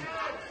ball game.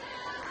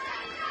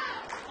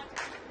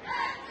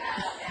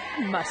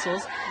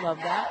 Muscles, love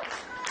that.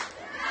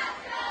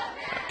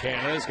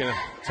 Canada is going to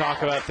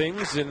talk about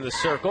things in the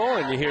circle,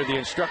 and you hear the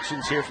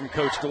instructions here from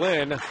Coach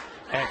Glenn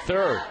at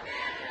third.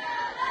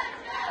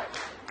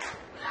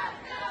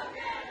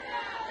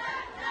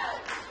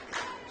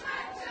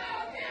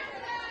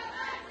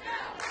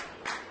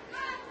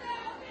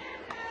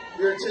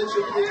 Your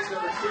attention, please,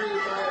 number 3.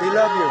 We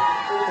love you.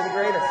 You're the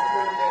greatest.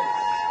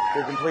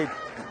 You're complete.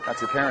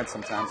 Not your parents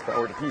sometimes,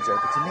 or to PJ,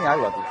 but to me, I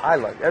love you. I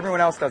love you. Everyone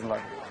else doesn't love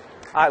you.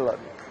 I love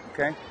you.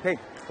 Okay? Hey,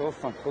 go have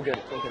fun. Go get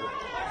it. Go get it.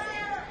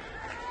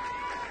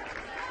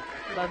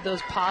 Love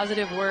those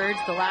positive words.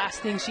 The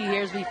last thing she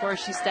hears before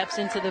she steps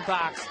into the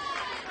box.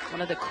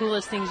 One of the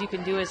coolest things you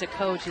can do as a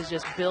coach is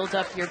just build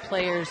up your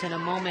players in a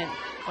moment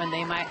when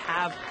they might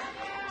have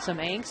some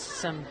angst,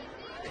 some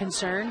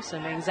concern,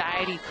 some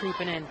anxiety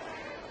creeping in.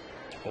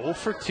 0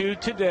 for 2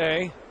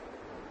 today.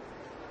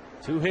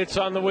 2 hits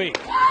on the week.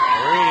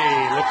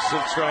 Marini looks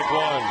at strike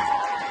 1.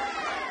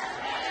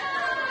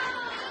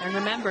 And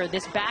remember,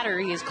 this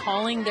battery is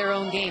calling their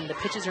own game. The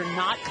pitches are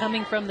not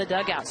coming from the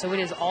dugout, so it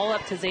is all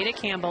up to Zeta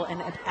Campbell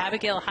and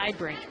Abigail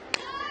Heidbrink.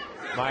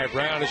 Maya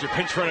Brown is your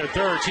pinch runner at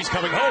third. She's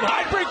coming home.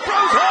 Heidbrink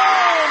throws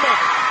home!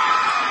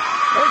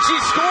 And she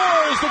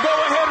scores the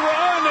go-ahead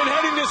run, and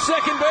heading to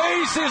second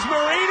base is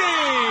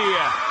Marini.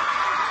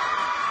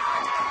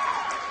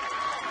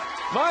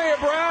 Maya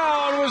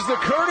Brown was the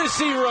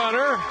courtesy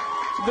runner,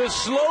 the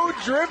slow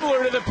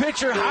dribbler to the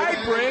pitcher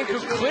Heidbrink, who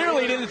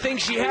clearly didn't think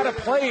she had a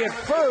play at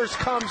first,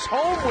 comes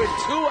home with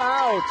 2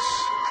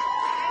 outs.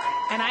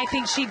 And I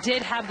think she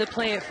did have the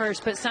play at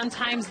first, but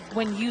sometimes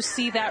when you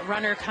see that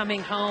runner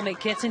coming home, it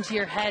gets into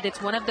your head.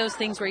 It's one of those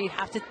things where you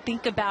have to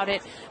think about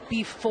it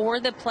before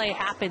the play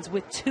happens.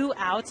 With 2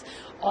 outs,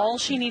 all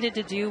she needed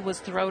to do was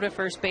throw to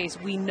first base.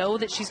 We know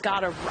that she's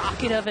got a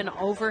rocket of an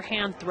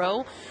overhand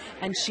throw,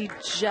 and she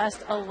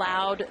just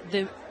allowed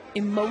the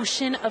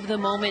emotion of the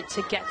moment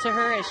to get to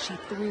her as she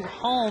threw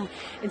home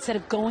instead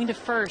of going to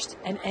first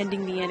and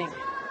ending the inning.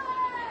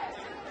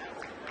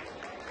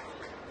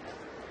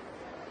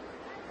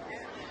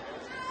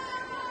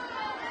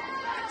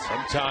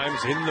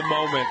 Sometimes in the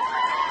moment,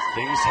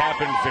 things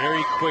happen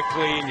very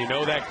quickly, and you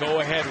know that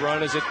go-ahead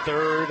run is at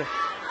third.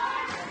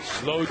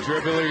 Slow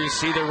dribbler, you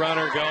see the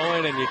runner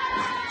going, and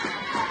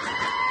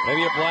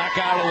maybe you black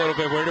out a little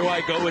bit. Where do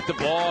I go with the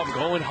ball? I'm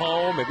going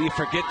home. Maybe you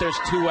forget there's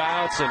 2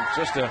 outs, and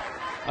just a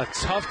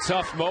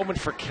tough moment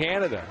for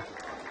Canada.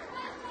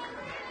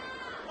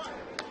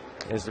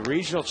 As the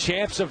regional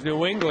champs of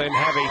New England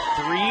have a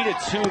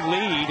 3-2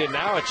 lead, and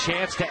now a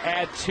chance to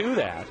add to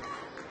that.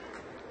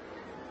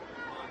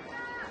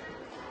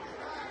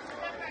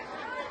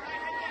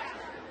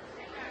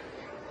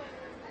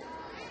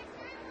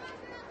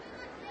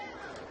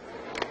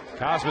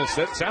 Cosmas,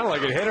 that sounded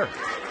like it hit her.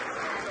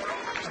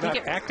 She's not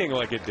acting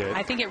like it did.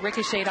 I think it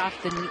ricocheted off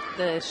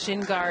the shin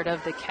guard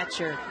of the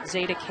catcher,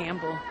 Zeta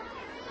Campbell.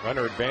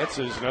 Runner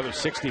advances another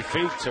 60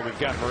 feet, so we've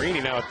got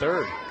Marini now at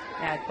third.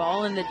 Yeah,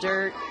 ball in the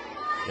dirt.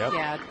 Yep.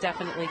 Yeah,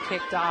 definitely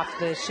kicked off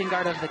the shin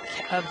guard of the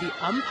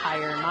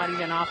umpire, not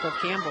even off of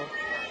Campbell.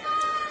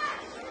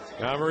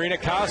 Now Marina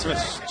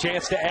Cosmas,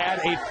 chance to add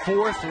a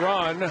 4th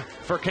run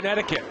for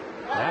Connecticut.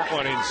 That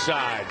one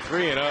inside,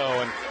 3-0,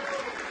 and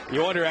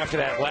you wonder after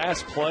that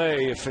last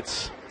play if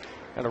it's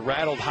kind of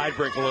rattled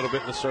Heidbrink a little bit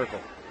in the circle.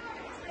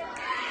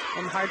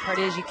 And the hard part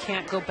is you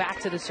can't go back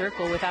to the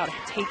circle without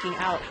taking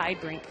out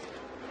Heidbrink.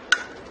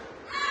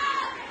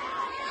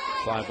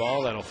 Fly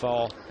ball, that'll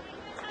fall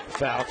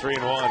foul, 3-1.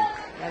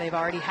 Yeah, they've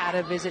already had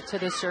a visit to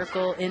the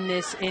circle in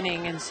this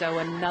inning, and so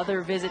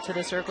another visit to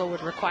the circle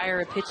would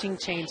require a pitching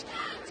change.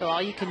 So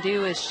all you can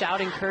do is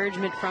shout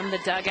encouragement from the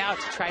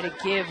dugout to try to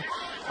give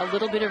a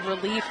little bit of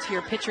relief to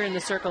your pitcher in the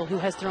circle who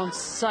has thrown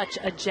such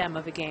a gem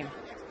of a game.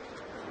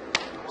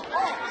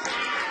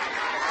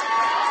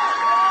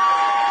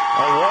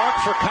 A walk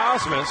for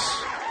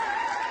Cosmas.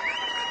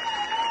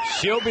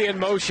 She'll be in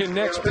motion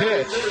next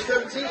pitch.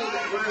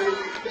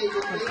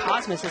 And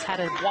Cosmas has had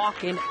a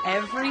walk in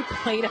every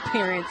plate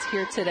appearance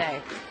here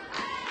today.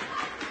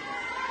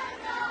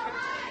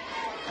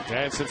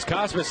 And since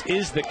Cosmas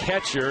is the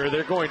catcher,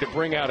 they're going to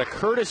bring out a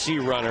courtesy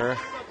runner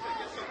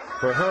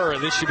for her.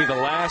 This should be the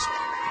last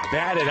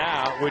batted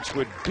out, which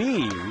would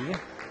be,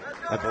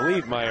 I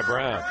believe, Maya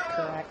Brown.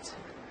 Correct.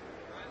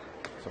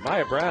 So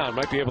Maya Brown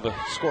might be able to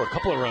score a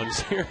couple of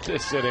runs here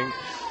this inning.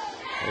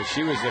 And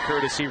she was the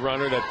courtesy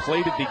runner that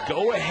plated the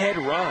go-ahead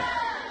run.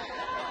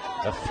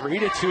 A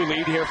 3-2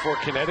 lead here for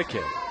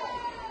Connecticut.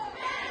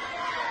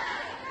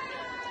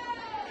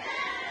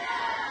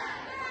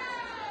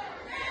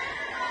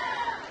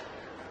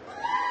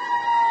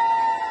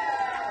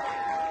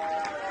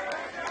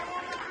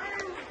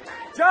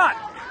 John!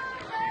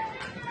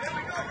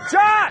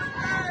 John!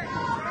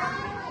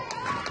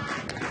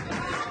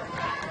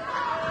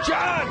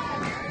 John!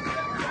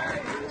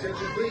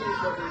 Attention please,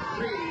 number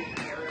 3,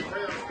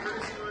 Brown,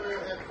 courtesy runner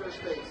at first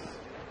base.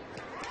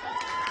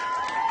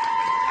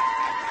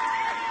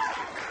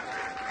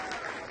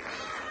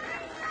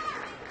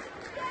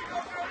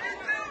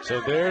 So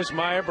there's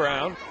Maya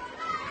Brown,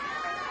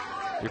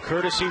 your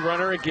courtesy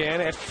runner again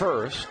at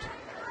first.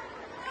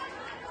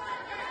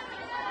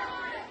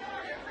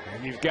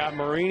 And you've got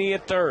Marini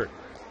at third.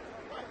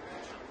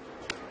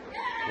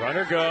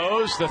 Runner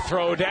goes, the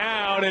throw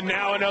down, and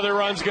now another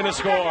run's going to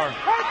score.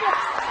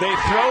 They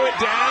throw it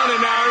down, and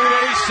now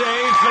everybody's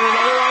safe, and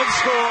another run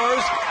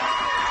scores.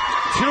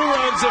 2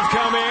 runs have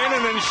come in,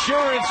 an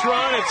insurance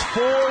run. It's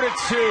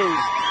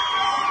 4-2.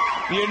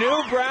 You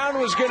knew Brown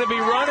was going to be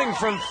running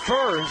from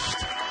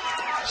first.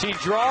 She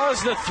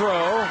draws the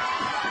throw.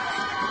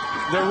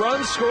 The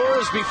run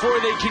scores before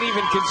they can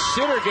even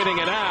consider getting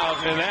an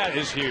out, and that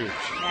is huge.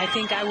 I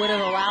think I would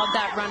have allowed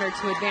that runner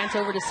to advance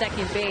over to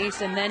second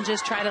base and then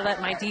just try to let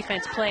my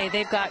defense play.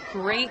 They've got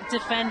great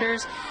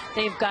defenders.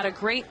 They've got a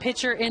great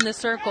pitcher in the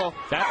circle.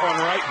 That one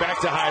right back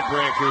to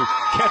Heidbrink, who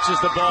catches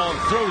the ball and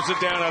throws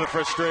it down out of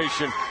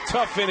frustration.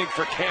 Tough inning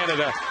for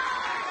Canada.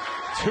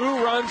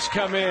 2 runs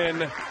come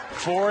in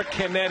for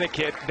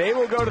Connecticut. They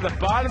will go to the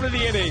bottom of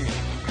the inning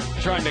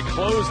trying to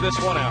close this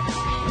one out.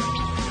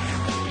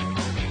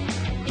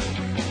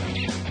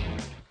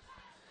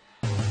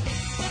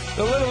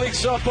 The Little League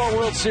Softball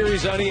World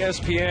Series on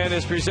ESPN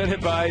is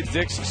presented by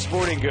Dick's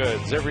Sporting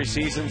Goods. Every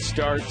season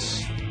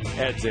starts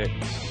at Dick's.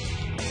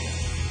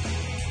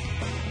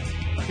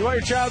 You want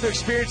your child to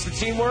experience the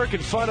teamwork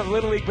and fun of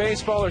Little League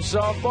baseball or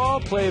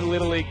softball? Play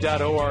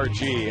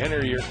littleleague.org.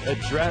 Enter your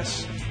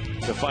address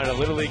to find a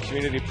Little League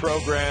community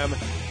program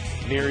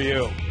near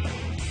you.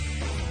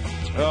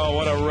 Oh,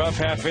 what a rough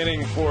half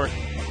inning for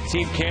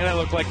Team Canada.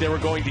 Looked like they were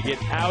going to get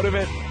out of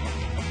it.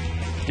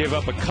 Give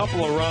up a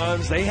couple of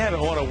runs. They haven't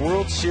won a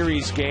World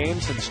Series game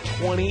since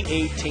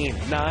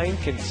 2018. 9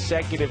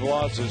 consecutive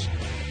losses.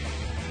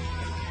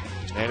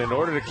 And in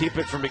order to keep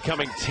it from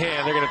becoming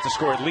 10, they're going to have to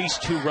score at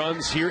least 2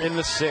 runs here in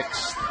the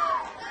 6th.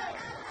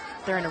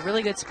 They're in a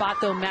really good spot,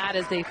 though, Matt,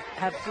 as they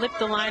have flipped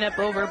the lineup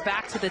over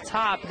back to the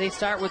top. They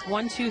start with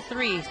 1, 2,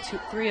 3.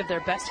 3 of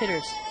their best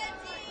hitters.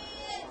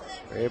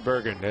 Ray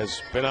Bergen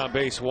has been on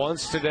base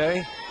once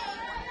today.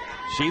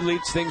 She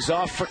leads things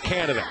off for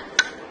Canada.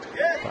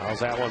 Fouls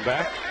that one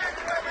back.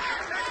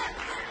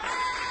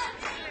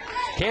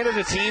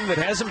 Canada team that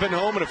hasn't been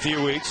home in a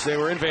few weeks. They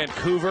were in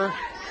Vancouver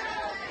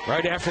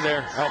right after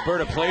their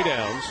Alberta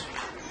playdowns.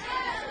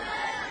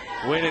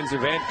 Went into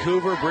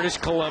Vancouver, British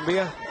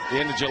Columbia, the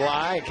end of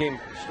July. Came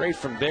straight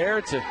from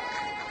there to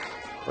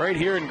right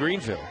here in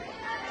Greenville.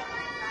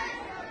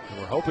 And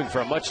we're hoping for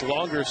a much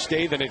longer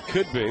stay than it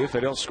could be if they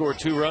don't score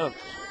 2 runs.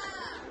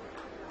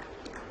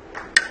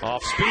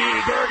 Off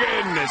speed,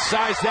 Bergen has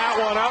sized that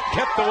one up,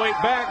 kept the weight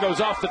back, goes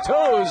off the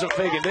toes of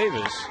Fagan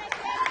Davis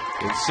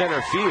in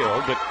center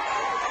field, but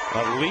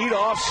a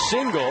leadoff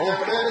single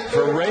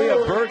for Rhea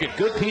Bergen.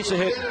 Good piece of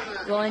hitting.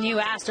 Well, and you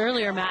asked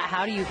earlier, Matt,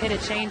 how do you hit a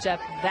changeup?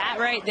 That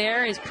right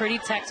there is pretty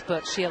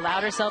textbook. She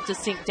allowed herself to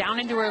sink down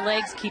into her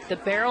legs, keep the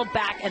barrel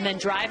back, and then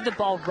drive the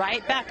ball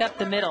right back up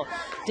the middle.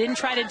 Didn't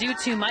try to do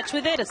too much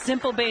with it. A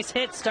simple base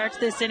hit starts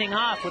this inning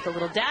off with a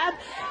little dab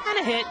and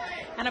a hit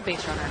and a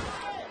base runner.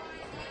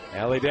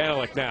 Allie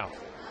Danilick now.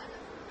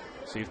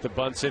 See if the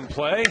bunt's in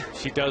play.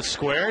 She does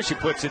square. She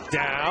puts it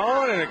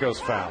down, and it goes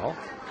foul.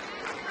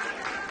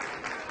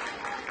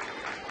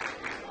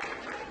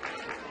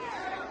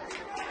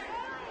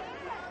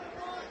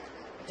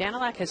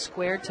 Danilick has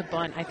squared to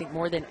bunt, I think,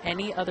 more than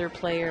any other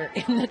player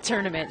in the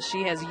tournament.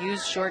 She has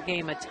used short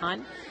game a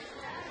ton.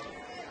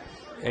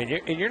 And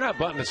you're not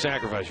bunting to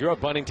sacrifice. You're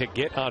bunting to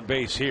get on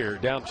base here,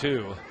 down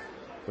 2,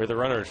 with the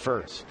runner at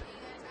first.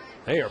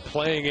 They are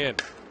playing in.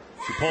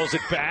 She pulls it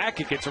back.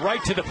 It gets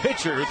right to the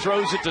pitcher, who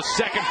throws it to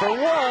second for 1.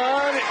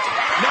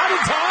 Not in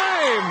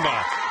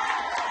time.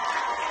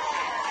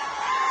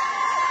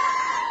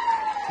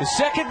 The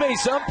second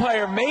base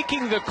umpire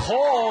making the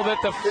call that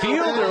the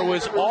fielder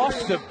was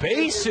off the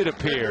base, it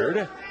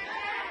appeared.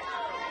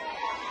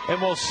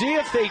 And we'll see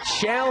if they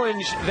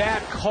challenge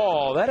that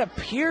call. That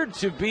appeared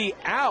to be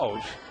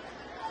out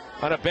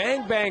on a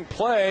bang-bang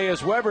play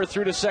as Weber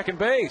threw to second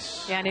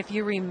base. Yeah, and if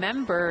you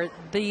remember,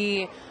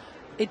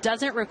 it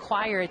doesn't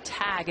require a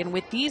tag, and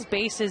with these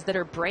bases that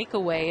are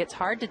breakaway, it's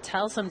hard to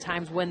tell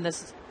sometimes when the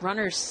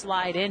runners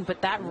slide in,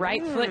 but that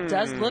right foot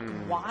does look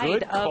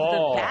wide of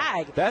the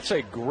bag. That's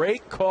a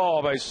great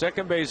call by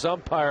second base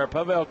umpire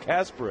Pavel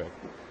Kasparek.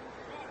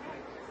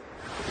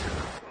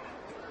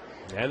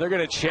 And they're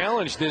going to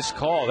challenge this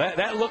call.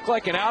 That looked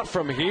like an out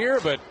from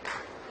here, but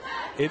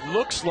it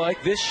looks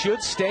like this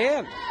should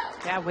stand.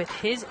 Yeah, with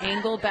his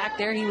angle back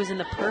there, he was in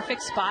the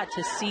perfect spot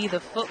to see the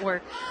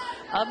footwork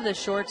of the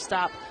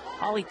shortstop.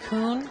 Holly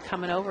Kuhn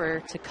coming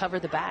over to cover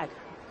the bag.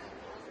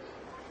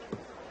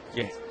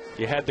 Yeah,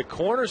 you had the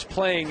corners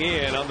playing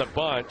in on the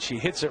bunt. She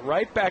hits it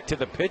right back to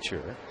the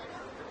pitcher.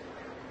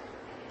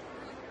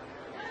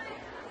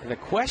 And the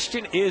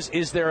question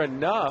is there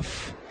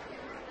enough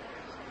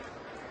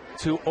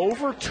to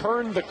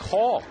overturn the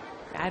call?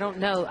 I don't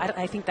know.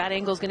 I think that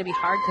angle is going to be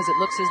hard because it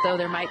looks as though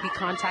there might be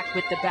contact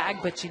with the bag,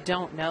 but you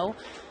don't know.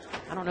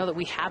 I don't know that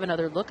we have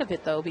another look of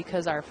it, though,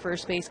 because our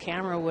first base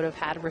camera would have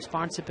had a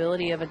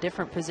responsibility of a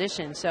different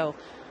position. So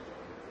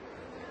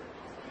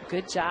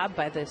Good job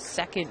by the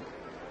second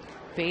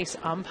base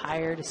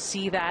umpire to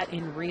see that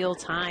in real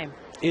time.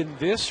 In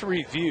this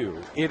review,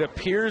 it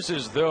appears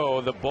as though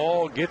the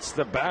ball gets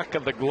the back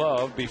of the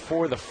glove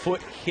before the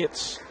foot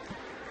hits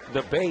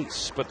the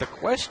base. But the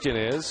question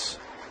is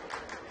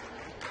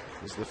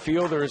the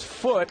fielder's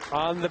foot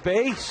on the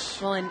base?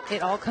 Well, and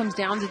it all comes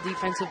down to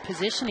defensive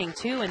positioning,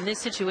 too. In this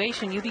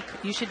situation,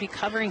 you should be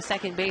covering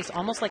second base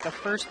almost like a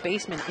first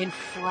baseman in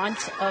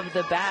front of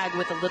the bag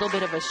with a little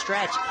bit of a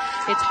stretch.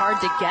 It's hard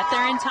to get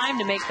there in time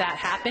to make that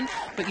happen,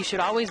 but you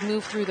should always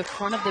move through the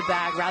front of the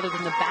bag rather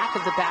than the back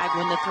of the bag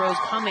when the throw's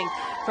coming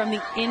from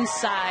the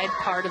inside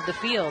part of the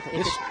field.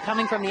 If it's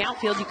coming from the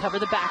outfield, you cover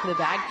the back of the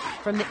bag.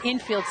 From the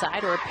infield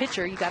side or a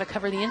pitcher, you got to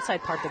cover the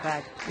inside part of the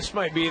bag. This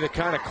might be the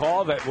kind of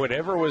call that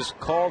whatever was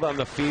called on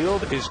the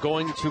field is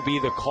going to be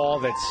the call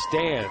that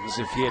stands.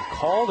 If he had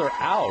called her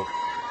out,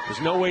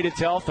 there's no way to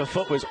tell if the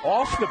foot was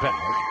off the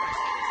bag.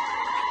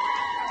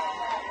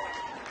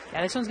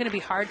 Yeah, this one's going to be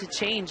hard to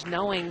change,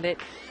 knowing that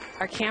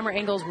our camera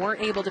angles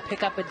weren't able to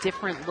pick up a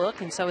different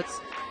look, and so it's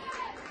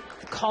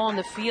the call on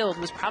the field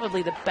was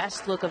probably the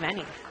best look of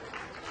any.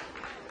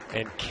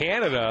 And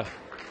Canada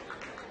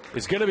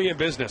is going to be in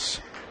business.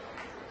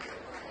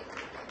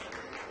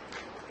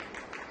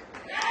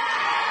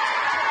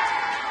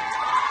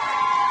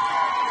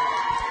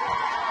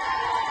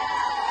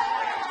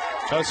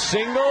 A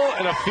single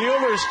and a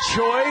fielder's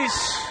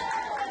choice.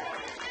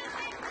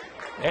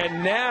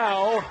 And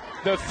now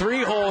the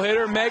three-hole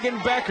hitter, Megan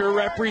Becker,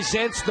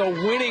 represents the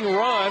winning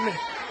run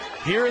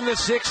here in the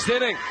sixth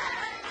inning.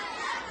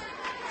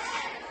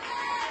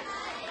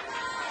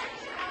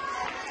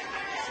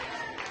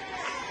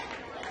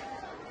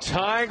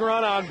 Tying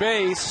run on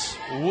base,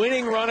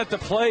 winning run at the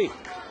plate.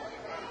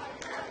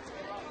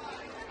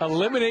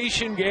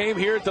 Elimination game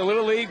here at the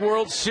Little League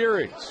World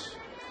Series.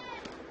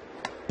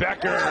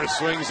 Becker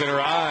swings in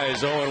her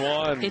eyes,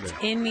 0-1. It's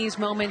in these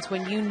moments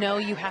when you know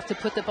you have to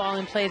put the ball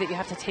in play that you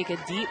have to take a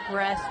deep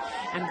breath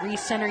and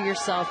recenter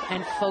yourself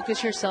and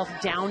focus yourself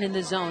down in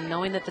the zone,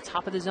 knowing that the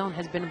top of the zone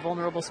has been a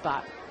vulnerable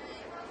spot.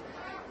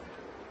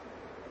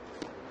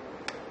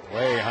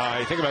 Way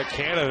high. Think about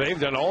Canada. They've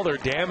done all their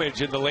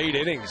damage in the late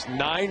innings.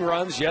 9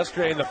 runs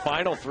yesterday in the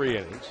final 3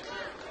 innings.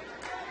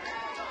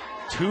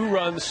 2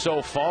 runs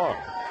so far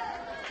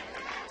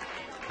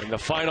in the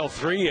final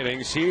 3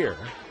 innings here.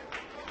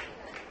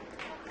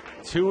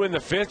 2 in the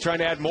 5th, trying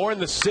to add more in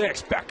the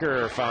 6th.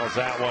 Becker fouls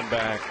that one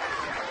back.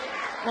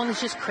 Well, it's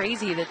just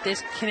crazy that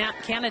this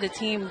Canada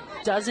team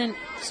doesn't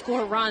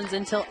score runs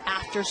until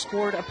after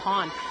scored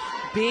upon.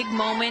 Big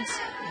moments,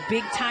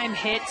 big time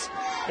hits.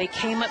 They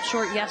came up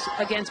short, yes,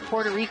 against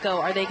Puerto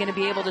Rico. Are they going to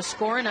be able to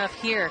score enough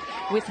here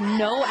with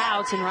no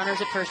outs and runners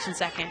at first and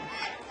second?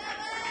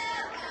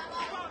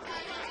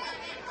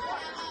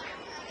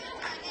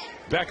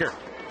 Becker.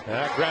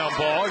 That ground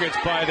ball gets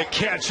by the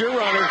catcher.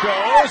 Runner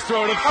goes.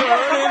 Throw to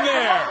third in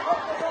there.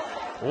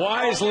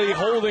 Wisely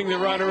holding the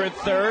runner at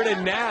third.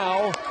 And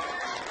now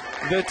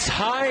the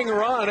tying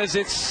run is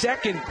at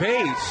second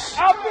base.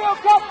 Outfield,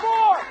 cut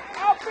 4.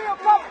 Outfield,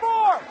 cut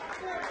 4.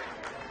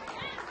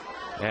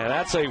 And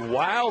that's a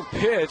wild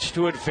pitch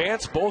to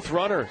advance both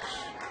runners.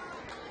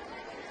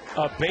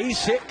 A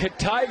base hit could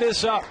tie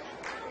this up.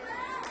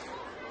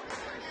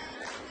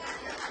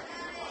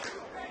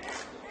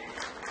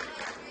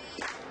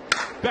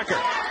 Becker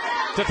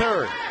to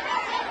third.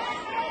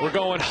 We're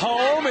going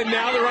home, and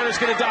now the runner's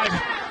going to dive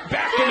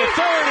back into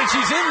third, and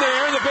she's in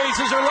there, and the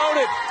bases are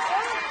loaded.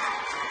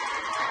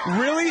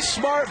 Really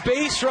smart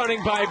base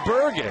running by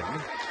Bergen.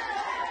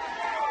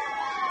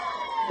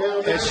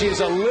 And she's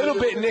a little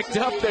bit nicked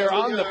up there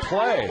on the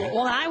play.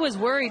 Well, I was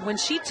worried when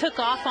she took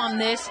off on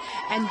this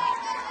and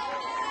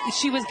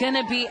she was going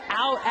to be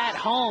out at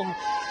home.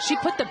 She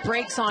put the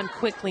brakes on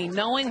quickly,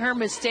 knowing her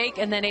mistake,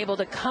 and then able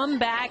to come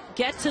back,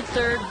 get to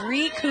third,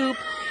 recoup,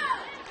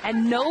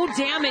 and no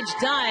damage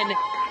done.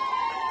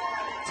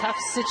 Tough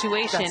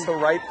situation. That's the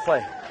right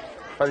play.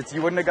 But if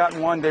you wouldn't have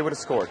gotten 1, they would have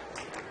scored.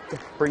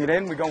 Bring it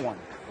in, we go 1.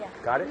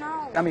 Got it?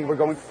 No. I mean, we're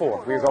going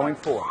 4. We're going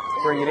 4.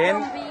 Bring it in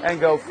and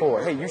go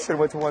 4. Hey, you should have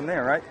went to 1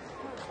 there, right?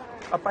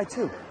 Up by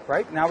 2,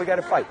 right? Now we got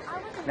to fight.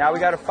 Now we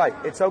got to fight.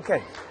 It's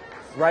okay.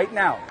 Right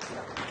now,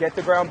 get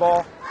the ground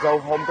ball, go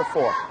home to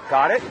 4.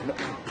 Got it?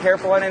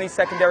 Careful on any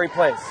secondary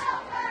plays.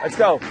 Let's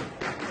go.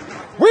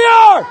 We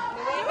are!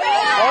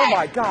 Oh,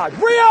 my God.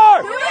 We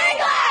are!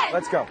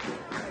 Let's go.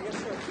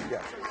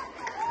 Yeah.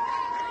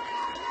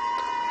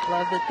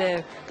 Love that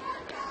the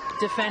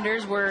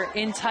defenders were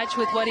in touch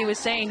with what he was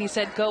saying. He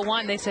said, go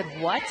 1. They said,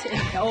 what?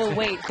 Oh,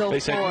 wait, go 4. They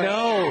said,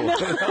 no.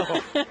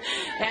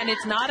 And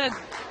it's not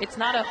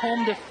a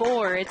home to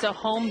 4. It's a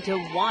home to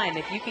 1.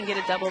 If you can get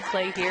a double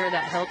play here,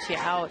 that helps you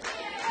out,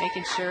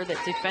 making sure that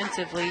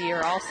defensively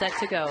you're all set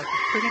to go.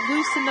 Pretty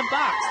loose in the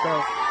box,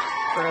 though,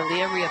 for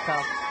Aaliyah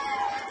Riopel.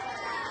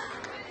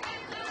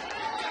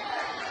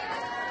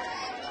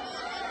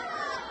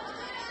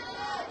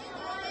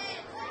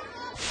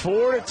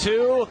 Four to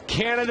 2,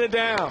 Canada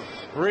down.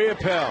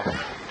 Riopel,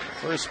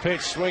 first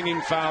pitch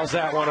swinging, fouls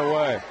that one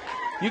away.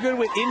 You good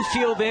with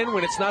infield in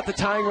when it's not the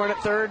tying run at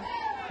third?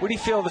 What do you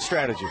feel of the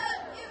strategy?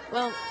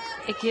 Well,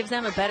 it gives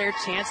them a better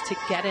chance to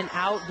get an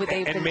out with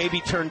and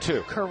maybe turn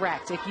 2.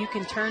 Correct. If you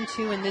can turn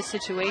 2 in this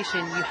situation,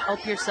 you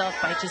help yourself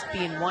by just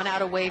being 1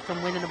 out away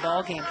from winning the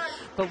ball game.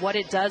 But what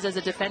it does as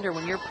a defender,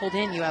 when you're pulled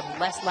in, you have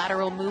less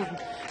lateral movement,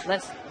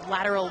 less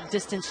lateral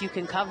distance you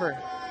can cover.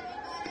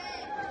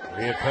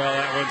 Riepel,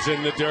 that one's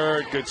in the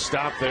dirt. Good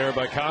stop there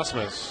by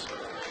Cosmas.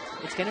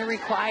 It's going to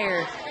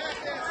require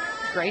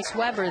Grace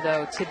Weber,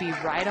 though, to be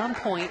right on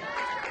point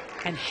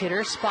and hit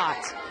her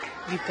spots.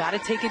 You've got to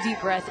take a deep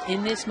breath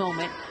in this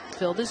moment.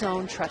 Fill the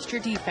zone. Trust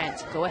your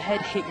defense. Go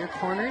ahead, hit your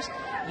corners.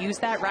 Use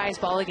that rise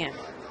ball again.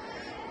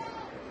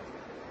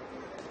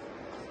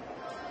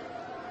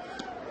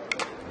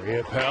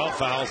 Riepel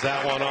fouls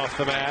that one off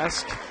the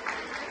mask.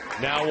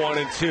 Now 1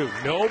 and 2.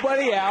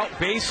 Nobody out.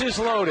 Bases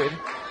loaded.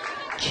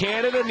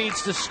 Canada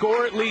needs to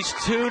score at least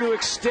 2 to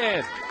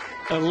extend.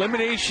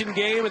 Elimination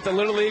game at the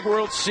Little League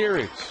World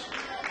Series.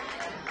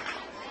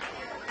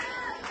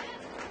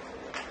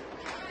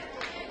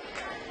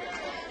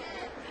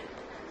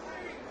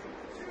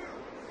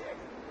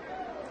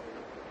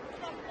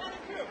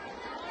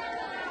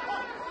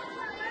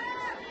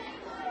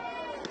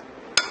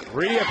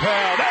 Riepel,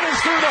 that is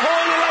through the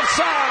hole on the left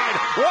side.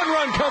 1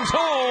 run comes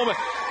home.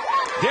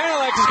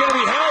 Danilak is going to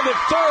be held at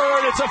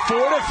third. It's a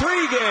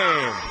 4-3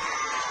 game.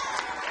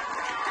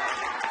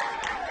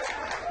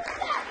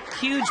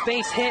 Huge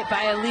base hit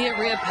by Aaliyah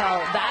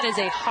Riepel. That is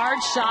a hard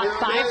shot,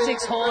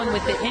 5-6 hole, and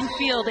with the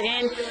infield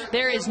in,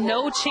 there is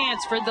no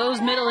chance for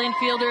those middle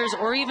infielders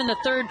or even the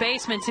third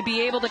baseman to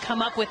be able to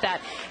come up with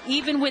that.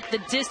 Even with the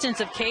distance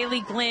of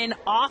Kaylee Glynn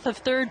off of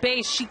third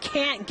base, she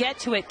can't get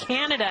to it.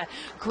 Canada,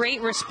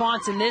 great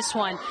response in this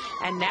one,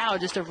 and now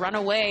just a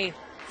runaway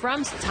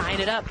from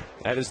tying it up.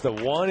 That is the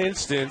one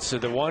instance, or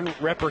the one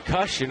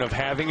repercussion of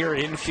having your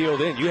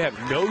infield in. You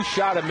have no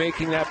shot of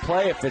making that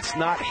play if it's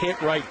not hit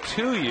right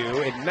to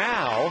you. And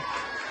now,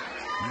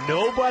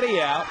 nobody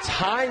out,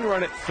 tying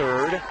run at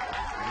third,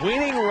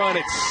 winning run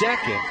at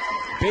second,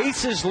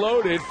 bases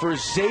loaded for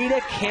Zeta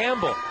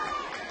Campbell.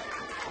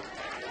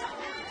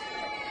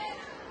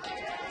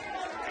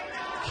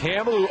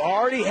 Campbell, who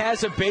already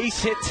has a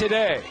base hit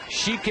today.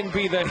 She can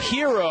be the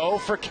hero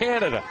for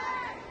Canada.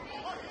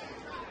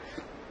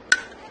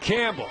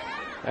 Campbell,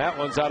 that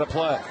one's out of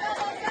play.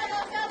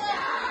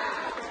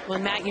 Well,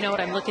 Matt, you know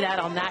what I'm looking at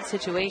on that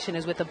situation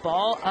is with the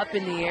ball up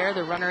in the air,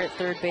 the runner at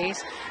third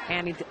base,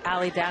 and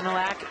Ali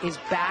Danilak is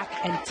back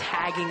and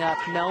tagging up,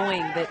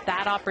 knowing that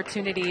that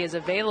opportunity is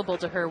available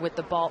to her with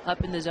the ball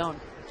up in the zone.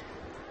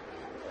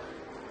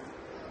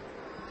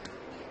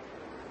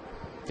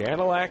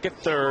 Danilak at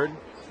third,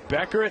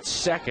 Becker at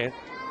second,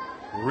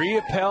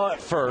 Riepel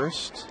at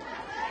first.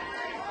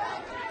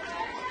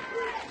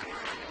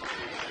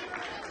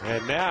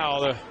 And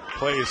now the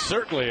play is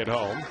certainly at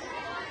home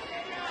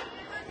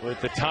with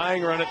the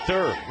tying run at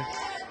third.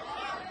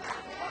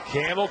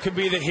 Campbell can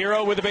be the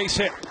hero with a base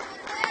hit.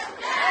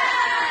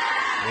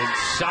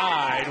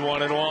 Inside,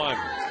 1-1.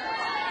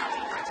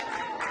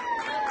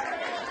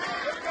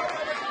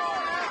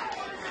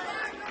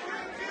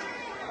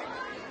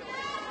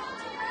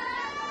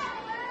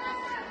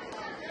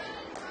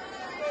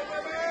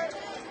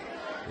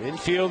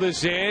 Infield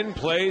is in,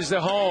 plays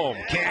the home.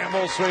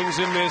 Campbell swings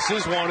and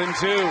misses,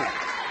 1-2.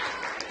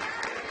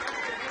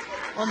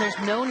 Well, there's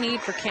no need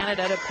for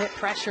Canada to put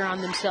pressure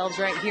on themselves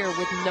right here.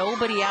 With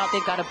nobody out,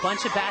 they've got a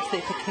bunch of bats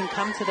that can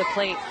come to the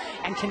plate,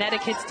 and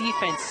Connecticut's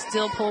defense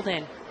still pulled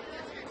in.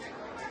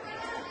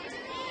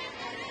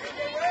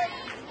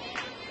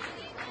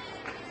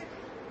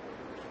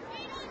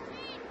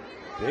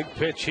 Big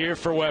pitch here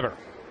for Weber.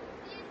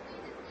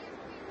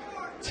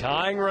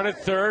 Tying run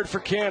at third for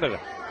Canada.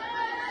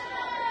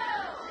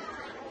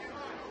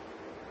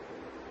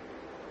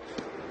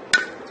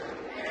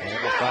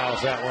 Campbell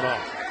fouls that one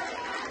off.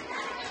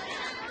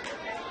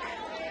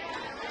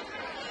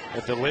 A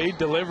delayed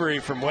delivery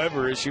from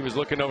Weber as she was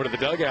looking over to the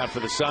dugout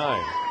for the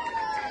sign.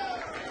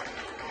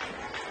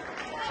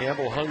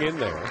 Campbell hung in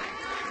there.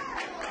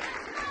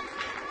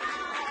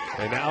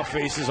 And now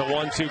faces a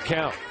 1-2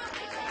 count.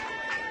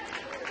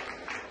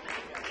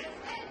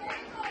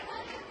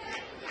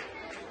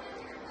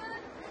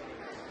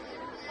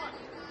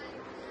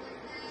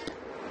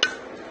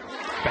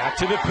 Back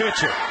to the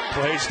pitcher.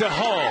 Plays to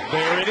home.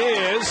 There it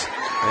is.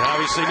 And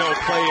obviously no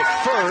play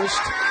at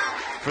first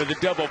for the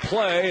double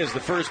play as the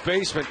first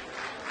baseman,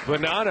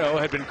 Bonanno,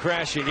 had been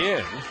crashing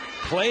in,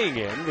 playing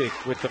in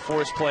with the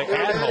forced play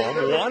at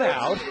home. 1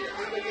 out.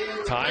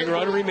 Tying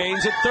run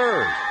remains at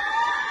third.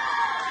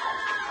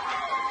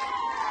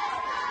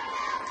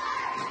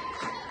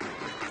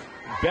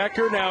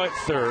 Becker now at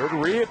third.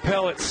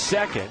 Riepel at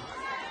second.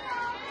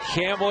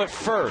 Campbell at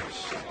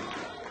first.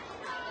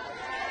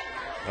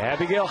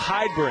 Abigail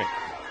Heidbrink,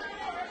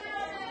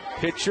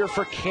 pitcher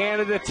for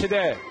Canada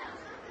today.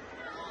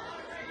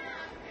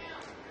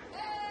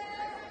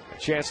 A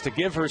chance to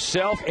give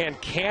herself and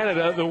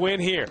Canada the win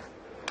here.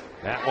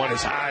 That one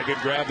is high. Good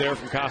grab there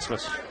from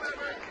Cosmas.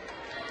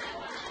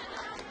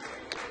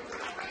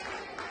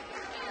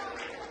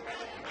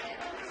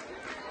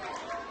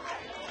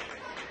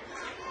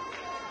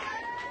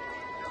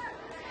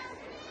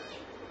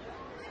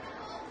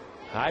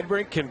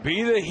 Heidbrink can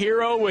be the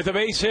hero with a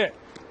base hit.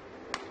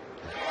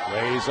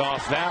 Lays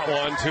off that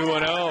one,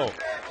 2-0.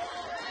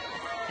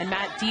 And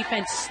Matt,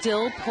 defense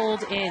still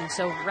pulled in,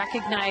 so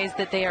recognize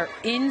that they are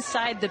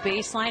inside the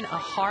baseline. A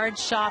hard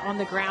shot on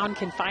the ground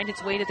can find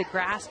its way to the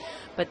grass,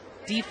 but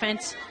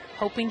defense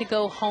hoping to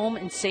go home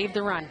and save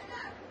the run.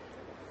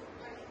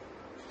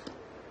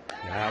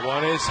 That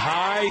one is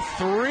high,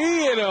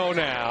 3-0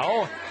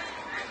 now.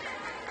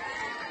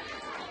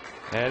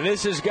 And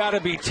this has got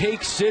to be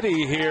take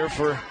city here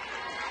for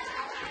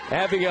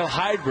Abigail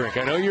Heidbrink.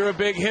 I know you're a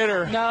big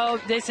hitter. No,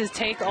 this is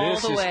take all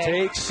the way. This is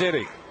take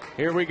city.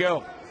 Here we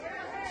go.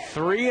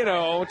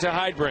 3-0 to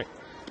Heidbrink.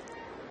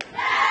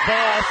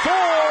 Ball 4,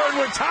 and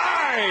we're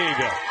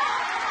tied.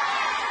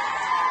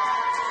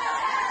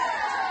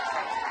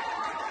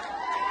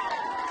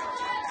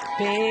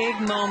 Big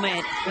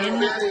moment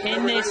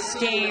in this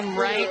game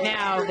right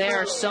now. There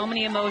are so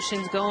many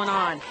emotions going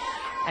on.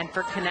 And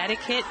for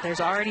Connecticut,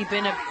 there's already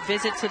been a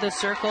visit to the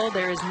circle.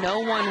 There is no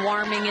one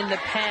warming in the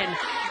pen.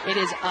 It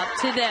is up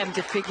to them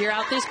to figure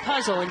out this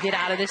puzzle and get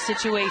out of this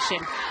situation.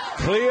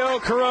 Cleo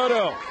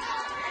Corotto,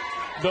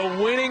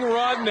 the winning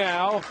run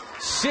now,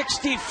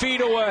 60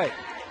 feet away.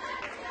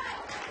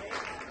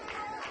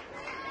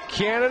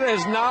 Canada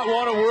has not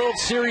won a World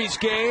Series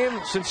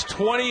game since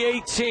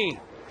 2018.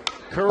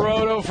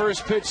 Corotto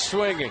first pitch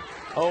swinging,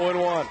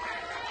 0-1.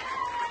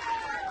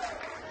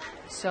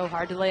 So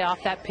hard to lay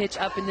off that pitch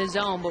up in the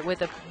zone, but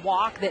with a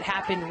walk that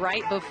happened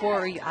right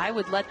before, I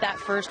would let that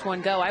first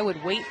one go. I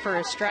would wait for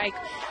a strike,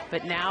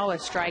 but now a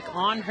strike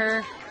on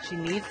her. She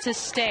needs to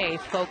stay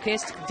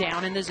focused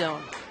down in the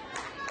zone.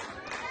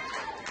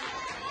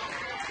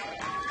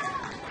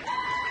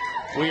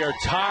 We are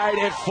tied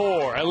at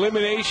 4.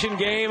 Elimination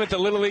game at the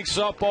Little League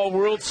Softball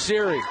World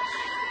Series.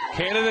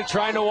 Canada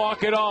trying to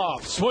walk it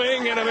off.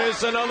 Swing and a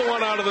miss, another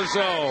one out of the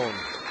zone.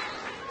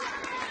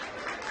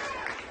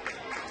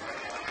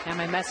 And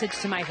my message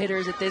to my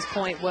hitters at this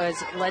point was,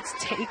 let's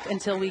take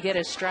until we get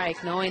a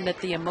strike, knowing that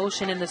the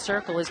emotion in the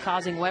circle is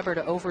causing Weber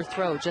to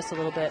overthrow just a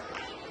little bit.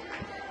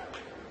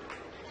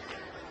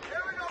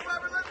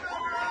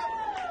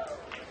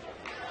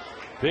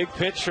 Big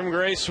pitch from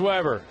Grace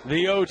Weber,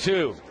 the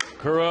 0-2.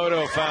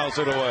 Corotto fouls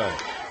it away.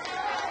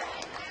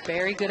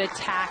 Very good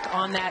attack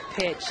on that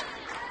pitch.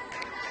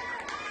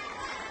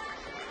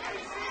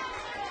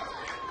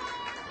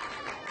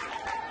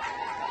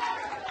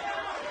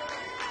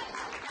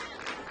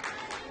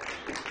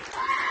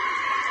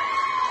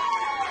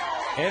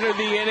 Entered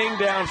the inning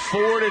down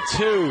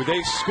 4-2.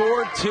 They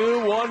scored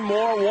 2. One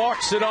more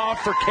walks it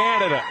off for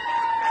Canada.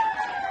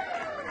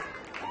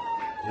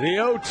 The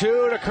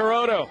 0-2 to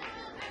Corotto.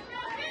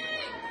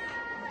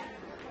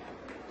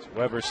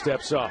 Weber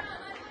steps up.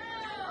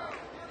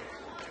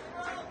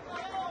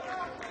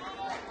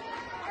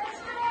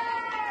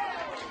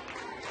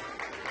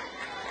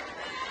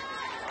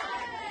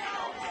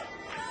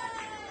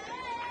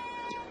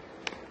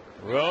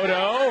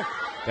 Corotto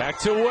back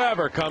to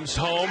Weber, comes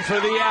home for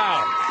the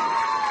out.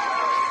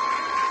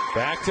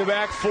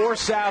 Back-to-back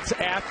force outs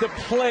at the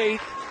plate.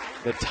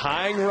 The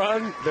tying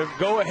run, the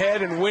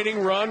go-ahead and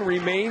winning run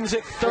remains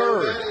at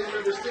third.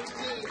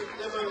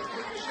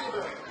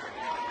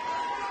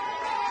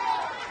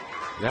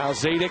 Now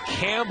Zeta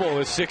Campbell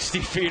is 60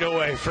 feet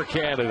away for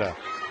Canada.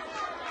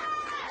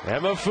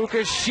 Emma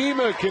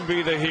Fukushima can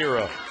be the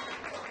hero.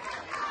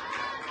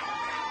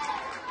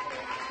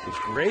 If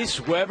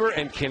Grace Weber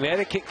and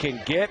Connecticut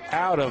can get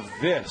out of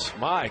this,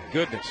 my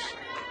goodness.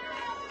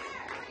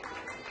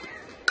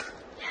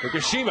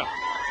 Fukushima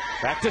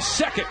back to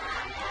second.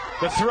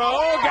 The throw,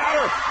 got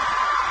her.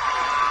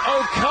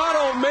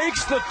 O'Connell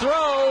makes the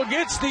throw,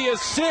 gets the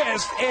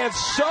assist, and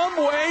some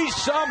way,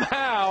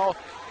 somehow,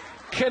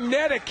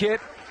 Connecticut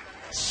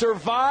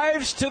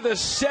survives to the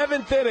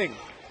 7th inning.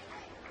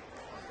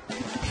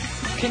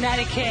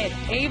 Connecticut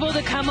able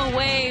to come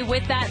away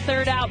with that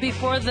third out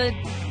before the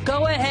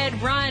go-ahead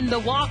run, the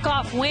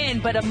walk-off win,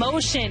 but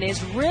emotion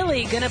is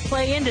really going to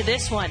play into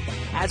this one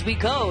as we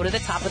go to the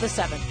top of the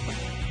 7th.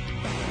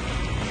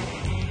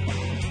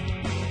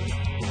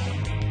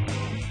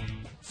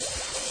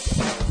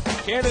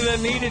 Canada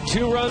needed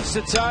 2 runs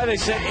to tie. They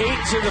sent 8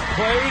 to the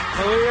plate.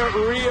 Kalia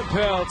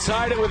Riopel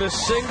tied it with a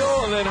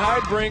single, and then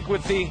Heidbrink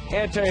with the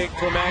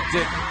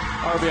anticlimactic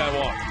RBI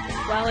walk.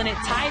 Well, and it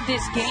tied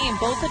this game.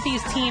 Both of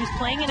these teams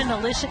playing in an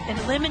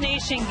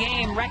elimination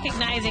game,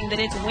 recognizing that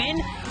it's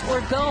win or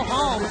go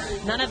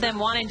home. None of them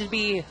wanting to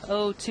be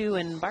 0-2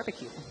 and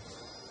barbecue.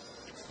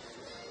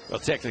 Well,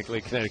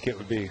 technically, Connecticut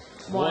would be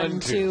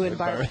 1-2 and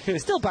barbecue.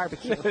 Still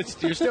barbecue.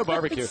 You're still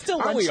barbecue.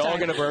 Still Aren't we all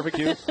lunchtime. going to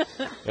barbecue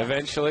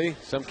eventually?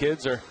 Some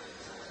kids are.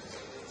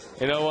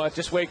 You know what?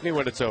 Just wake me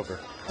when it's over.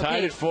 Okay.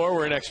 Tied at 4.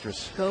 We're in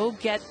extras. Go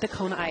get the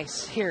Kona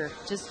Ice. Here,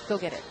 just go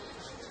get it.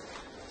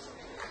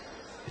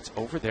 It's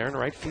over there in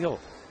right field.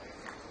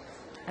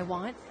 I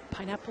want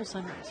pineapple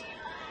sunrise.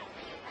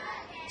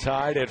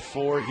 Tied at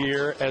 4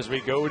 here as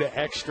we go to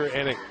extra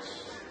innings.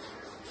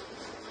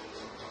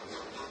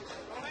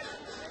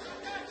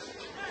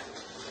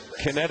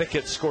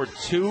 Connecticut scored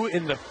 2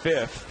 in the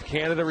 5th.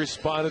 Canada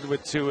responded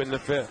with 2 in the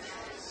 5th.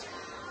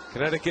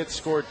 Connecticut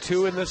scored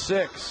 2 in the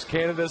 6th.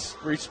 Canada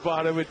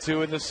responded with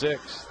 2 in the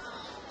 6th.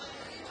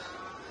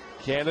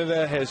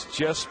 Canada has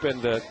just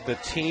been the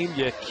team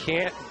you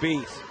can't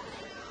beat.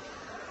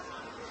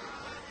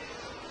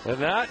 They're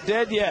not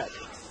dead yet.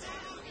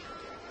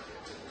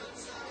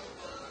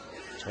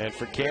 And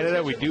for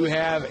Canada, we do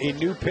have a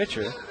new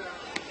pitcher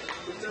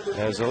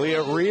as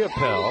Aaliyah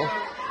Riopel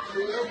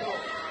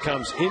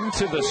comes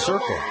into the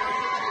circle.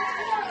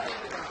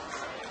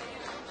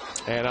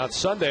 And on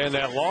Sunday, in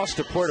that loss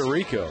to Puerto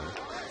Rico,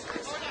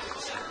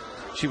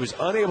 she was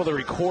unable to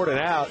record it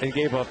out and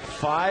gave up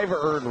 5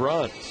 earned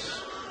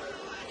runs.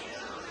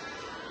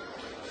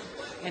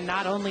 And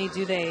not only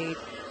do they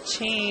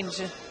change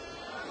the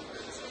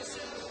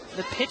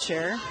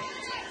pitcher,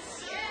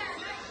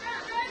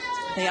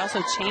 they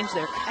also changed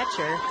their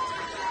catcher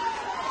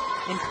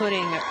in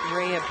putting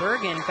Rhea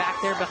Bergen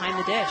back there behind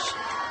the dish.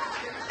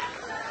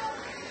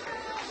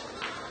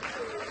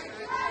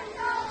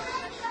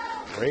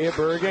 Rhea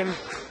Bergen,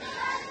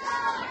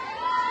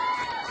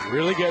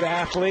 really good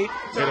athlete,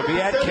 going to be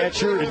at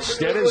catcher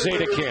instead of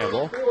Zeta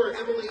Campbell.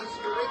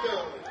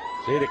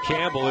 Zeta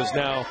Campbell is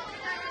now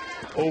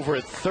over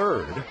at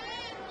third.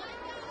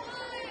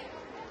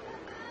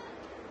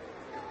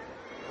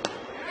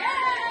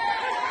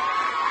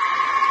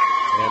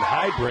 And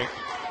Heidbrink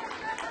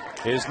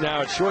is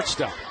now at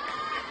shortstop.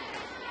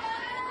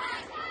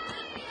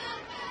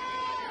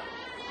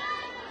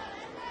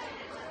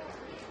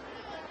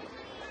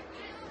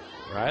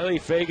 Riley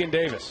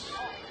Fagan-Davis.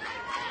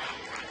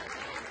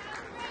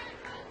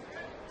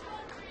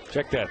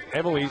 Check that.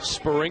 Emily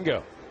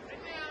Sparingo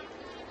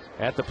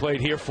at the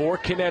plate here for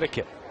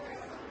Connecticut.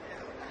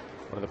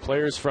 One of the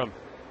players from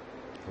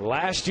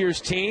last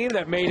year's team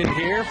that made it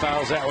here.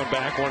 Fouls that one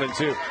back,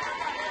 1-2.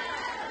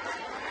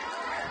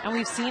 And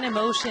we've seen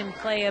emotion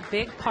play a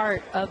big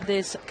part of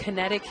this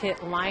Connecticut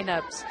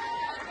lineups.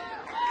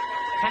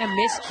 Kind of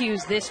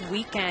miscues this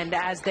weekend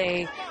as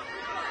they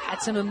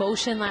had some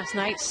emotion last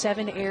night.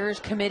 7 errors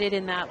committed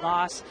in that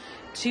loss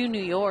to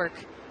New York.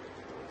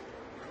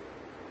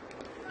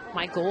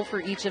 My goal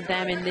for each of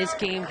them in this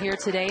game here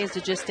today is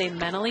to just stay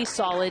mentally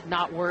solid,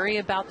 not worry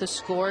about the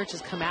score,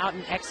 just come out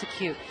and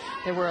execute.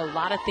 There were a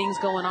lot of things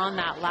going on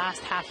that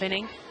last half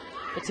inning,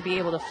 but to be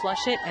able to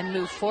flush it and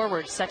move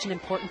forward, such an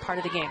important part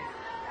of the game.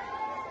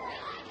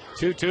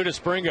 2-2 to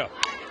Sparingo.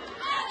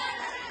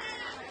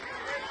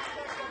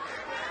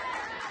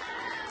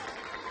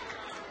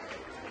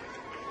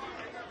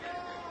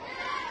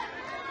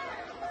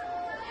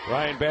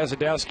 Ryan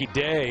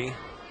Bazadowski-Day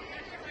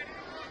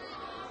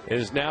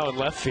is now in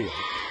left field.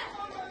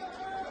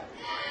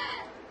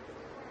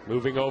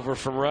 Moving over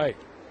from right.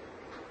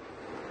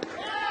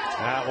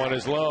 That one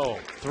is low.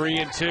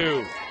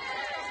 3-2.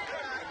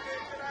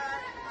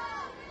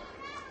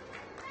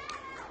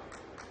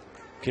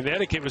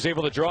 Connecticut was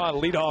able to draw a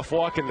leadoff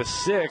walk in the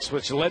 6th,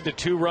 which led to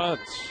 2 runs.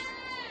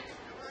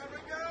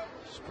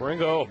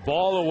 Sparingo, a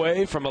ball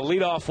away from a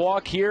leadoff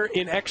walk here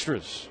in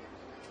extras.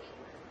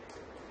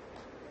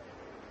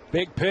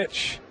 Big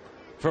pitch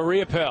for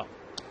Riopel.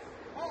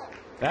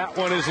 That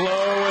one is low,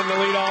 and the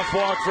leadoff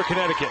walk for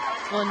Connecticut.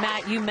 Well, and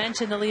Matt, you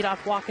mentioned the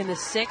leadoff walk in the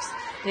 6th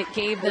that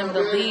gave them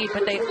the lead,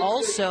 but they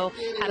also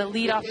had a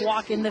leadoff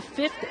walk in the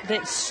 5th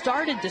that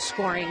started the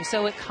scoring.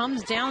 So it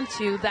comes down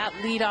to that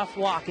leadoff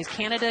walk. Is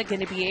Canada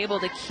going to be able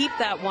to keep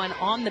that one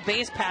on the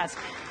base pass?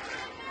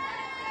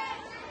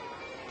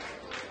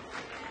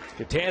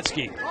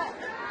 Katanski,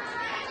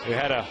 who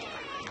had a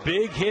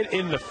big hit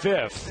in the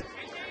 5th,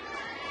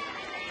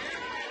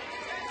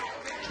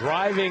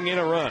 driving in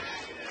a run.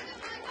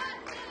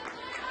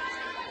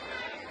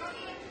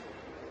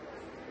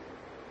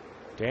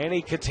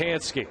 Danny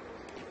Katanski.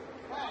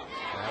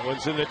 That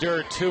one's in the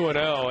dirt,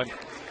 2-0. And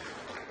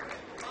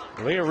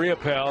Leah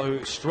Riopel,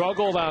 who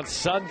struggled on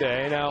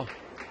Sunday, now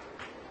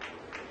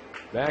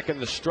back in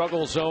the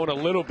struggle zone a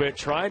little bit,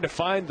 trying to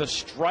find the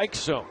strike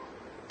zone.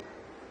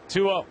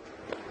 2-0.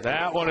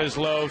 That one is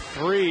low,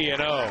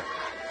 3-0.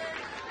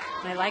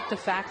 I like the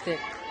fact that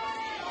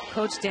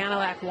Coach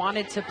Danilak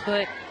wanted to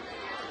put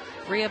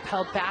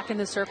Riopel back in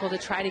the circle to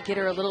try to get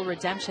her a little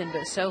redemption,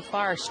 but so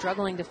far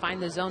struggling to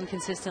find the zone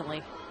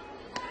consistently.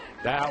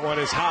 That one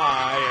is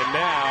high, and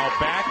now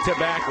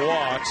back-to-back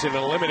walks in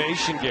an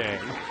elimination game.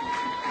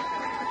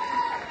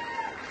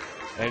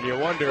 And you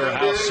wonder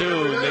how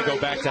soon they go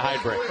back to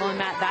Heidbrink. Well, and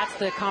Matt, that's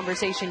the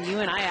conversation you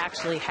and I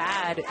actually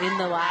had in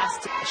the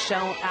last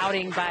show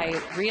outing by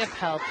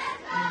Riopel.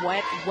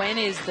 When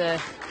is the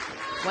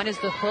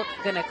hook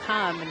going to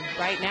come? And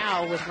right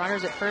now, with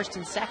runners at first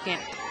and second,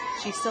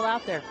 she's still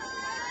out there.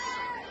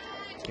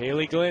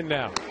 Kaylee Glynn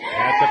now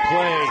at the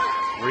plate.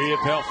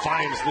 Riopel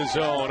finds the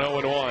zone,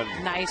 0-1.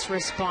 Nice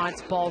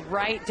response. Ball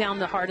right down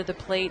the heart of the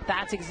plate.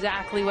 That's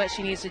exactly what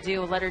she needs to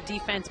do. Let her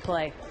defense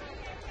play.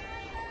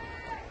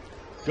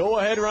 Go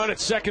ahead run at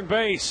second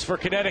base for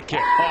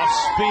Connecticut. Off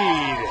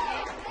speed.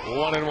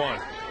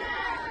 1-1.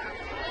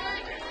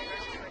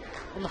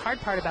 And the hard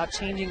part about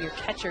changing your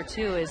catcher,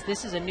 too, is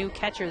this is a new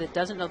catcher that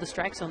doesn't know the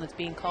strike zone that's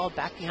being called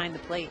back behind the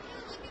plate.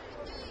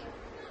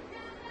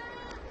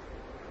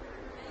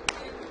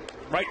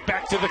 right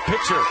back to the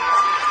pitcher.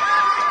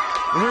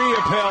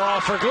 Riopel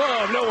off her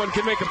glove. No one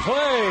can make a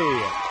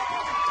play.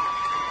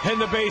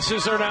 And the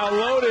bases are now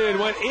loaded.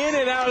 Went in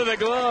and out of the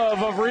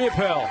glove of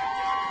Riopel.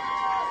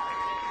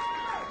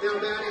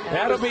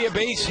 That'll be a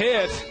base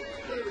hit.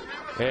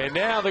 And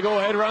now the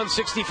go-ahead run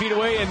 60 feet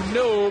away and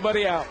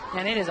nobody out.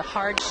 And it is a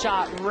hard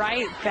shot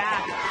right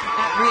back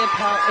at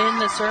Riopel in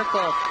the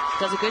circle.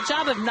 Does a good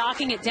job of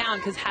knocking it down,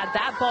 because had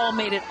that ball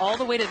made it all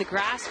the way to the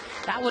grass,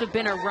 that would have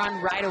been a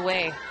run right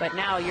away. But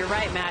now you're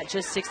right, Matt,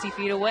 just 60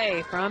 feet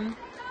away from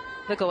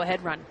the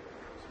go-ahead run.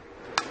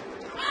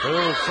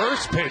 Oh,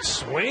 first pitch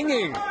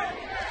swinging.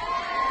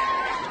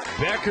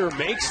 Becker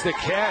makes the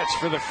catch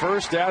for the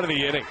first out of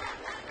the inning.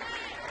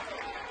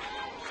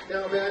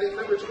 Now batting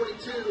number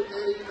 22,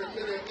 Eddie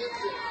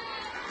McKenna-Hansen.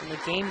 And the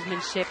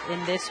gamesmanship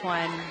in this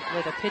one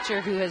with a pitcher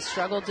who has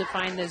struggled to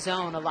find the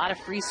zone. A lot of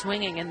free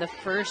swinging in the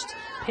first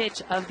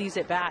pitch of these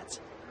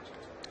at-bats.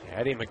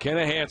 Eddie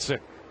McKenna-Hansen.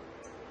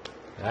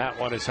 That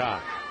one is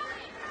high.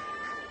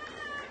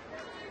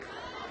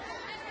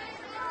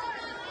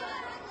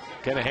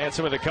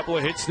 McKenna-Hansen with a couple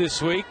of hits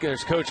this week.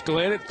 There's Coach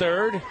Glenn at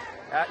third.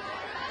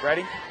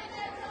 Ready?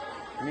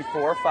 Give me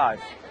 4 or 5.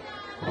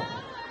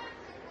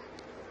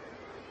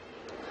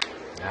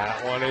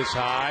 That one is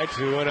high,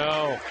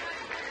 2-0.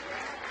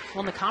 Well,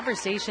 and the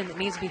conversation that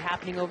needs to be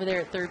happening over there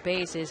at third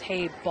base is,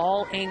 hey,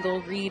 ball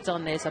angle reads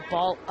on this. A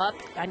ball up,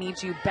 I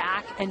need you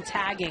back and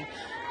tagging.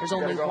 There's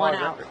only one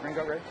out.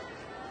 Ringo, ready?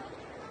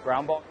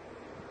 Ground ball.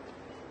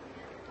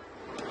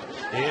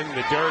 In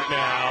the dirt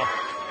now.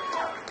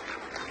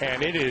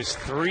 And it is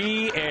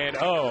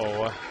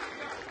 3-0.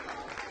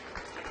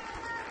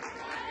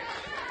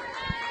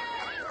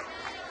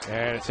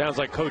 And it sounds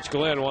like Coach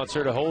Glenn wants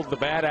her to hold the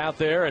bat out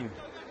there and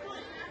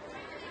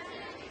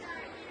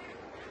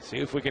see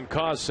if we can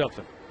cause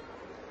something.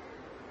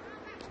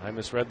 I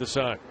misread the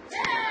sign.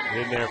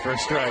 In there for a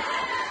strike.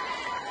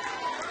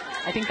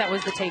 I think that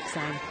was the take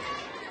sign.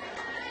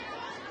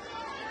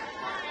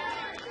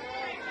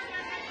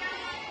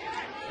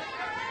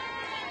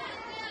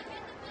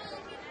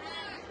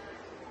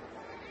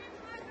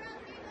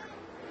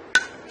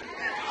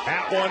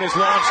 That one is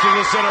launched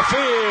into center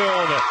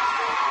field.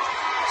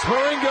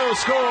 Sporingo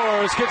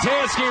scores.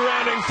 Katansky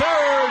rounding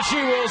third. She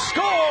will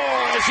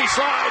score as she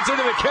slides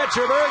into the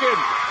catcher,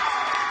 Bergen.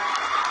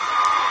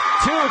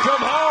 2 come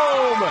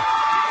home.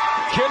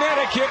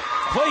 Connecticut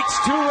plates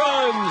 2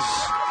 runs.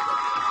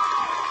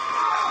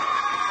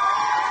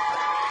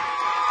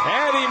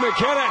 Eddie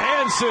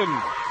McKenna-Hansen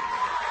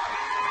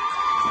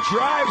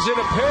drives in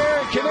a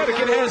pair.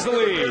 Connecticut has the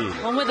lead.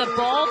 And with a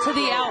ball to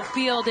the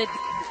outfield, it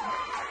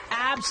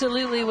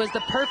absolutely was the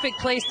perfect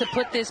place to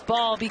put this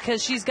ball,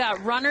 because she's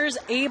got runners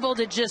able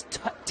to just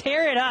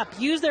tear it up,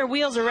 use their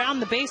wheels around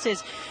the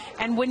bases.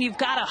 And when you've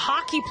got a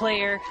hockey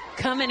player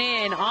coming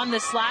in on the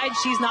slide,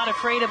 she's not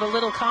afraid of a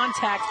little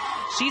contact.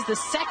 She's the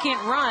second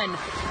run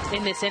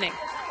in this inning.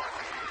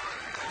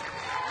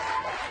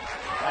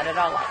 Let it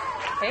all up.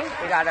 Okay,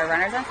 we got our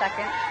runners on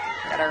second.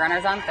 We got our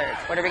runners on third.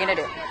 What are we going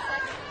to do?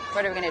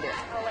 What are we going to do?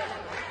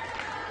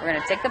 We're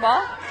going to take the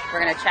ball,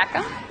 we're going to check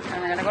them,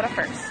 and we're going to go to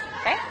first.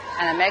 Okay?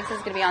 And then Megs is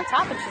going to be on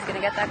top, and she's going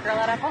to get that girl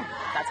out at home.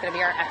 That's going to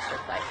be our extra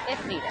play,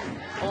 if needed.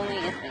 Only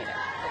if needed.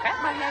 Okay?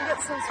 My hand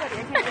gets so sweaty,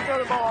 I can't even throw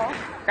the ball.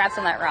 Grab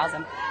some of that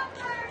rosin.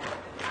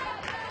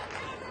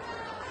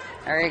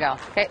 There you go.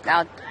 Okay,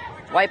 now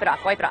wipe it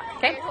off, wipe it off.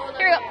 Okay?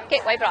 Here we go. Okay,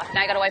 wipe it off.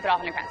 Now you got to wipe it off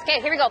on your hands.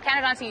 Okay, here we go. Count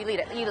it on so you lead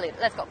it. You lead it.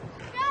 Let's go.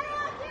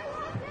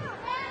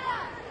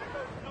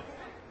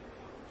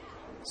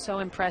 So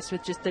impressed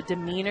with just the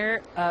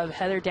demeanor of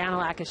Heather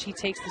Danilak as she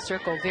takes the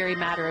circle. Very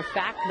matter of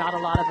fact, not a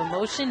lot of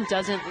emotion,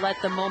 doesn't let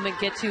the moment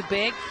get too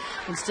big,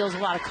 instills a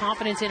lot of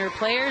confidence in her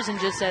players, and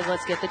just says,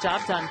 let's get the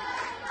job done.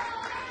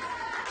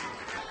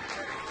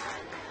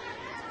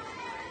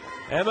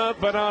 Emma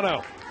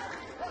Bonanno,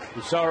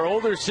 who saw her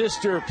older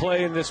sister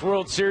play in this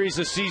World Series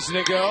a season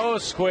ago,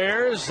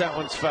 squares. That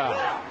one's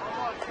foul.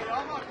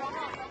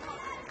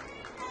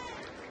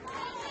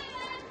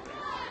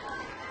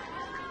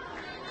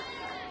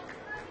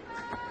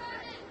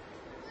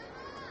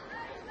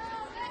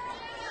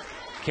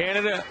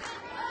 Canada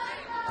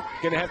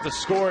going to have to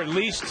score at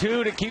least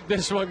 2 to keep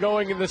this one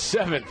going in the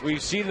 7th.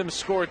 We've seen them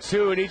score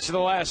 2 in each of the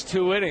last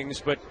 2 innings,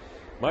 but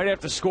might have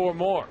to score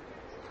more.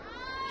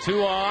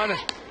 2 on,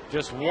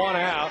 just 1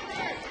 out.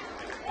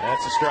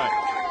 That's a strike.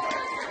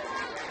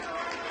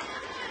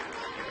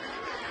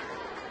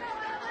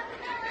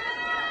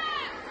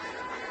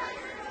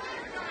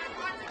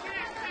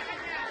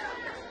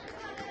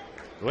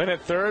 Glenn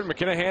at third,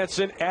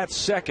 McKenna-Hansen at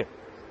second.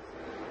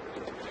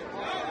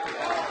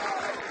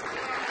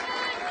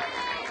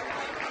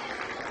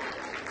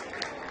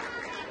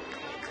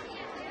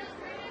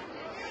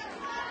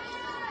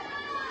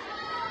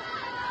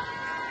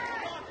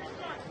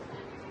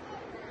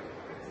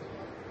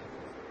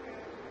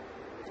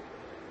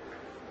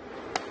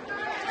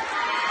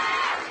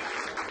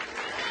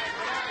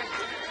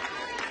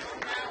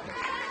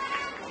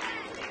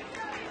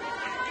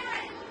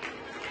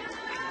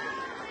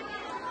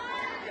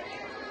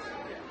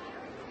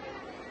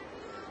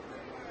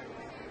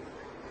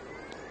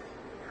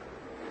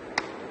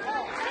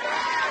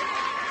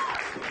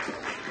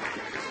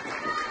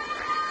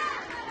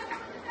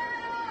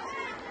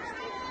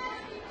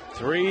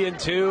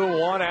 3-2,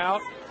 1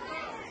 out.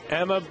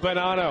 Emma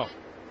Bonanno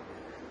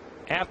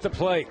at the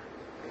plate.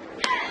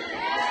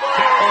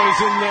 That one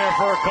is in there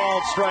for a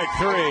called strike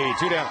 3.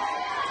 2 down.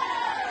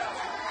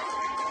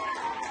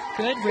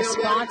 Good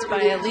response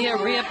by Aaliyah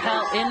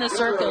Riopel in the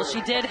circle.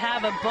 She did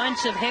have a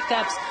bunch of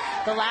hiccups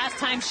the last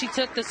time she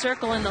took the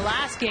circle in the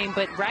last game,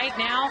 but right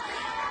now,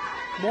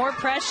 more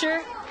pressure,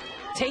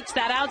 takes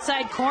that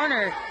outside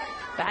corner.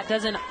 That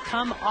doesn't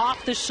come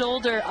off the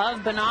shoulder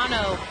of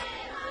Bonanno.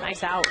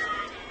 Nice out.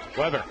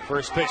 Weber,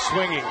 first pitch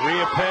swinging.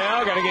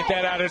 Riopel, got to get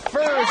that out at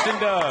first, and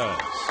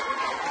does.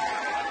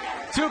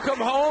 2 come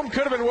home,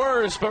 could have been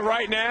worse, but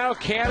right now,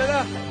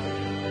 Canada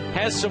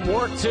has some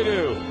work to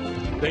do.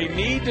 They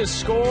need to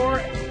score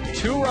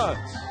 2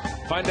 runs.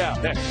 Find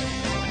out next.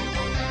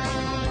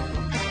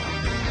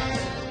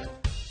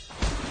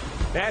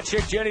 Matt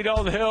Chick, Jenny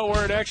Dalton Hill,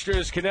 we're in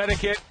extras,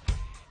 Connecticut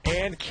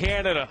and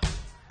Canada.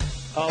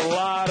 A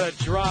lot of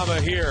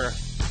drama here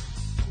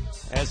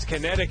as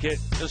Connecticut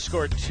just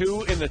scored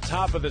 2 in the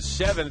top of the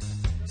 7th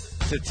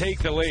to take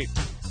the lead.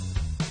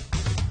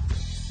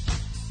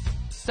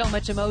 So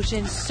much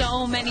emotion,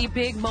 so many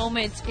big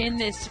moments in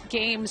this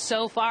game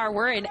so far.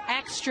 We're in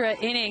extra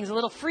innings, a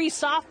little free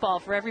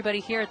softball for everybody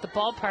here at the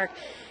ballpark.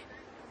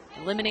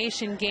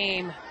 Elimination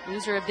game.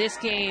 Loser of this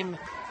game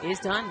is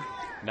done.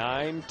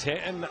 9,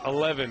 10,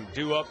 11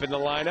 due up in the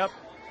lineup.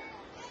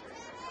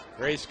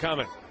 Grace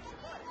coming,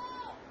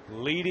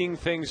 leading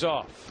things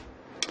off.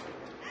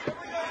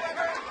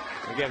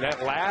 Again,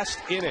 that last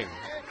inning,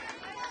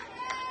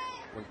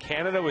 when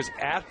Canada was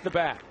at the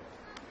bat,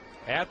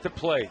 at the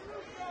plate,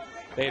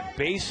 they had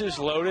bases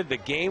loaded. The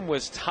game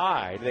was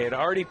tied. They had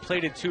already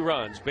plated 2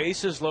 runs.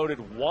 Bases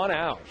loaded, 1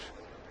 out.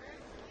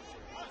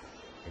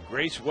 And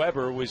Grace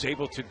Weber was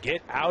able to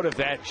get out of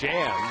that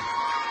jam.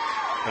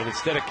 And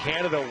instead of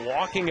Canada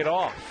walking it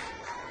off,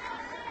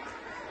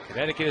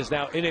 Connecticut is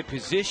now in a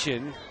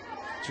position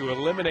to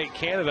eliminate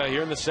Canada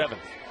here in the 7th.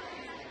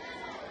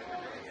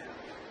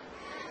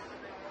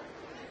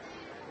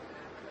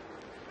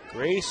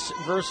 Grace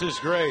versus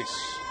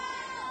Grace.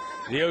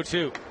 The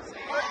 0-2.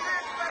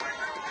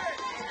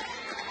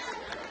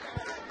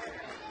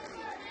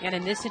 And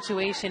in this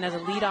situation, as a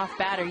leadoff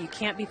batter, you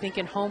can't be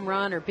thinking home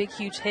run or big,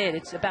 huge hit.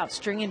 It's about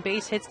stringing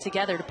base hits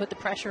together to put the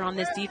pressure on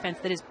this defense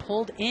that is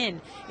pulled in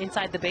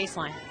inside the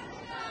baseline.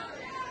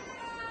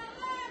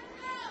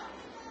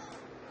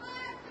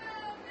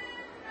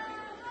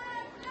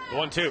 The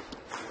 1-2.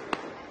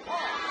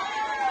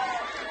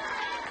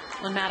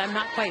 Well, Matt, I'm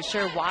not quite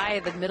sure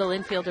why the middle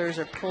infielders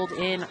are pulled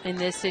in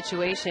this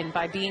situation.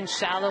 By being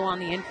shallow on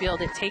the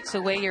infield, it takes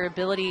away your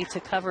ability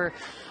to cover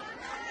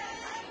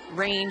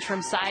range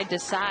from side to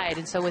side.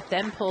 And so with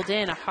them pulled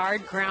in, a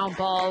hard ground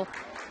ball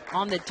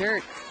on the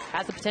dirt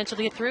has the potential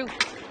to get through.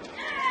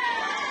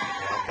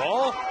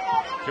 Ball,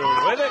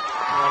 going with it,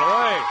 run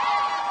away.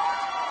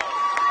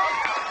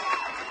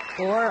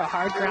 Or a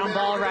hard ground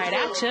ball right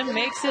at you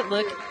makes it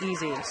look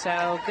easy.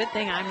 So good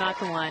thing I'm not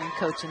the one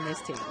coaching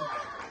this team.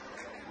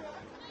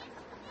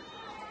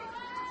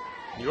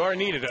 You are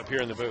needed up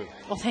here in the booth.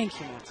 Well, thank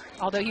you.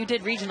 Although you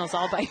did regionals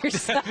all by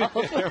yourself.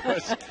 There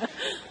was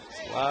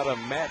a lot of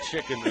Matt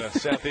Chick in the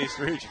Southeast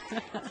region.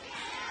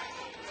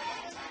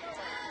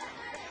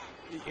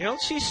 You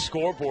don't see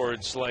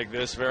scoreboards like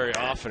this very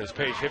often as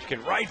Paige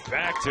Hipkin right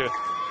back to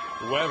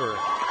Weber.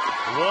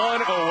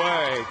 1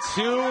 away,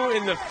 2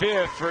 in the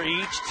 5th for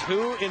each,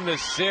 2 in the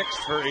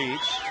 6th for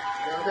each,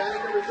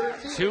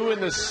 2 in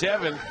the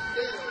 7th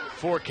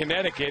for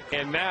Connecticut,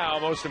 and now,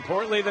 most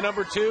importantly, the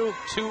number 2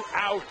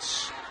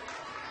 outs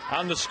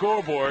on the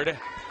scoreboard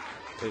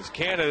as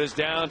Canada's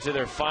down to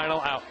their final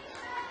out.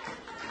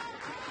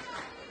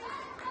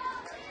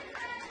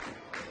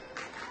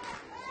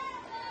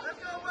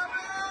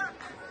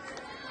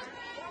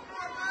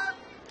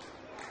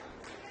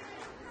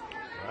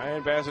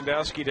 Ryan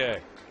Bazandowski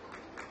Day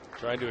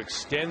trying to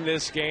extend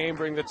this game,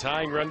 bring the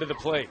tying run to the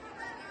plate.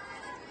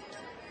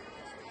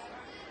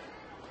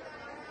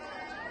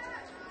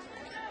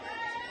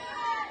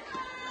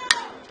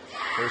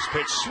 First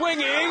pitch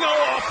swinging,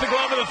 off the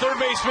glove of the third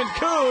baseman,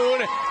 Kuhn.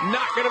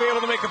 Not going to be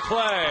able to make a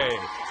play.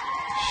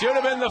 Should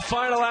have been the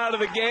final out of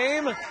the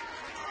game.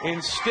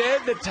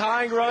 Instead, the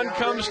tying run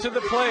comes to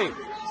the plate.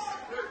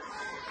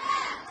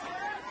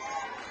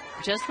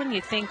 Just when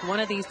you think one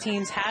of these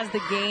teams has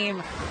the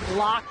game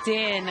locked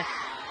in,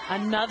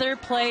 another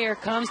player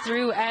comes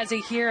through as a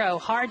hero.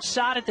 Hard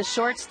shot at the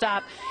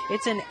shortstop.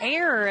 It's an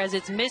error as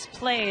it's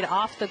misplayed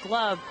off the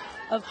glove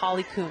of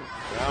Holly Kuhn.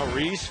 Now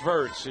Reese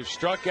Verts, who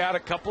struck out a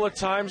couple of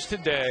times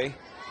today,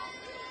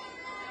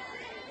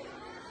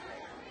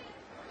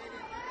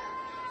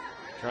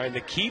 trying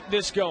to keep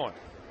this going.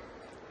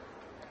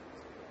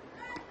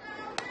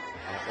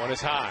 That one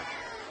is high.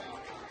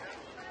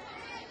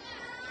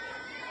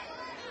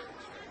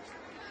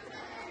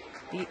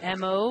 The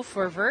MO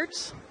for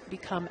Verts,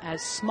 become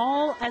as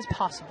small as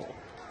possible.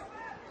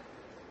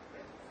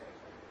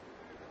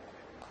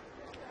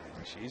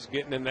 She's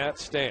getting in that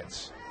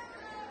stance.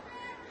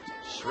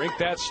 Shrink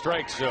that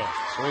strike zone.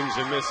 Swings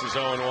and misses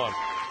 0-1.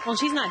 Well,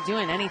 she's not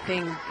doing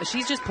anything.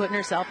 She's just putting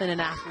herself in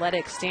an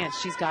athletic stance.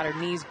 She's got her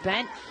knees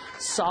bent,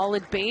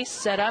 solid base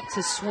set up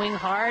to swing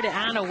hard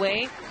and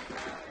away.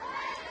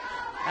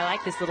 I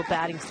like this little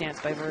batting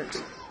stance by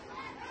Vert.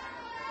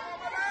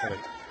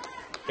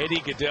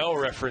 Eddie Goodell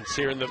reference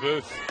here in the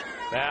booth.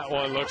 That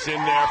one looks in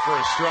there for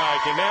a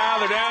strike, and now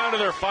they're down to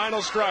their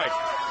final strike.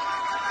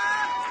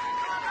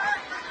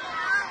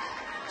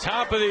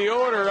 Top of the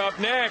order up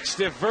next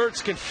if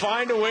Verts can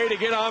find a way to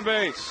get on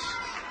base.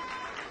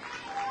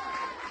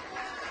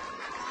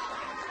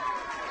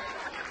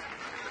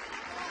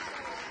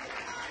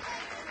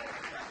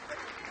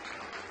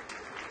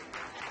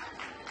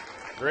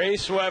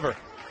 Grace Weber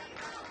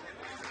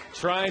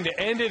trying to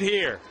end it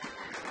here.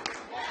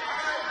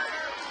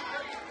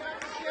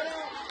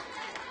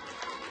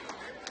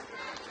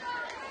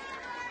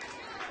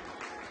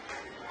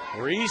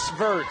 Reese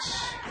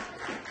Verts,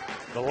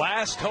 the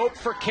last hope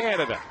for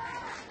Canada.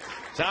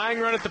 Tying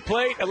run at the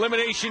plate,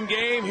 elimination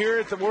game here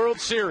at the World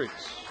Series.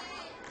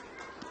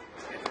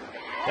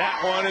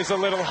 That one is a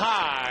little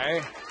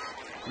high.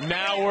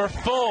 Now we're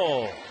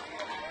full.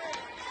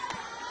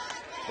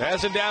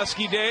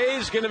 Bazandowski Day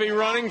is going to be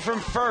running from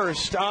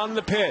first on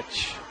the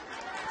pitch.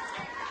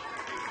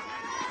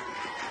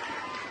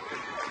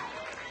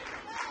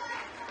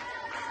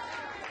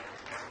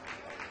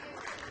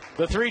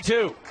 The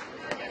 3-2.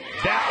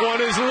 That one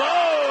is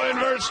low, and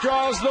Verts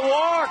draws the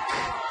walk.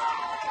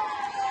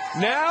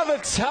 Now the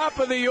top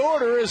of the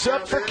order is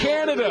up for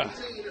Canada.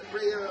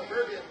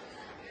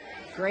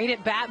 Great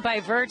at bat by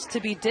Verts to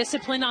be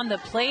disciplined on the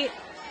plate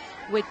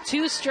with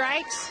 2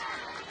 strikes.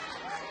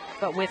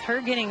 But with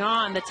her getting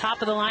on, the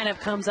top of the lineup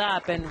comes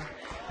up, and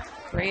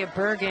Rhea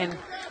Bergen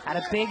had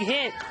a big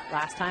hit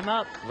last time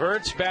up.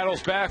 Verts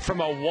battles back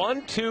from a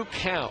 1-2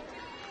 count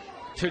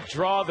to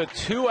draw the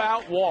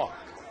 2-out walk.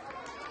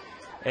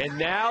 And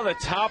now the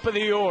top of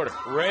the order,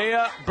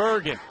 Rhea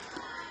Bergen.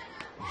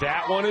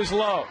 That one is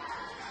low.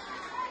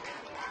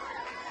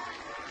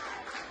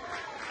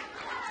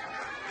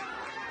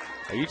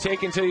 Are you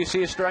taking till you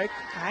see a strike?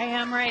 I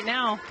am right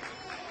now,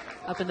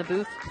 up in the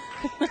booth.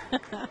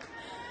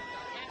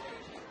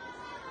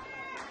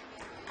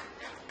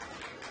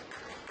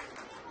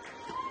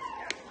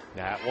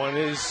 That one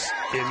is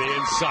in the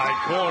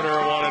inside corner,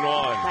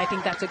 1-1. I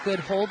think that's a good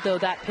hold, though.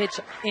 That pitch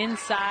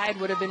inside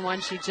would have been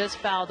one she just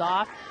fouled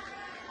off.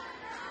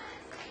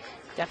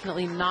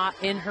 Definitely not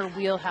in her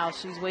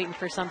wheelhouse. She's waiting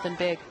for something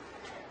big.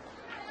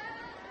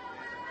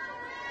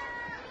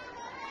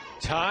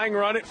 Tying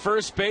run at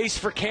first base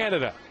for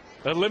Canada.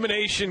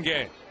 Elimination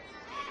game.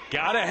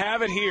 Gotta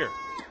have it here.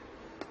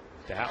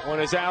 That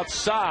one is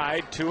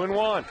outside,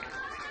 2-1.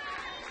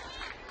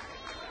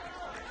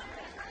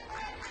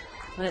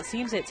 Well, it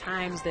seems at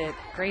times that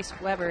Grace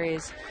Weber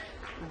is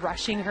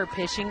rushing her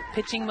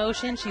pitching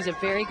motion. She's a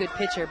very good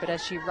pitcher, but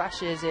as she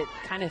rushes, it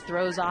kind of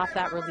throws off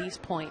that release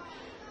point.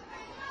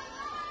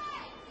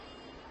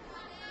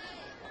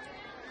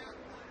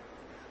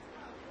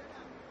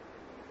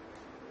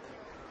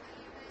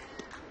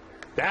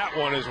 That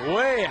one is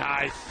way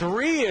high,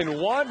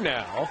 3-1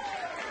 now.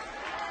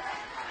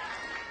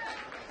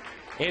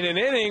 In an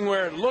inning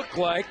where it looked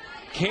like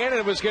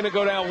Canada was going to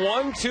go down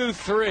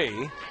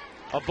 1-2-3.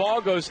 A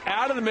ball goes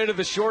out of the mid of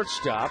the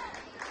shortstop,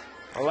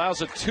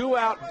 allows a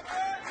 2-out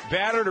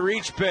batter to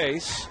reach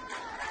base,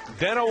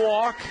 then a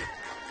walk,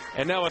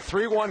 and now a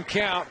 3-1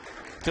 count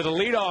to the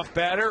leadoff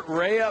batter,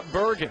 Rhea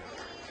Bergen.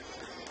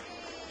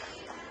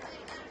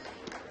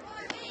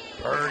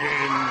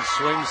 Bergen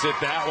swings at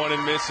that one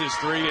and misses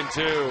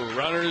 3-2.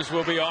 Runners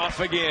will be off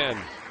again.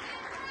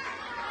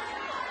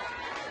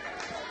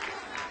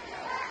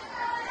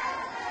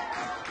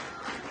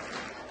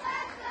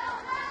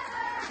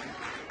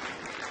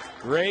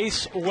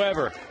 Grace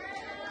Weber.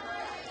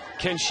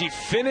 Can she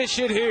finish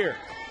it here?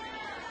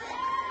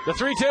 The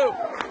 3-2.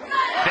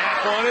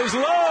 That one is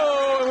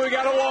low, and we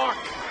got a walk.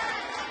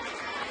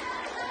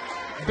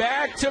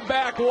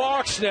 Back-to-back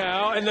walks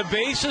now, and the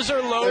bases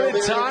are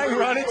loaded. Tying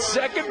run at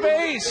second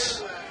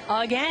base.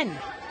 Again.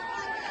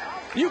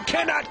 You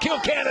cannot kill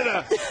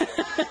Canada.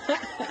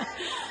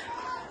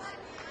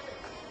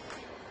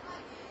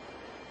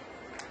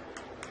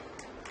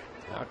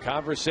 Now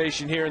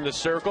conversation here in the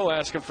circle,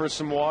 asking for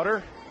some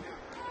water.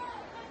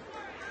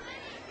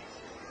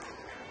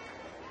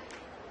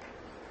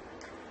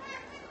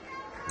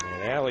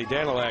 And Allie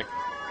Danilak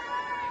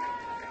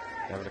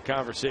having a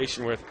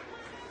conversation with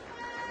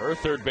her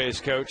third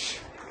base coach,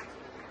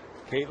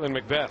 Caitlin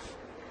Macbeth.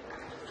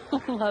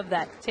 Love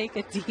that. Take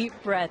a deep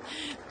breath.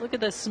 Look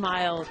at the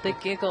smile, the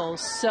giggle.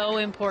 So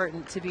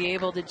important to be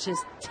able to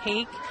just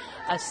take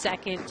a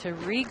second to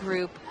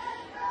regroup,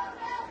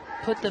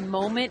 put the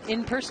moment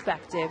in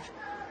perspective,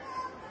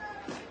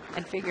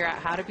 and figure out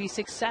how to be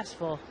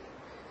successful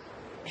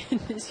in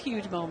this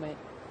huge moment.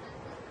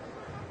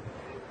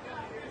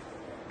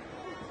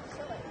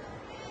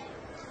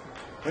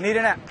 We need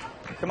an app.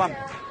 Come on.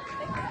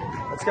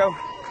 Let's go.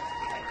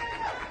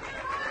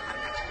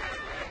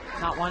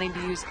 Not wanting to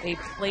use a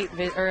plate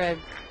or a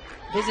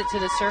visit to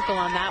the circle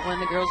on that one.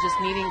 The girls just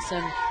needing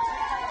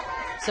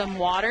some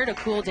water to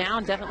cool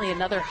down. Definitely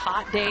another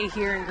hot day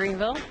here in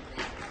Greenville.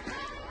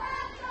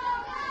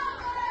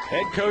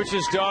 Head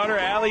coach's daughter,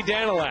 Allie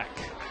Danilak.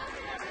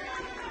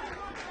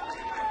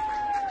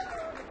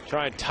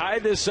 Try and tie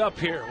this up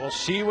here. We'll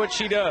see what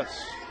she does.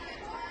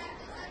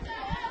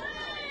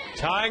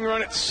 Tying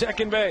run at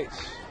second base.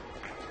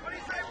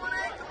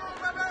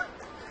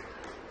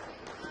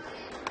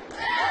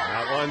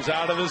 That one's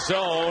out of the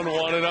zone,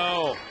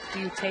 1-0. Do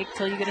you take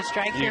till you get a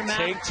strike here, Matt?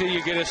 You take till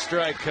you get a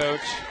strike,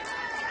 Coach.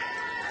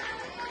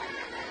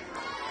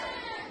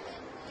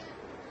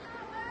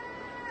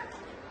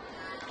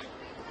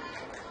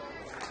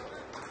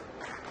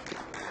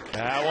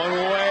 That one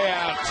way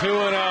out,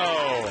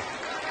 2-0.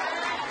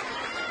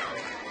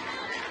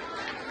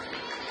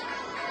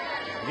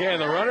 Again,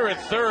 the runner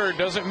at third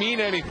doesn't mean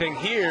anything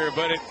here,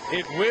 but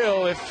it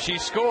will if she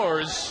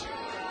scores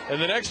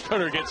and the next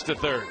runner gets to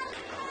third.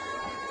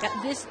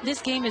 Yeah,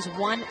 this game is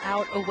 1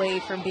 out away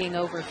from being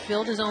over.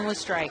 Filled his own with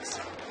strikes.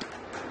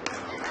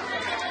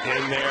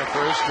 In there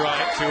for a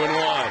strike,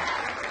 2-1.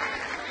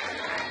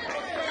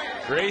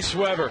 Grace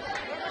Weber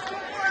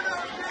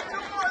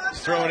has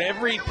thrown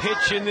every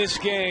pitch in this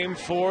game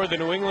for the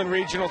New England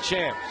Regional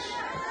Champs.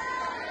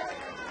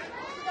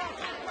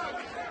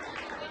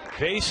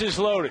 Bases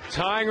loaded.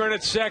 Tying run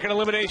at second,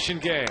 elimination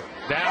game.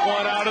 That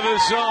one out of the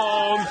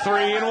zone,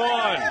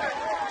 3-1.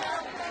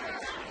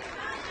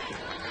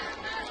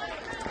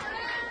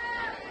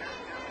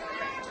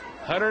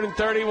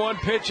 ...131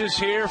 pitches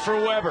here for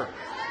Weber.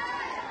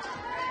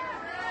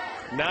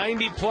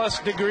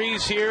 90-plus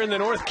degrees here in the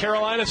North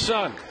Carolina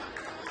sun.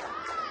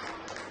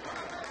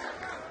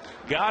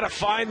 Got to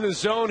find the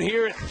zone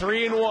here at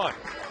 3-1.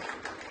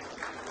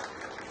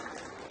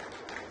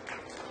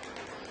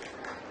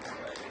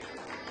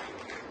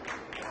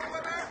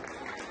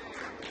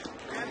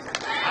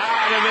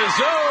 Out of the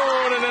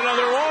zone and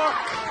another walk.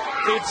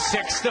 It's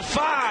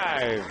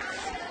 6-5.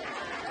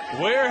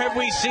 Where have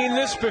we seen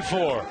this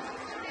before?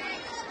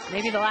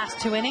 Maybe the last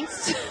 2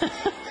 innings.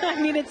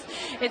 I mean,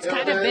 it's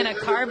kind of been a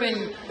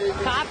carbon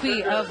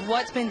copy of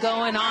what's been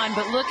going on.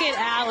 But look at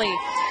Allie.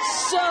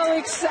 So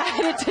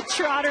excited to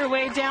trot her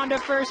way down to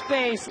first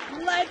base.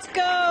 Let's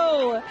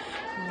go.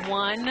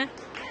 1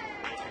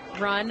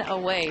 run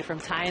away from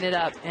tying it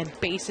up and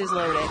bases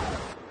loaded.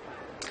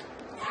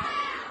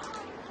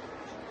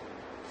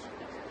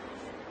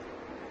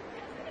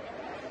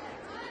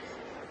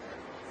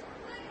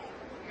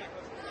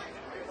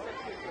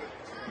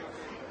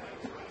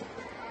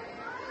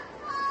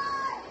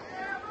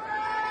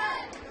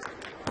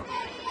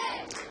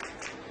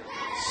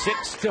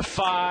 Six to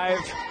 5,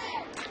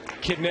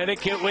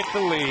 Connecticut with the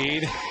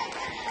lead.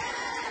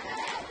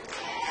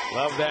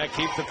 Love that.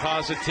 Keep the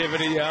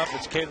positivity up.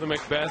 It's Caitlin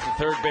Macbeth, the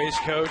third base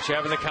coach,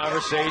 having a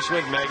conversation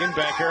with Megan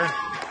Becker.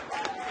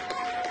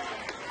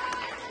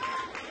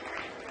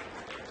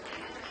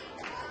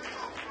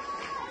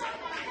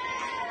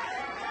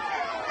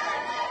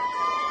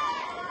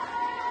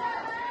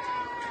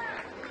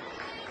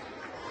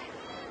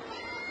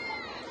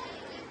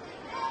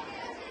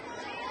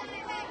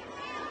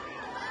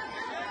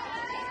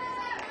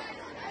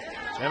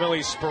 Emily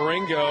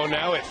Sparingo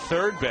now at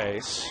third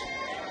base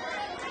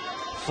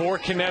for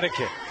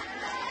Connecticut.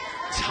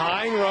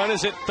 Tying run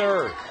is at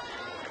third.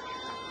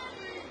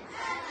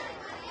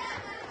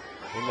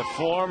 In the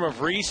form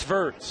of Reese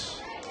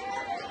Verts.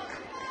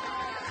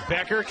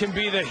 Becker can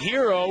be the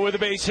hero with a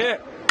base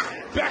hit.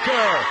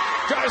 Becker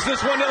drives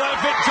this one to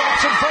left. It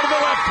drops in front of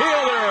the left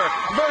fielder.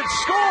 Verts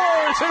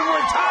scores and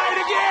we're tied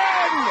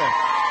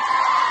again.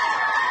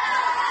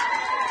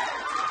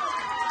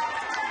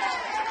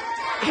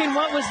 In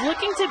what was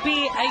looking to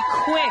be a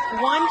quick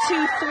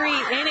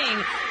 1-2-3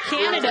 inning,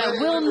 Canada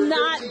will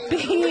not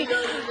be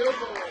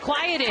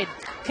quieted,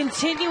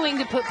 continuing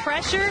to put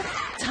pressure,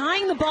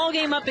 tying the ball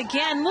game up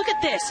again. Look at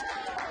this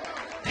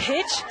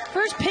pitch,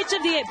 first pitch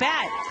of the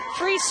at-bat,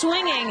 free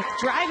swinging,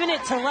 driving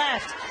it to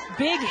left.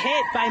 Big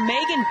hit by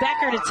Megan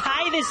Becker to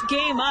tie this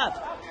game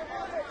up.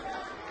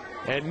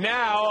 And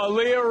now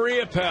Aaliyah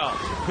Riopel,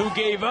 who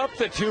gave up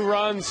the 2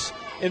 runs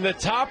in the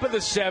top of the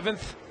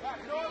 7th,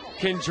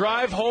 can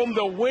drive home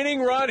the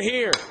winning run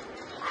here.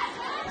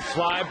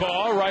 Fly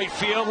ball, right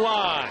field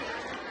line.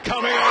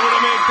 Coming over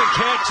to make the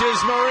catch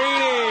is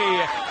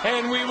Marini.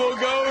 And we will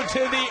go to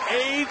the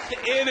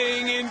 8th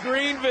inning in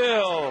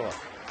Greenville.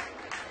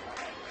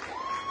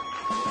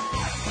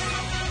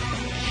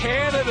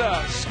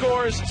 Canada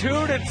scores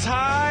 2 to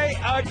tie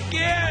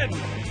again.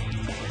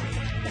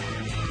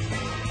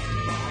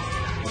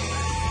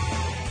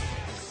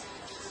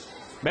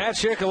 Matt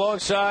Schick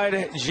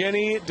alongside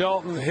Jenny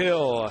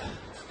Dalton-Hill.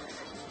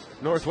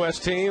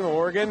 Northwest team,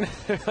 Oregon.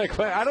 Like,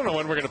 I don't know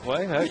when we're going to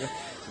play. I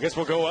guess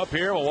we'll go up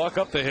here. We'll walk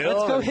up the hill.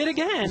 Let's go hit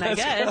again, I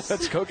guess.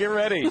 Let's go get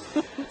ready.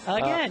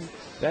 Again.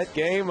 That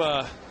game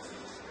was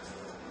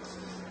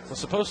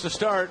supposed to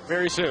start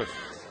very soon.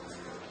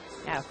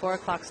 Yeah, 4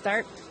 o'clock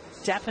start.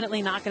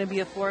 Definitely not going to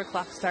be a 4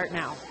 o'clock start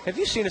now. Have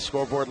you seen a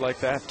scoreboard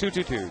like that?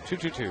 2-2-2,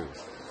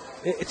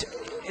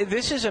 2-2-2.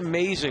 This is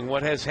amazing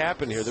what has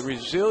happened here. The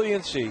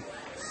resiliency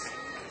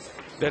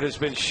that has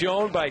been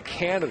shown by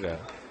Canada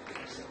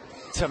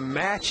to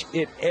match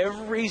it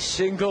every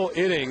single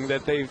inning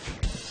that they've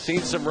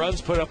seen some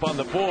runs put up on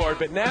the board.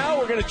 But now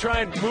we're going to try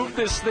and move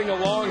this thing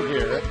along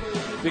here,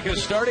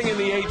 because starting in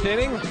the 8th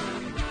inning,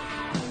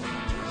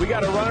 we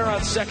got a runner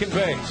on second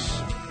base.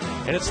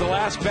 And it's the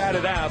last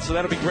batted out, so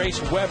that'll be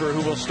Grace Weber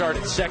who will start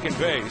at second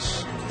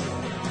base.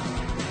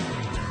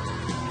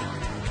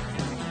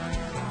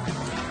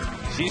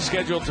 She's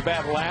scheduled to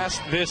bat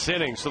last this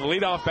inning. So the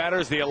leadoff batter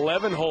is the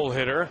 11-hole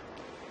hitter.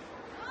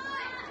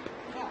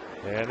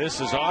 And this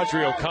is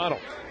Audrey O'Connell.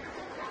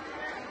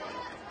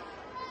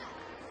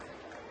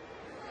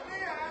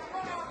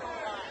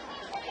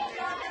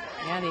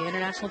 Yeah, the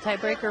international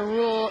tiebreaker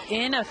rule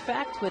in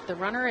effect with the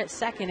runner at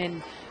second,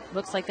 and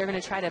looks like they're going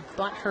to try to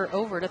bunt her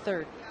over to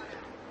third.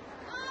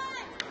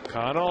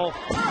 O'Connell,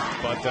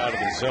 bunt out of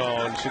the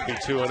zone. Should be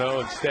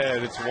 2-0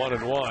 instead. It's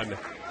 1-1.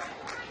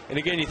 And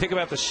again, you think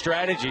about the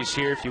strategies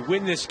here. If you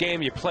win this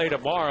game, you play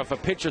tomorrow. If a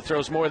pitcher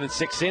throws more than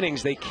 6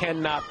 innings, they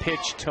cannot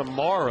pitch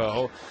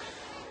tomorrow.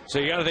 So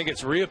you got to think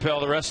it's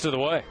Riopel the rest of the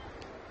way.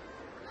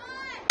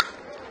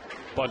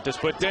 Bunt is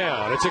put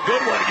down. It's a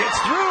good one. It gets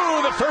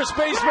through the first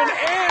baseman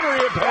and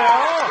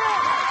Riopel.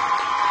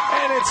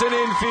 And it's an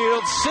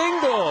infield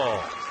single.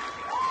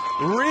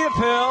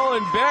 Riopel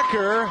and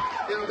Becker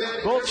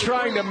both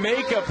trying to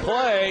make a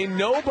play.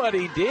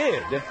 Nobody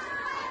did.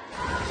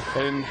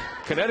 And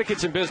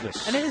Connecticut's in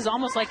business. And it is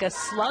almost like a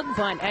slug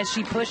bunt as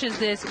she pushes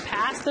this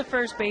past the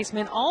first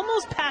baseman,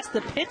 almost past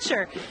the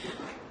pitcher.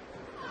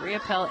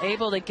 Riopel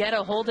able to get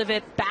a hold of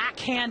it.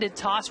 Backhanded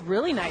toss.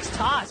 Really nice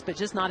toss, but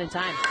just not in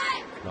time.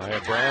 Maya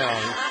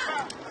Brown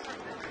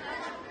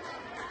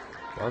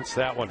bunts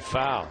that one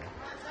foul.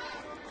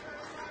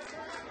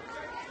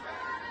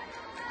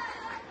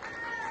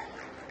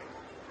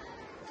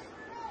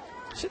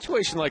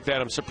 Situation like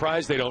that, I'm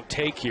surprised they don't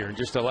take here and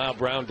just allow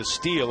Brown to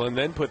steal and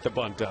then put the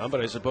bunt down.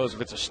 But I suppose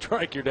if it's a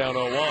strike, you're down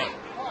 0-1.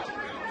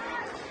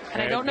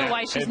 And I don't know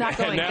why she's not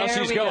going. And now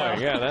she's going.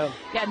 Go. Yeah,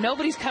 yeah,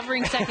 nobody's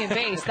covering second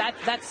base.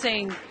 That's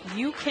saying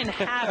you can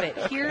have it.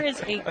 Here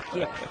is a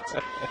gift.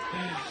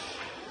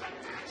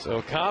 So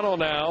O'Connell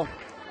now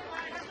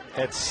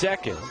at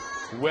second.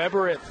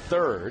 Weber at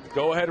third.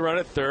 Go ahead run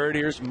at third.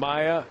 Here's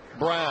Maya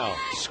Brown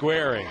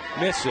squaring,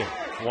 missing.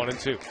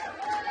 1-2.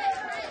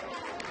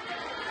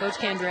 Coach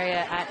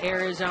Candrea at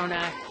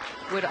Arizona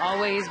would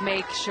always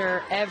make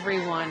sure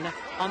everyone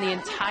on the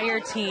entire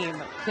team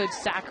could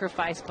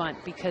sacrifice bunt,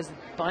 because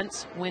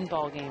bunts win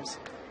ball games.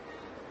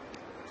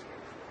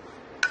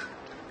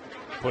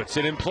 Puts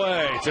it in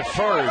play to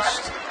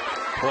first.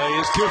 Play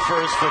is to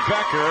first for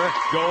Becker.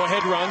 Go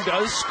ahead run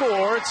does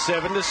score. It's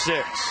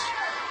 7-6.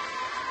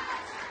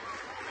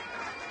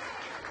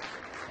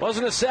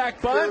 Wasn't a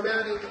sack bunt,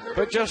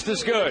 but just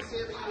as good.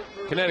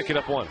 Connecticut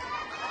up 1.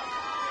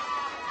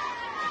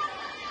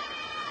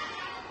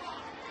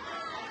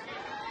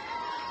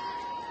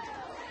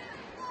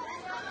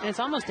 And it's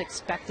almost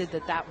expected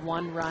that that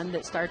one run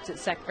that starts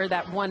at or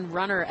that one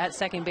runner at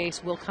second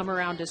base will come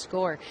around to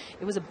score.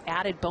 It was an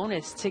added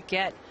bonus to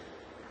get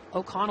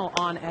O'Connell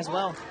on as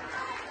well.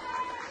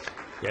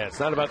 Yeah, it's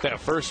not about that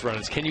first run.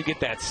 It's can you get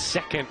that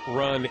second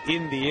run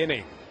in the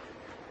inning?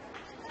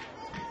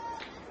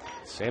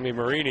 Sammy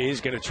Marini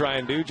is going to try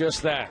and do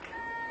just that.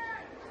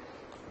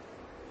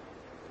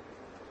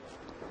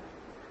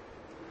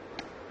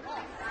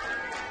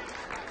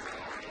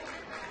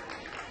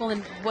 Well,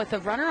 and with a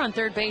runner on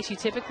third base, you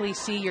typically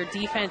see your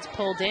defense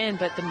pulled in,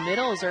 but the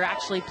middles are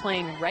actually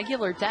playing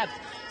regular depth.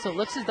 So it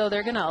looks as though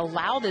they're going to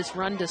allow this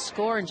run to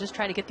score and just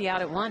try to get the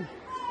out at 1.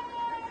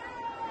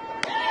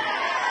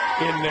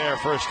 In there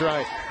for a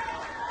strike.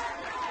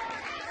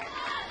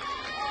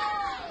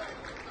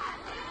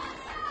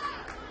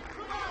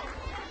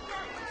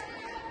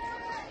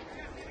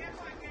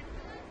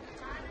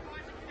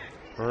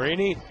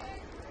 Marini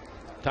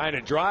trying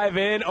to drive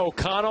in.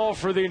 O'Connell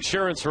for the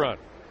insurance run.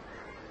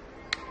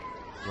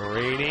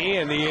 Marini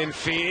in the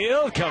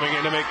infield, coming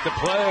in to make the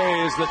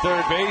play is the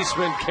third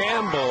baseman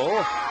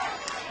Campbell.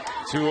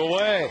 2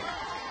 away.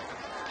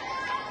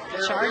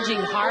 Charging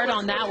hard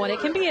on that one.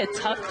 It can be a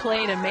tough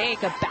play to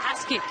make. A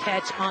basket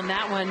catch on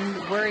that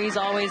one worries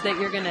always that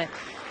you're going to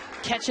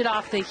catch it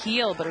off the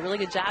heel, but a really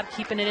good job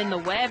keeping it in the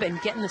web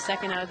and getting the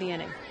second out of the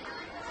inning.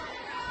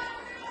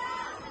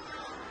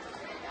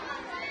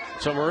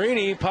 So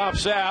Marini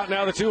pops out.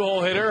 Now the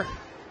 2-hole hitter,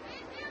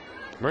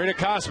 Marina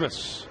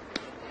Cosmas.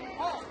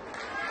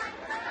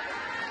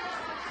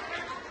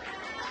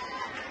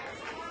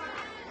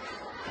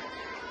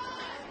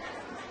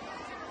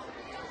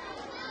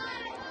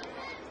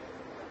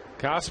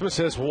 Cosmas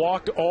has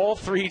walked all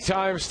 3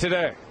 times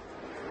today.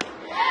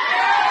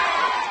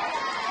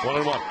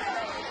 1-1.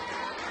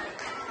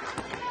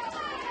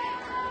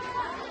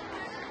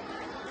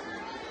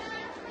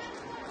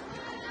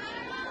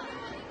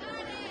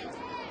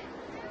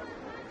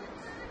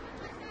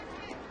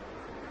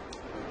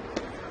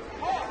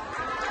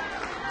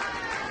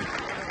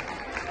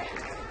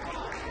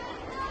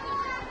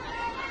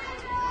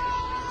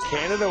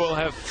 Canada will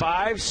have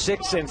 5,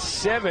 6, and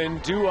 7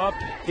 due up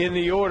in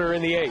the order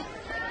in the 8th.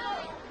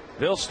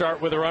 They'll start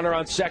with a runner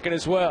on second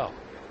as well.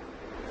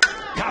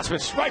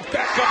 Cosmas right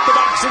back up the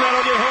box, and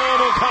that'll get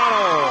home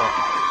O'Connell.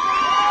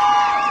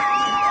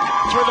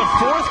 For the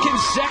fourth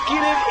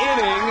consecutive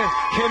inning,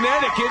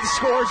 Connecticut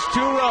scores 2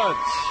 runs.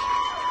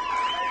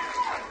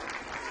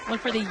 Well,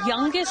 for the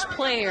youngest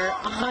player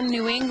on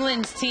New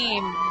England's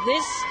team,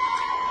 this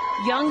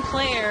young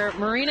player,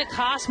 Marina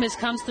Cosmas,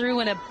 comes through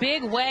in a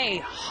big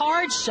way.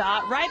 Hard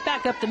shot, right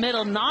back up the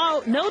middle.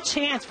 No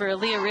chance for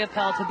Aaliyah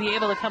Riopel to be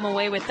able to come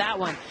away with that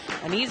one.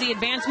 An easy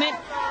advancement,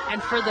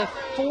 and for the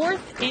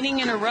 4th inning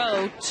in a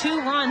row, 2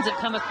 runs have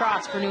come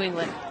across for New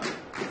England.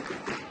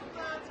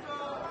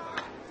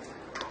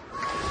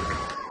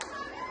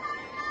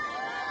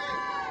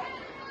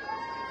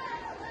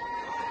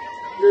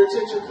 Your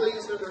attention,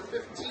 please. Number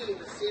 15,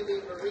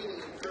 Sammy Marini,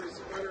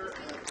 courtesy runner.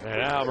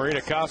 And now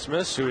Marina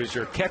Cosmas, who is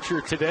your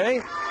catcher today.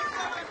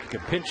 You can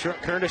pinch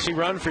courtesy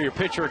run for your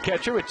pitcher or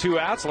catcher with 2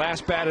 outs.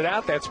 Last batted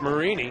out, that's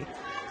Marini.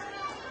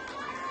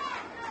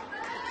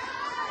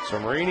 So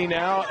Marini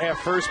now at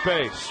first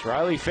base.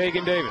 Riley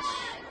Fagan-Davis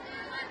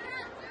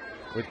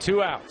with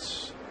 2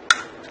 outs.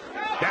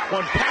 That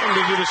one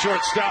pounded to the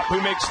shortstop, who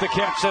makes the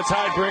catch. That's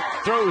Heidbrink,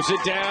 throws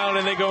it down,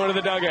 and they go into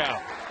the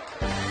dugout.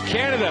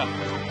 Canada,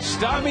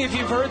 stop me if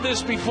you've heard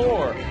this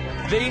before.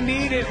 They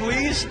need at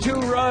least 2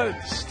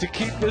 runs to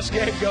keep this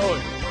game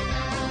going.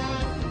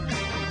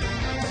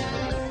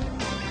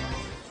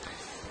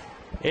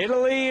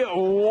 Italy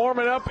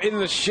warming up in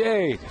the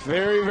shade.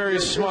 Very, very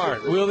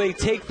smart. Will they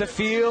take the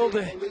field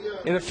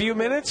in a few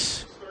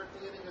minutes?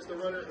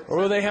 Or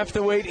will they have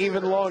to wait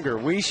even longer?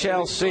 We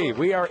shall see.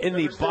 We are in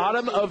the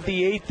bottom of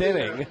the 8th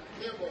inning.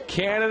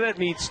 Canada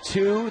needs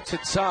 2 to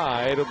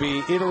tie. It'll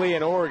be Italy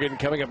and Oregon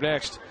coming up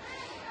next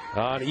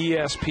on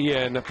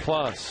ESPN+.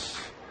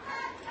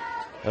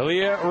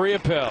 Aaliyah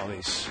Riopel,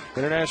 these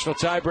international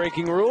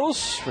tie-breaking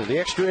rules for the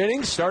extra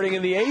innings starting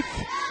in the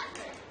 8th.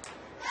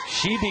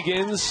 She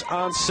begins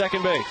on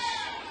second base.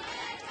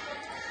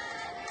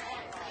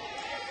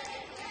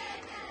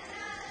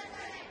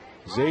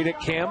 Zeta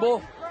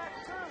Campbell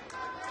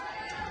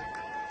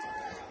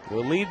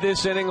will lead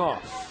this inning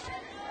off.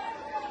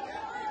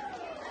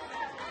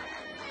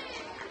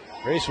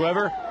 Grace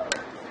Weber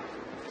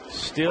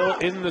still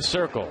in the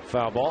circle.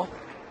 Foul ball.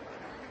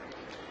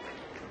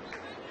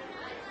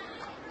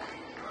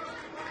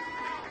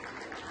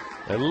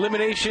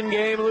 Elimination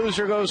game.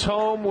 Loser goes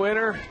home.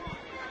 Winner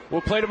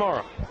will play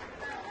tomorrow.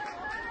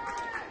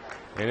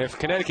 And if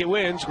Connecticut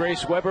wins,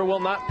 Grace Weber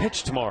will not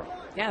pitch tomorrow.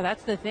 Yeah,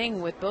 that's the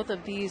thing with both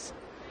of these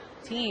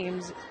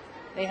teams.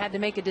 They had to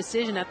make a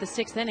decision at the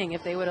 6th inning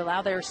if they would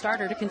allow their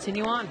starter to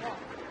continue on.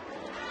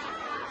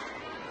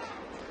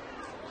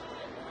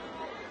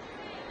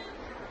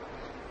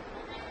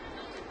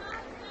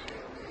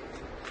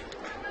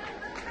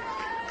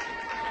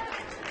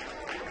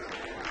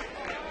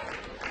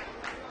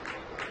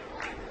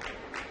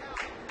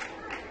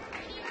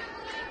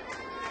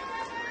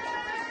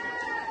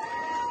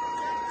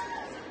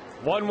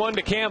 One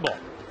to Campbell.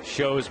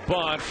 Shows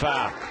bunt,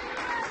 foul.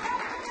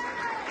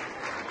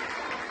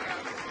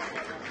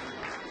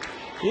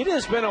 It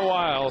has been a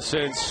while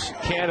since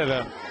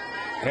Canada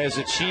has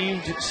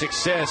achieved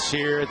success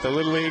here at the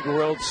Little League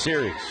World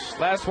Series.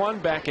 Last one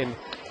back in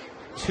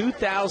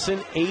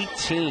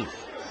 2018.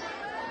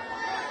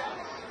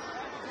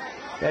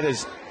 That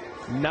is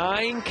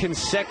 9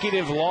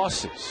 consecutive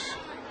losses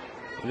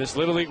in this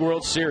Little League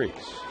World Series.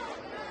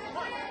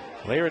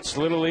 Laird's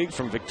Little League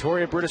from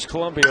Victoria, British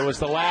Columbia was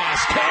the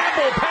last.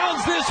 Campbell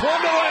pounds this one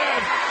to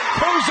left.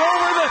 Goes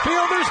over the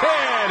fielder's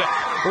head.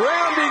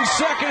 Rounding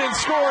second and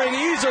scoring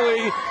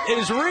easily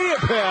is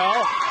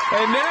Riopel.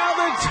 And now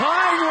the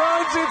tying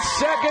runs at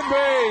second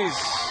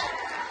base.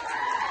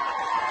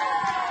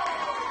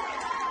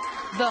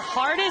 The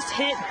hardest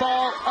hit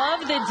ball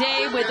of the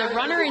day with a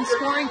runner in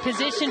scoring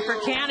position for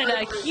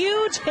Canada. A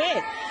huge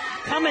hit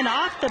coming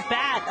off the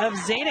bat of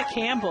Zeta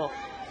Campbell.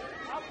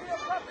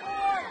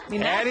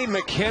 Addie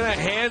McKenna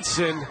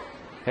Hansen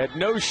had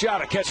no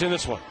shot at catching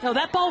this one. No,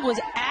 that ball was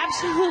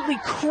absolutely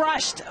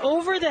crushed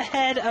over the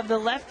head of the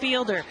left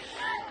fielder.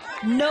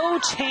 No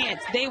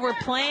chance. They were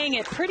playing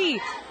at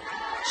pretty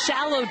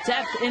shallow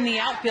depth in the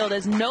outfield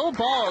as no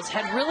balls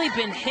had really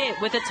been hit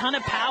with a ton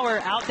of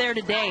power out there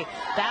today.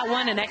 That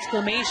one an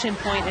exclamation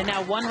point, and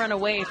now 1 run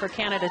away for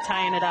Canada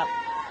tying it up.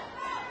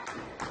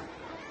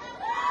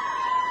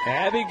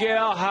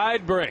 Abigail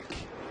Heidbrink.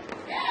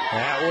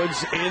 That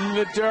one's in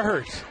the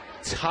dirt.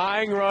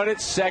 Tying run at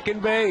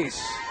second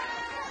base.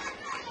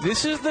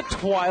 This is the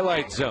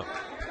twilight zone.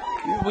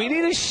 We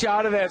need a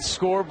shot of that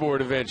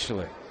scoreboard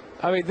eventually.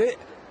 I mean,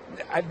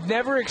 I've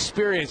never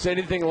experienced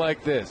anything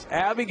like this.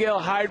 Abigail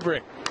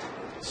Heidbrink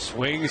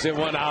swings it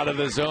one out of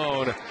the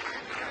zone.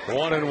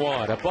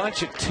 1-1. A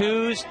bunch of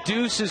twos.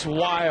 Deuce is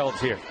wild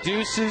here.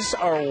 Deuces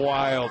are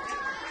wild.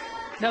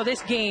 No,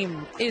 this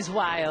game is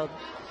wild.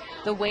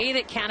 The way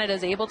that Canada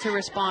is able to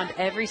respond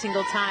every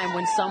single time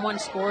when someone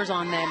scores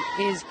on them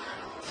is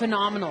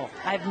phenomenal.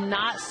 I've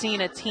not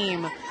seen a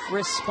team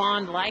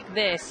respond like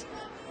this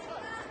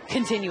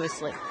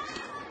continuously.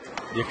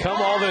 You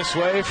come all this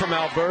way from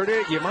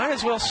Alberta, you might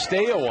as well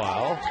stay a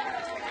while.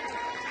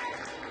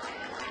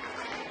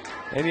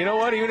 And you know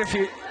what? Even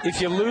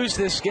if you lose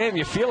this game,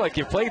 you feel like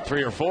you played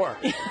 3 or 4.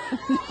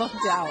 No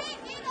doubt.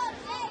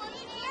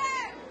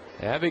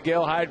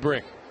 Abigail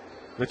Heidbrink,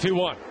 the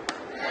 2-1.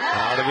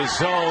 Out of his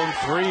zone,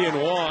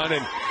 3-1,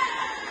 and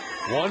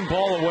 1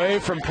 ball away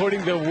from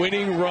putting the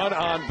winning run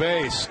on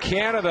base.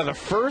 Canada, the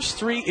first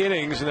 3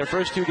 innings in their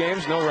first 2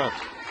 games, no runs.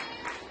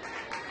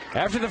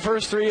 After the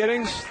first 3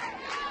 innings,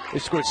 they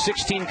scored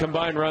 16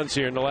 combined runs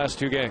here in the last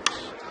 2 games.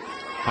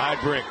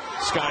 Heidbrink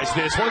skies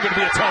this one, going to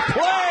be a tough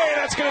play.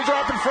 That's going to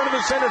drop in front of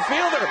the center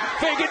fielder.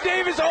 Fagan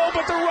Davis,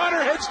 but the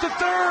runner heads to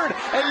third.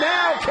 And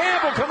now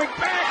Campbell coming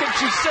back, and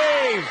she's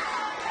saved.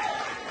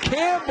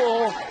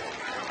 Campbell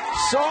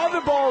saw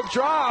the ball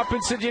drop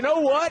and said, you know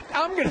what?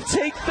 I'm going to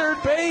take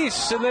third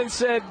base. And then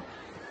said,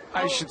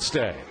 I should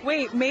stay.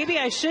 Wait, maybe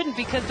I shouldn't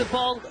because the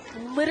ball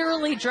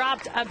literally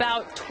dropped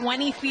about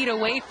 20 feet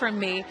away from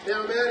me.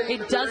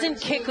 It doesn't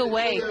kick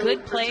away.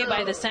 Good play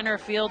by the center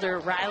fielder,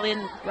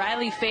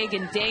 Riley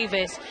Fagan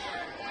Davis.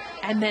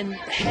 And then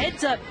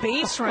heads up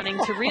base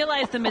running to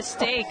realize the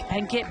mistake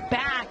and get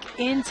back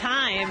in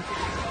time.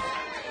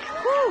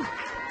 Whew.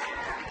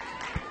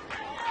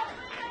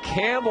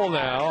 Campbell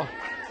now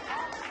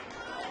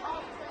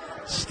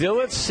still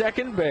at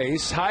second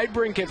base.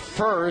 Heidbrink at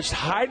first.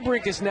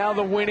 Heidbrink is now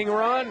the winning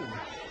run.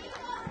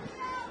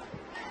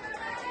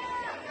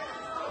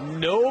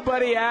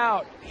 Nobody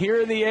out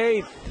here in the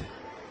 8th.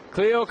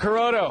 Cleo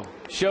Coroto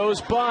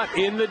shows bunt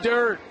in the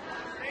dirt.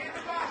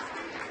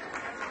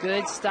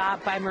 Good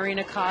stop by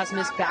Marina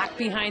Cosmas back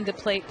behind the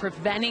plate,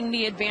 preventing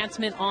the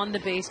advancement on the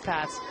base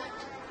paths.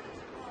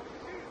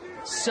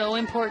 So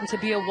important to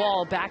be a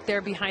wall back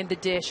there behind the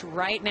dish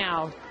right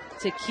now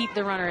to keep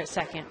the runner at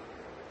second.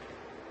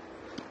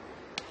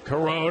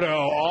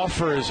 Coroto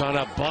offers on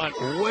a bunt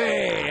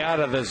way out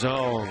of the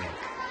zone.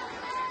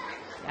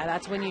 Yeah,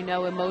 that's when you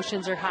know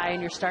emotions are high and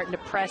you're starting to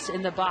press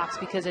in the box,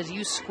 because as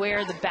you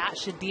square, the bat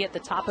should be at the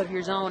top of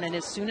your zone, and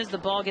as soon as the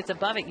ball gets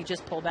above it, you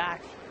just pull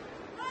back.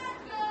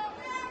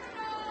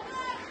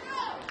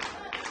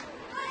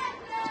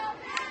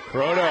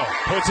 Coroto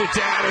puts it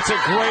down. It's a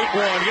great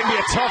one. Going to be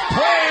a tough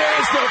play.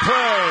 There's no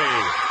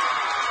play.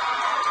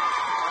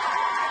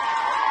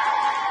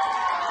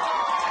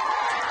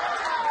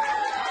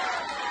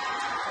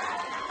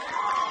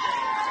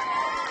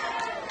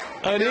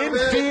 An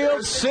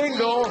infield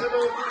single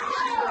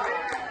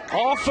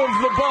off of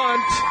the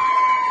bunt.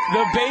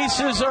 The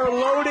bases are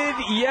loaded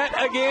yet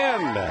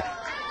again.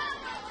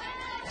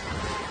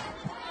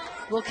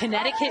 Will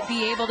Connecticut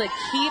be able to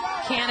keep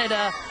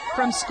Canada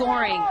from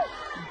scoring?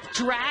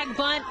 Drag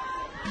bunt,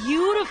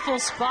 beautiful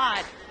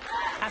spot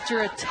after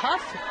a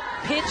tough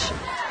pitch.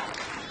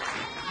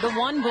 The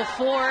one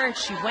before,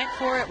 she went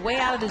for it way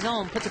out of the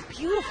zone, puts a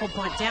beautiful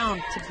bunt down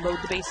to load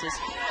the bases.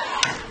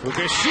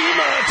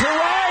 Fukushima to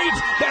right,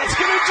 that's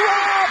going to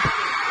drop.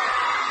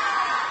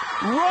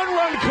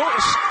 Run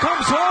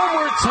comes home,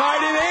 we're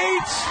tied at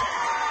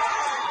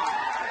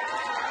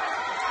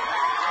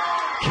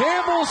 8.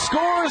 Campbell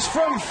scores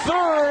from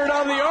third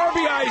on the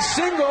RBI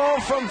single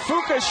from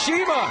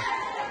Fukushima.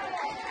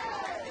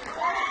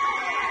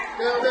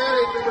 Now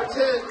batting number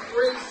 10,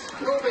 Grace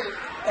Coleman.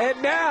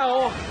 And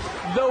now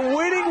the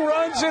winning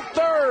runs at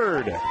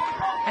third.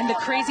 And the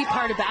crazy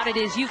part about it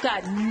is you've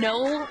got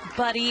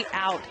nobody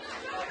out.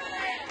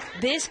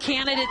 This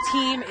Canada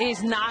team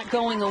is not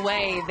going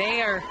away.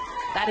 They are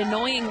that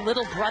annoying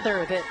little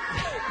brother that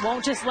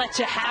won't just let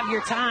you have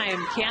your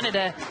time.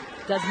 Canada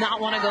does not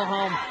want to go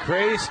home.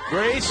 Grace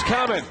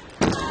coming.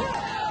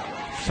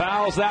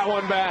 Fouls that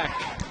one back.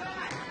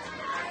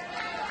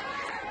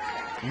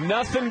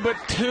 Nothing but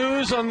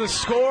 2s on the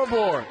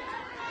scoreboard.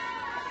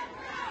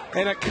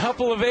 And a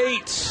couple of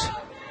 8s.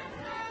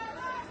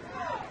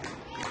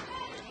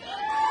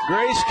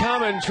 Grace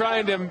Cummins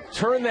trying to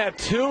turn that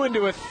 2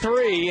 into a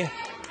 3.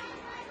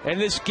 And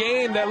this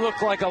game that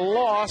looked like a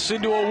loss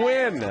into a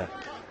win.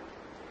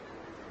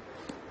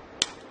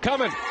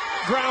 Coming.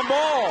 Ground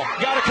ball.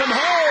 Got to come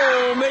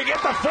home. They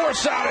get the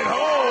force out at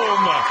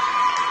home.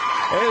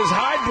 As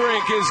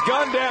Heidbrink is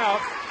gunned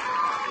out.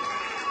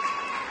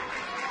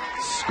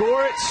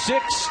 Score it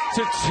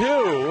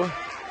 6-2.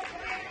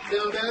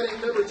 Now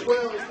batting number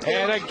 12.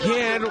 And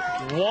again,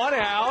 1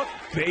 out,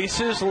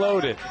 bases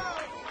loaded.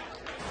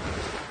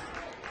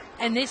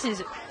 And this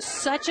is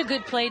such a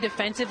good play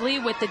defensively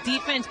with the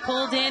defense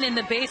pulled in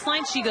the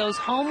baseline. She goes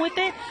home with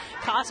it.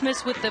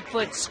 Cosmas with the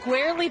foot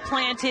squarely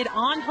planted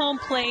on home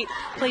plate.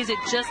 Plays it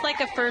just like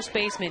a first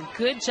baseman.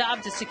 Good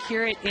job to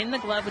secure it in the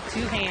glove with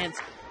 2 hands.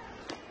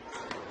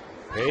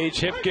 Paige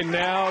Hipkin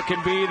now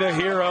can be the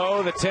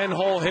hero, the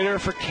 10-hole hitter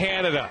for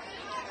Canada.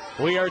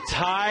 We are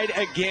tied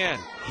again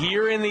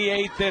here in the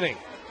 8th inning.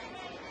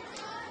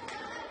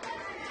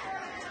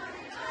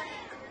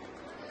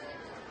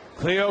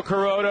 Cleo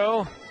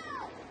Coroto,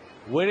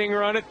 winning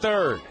run at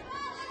third.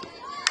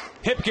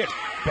 Hipkin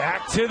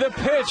back to the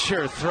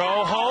pitcher.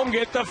 Throw home,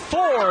 get the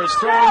 4s,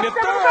 throwing to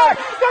third.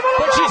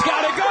 But she's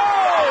got to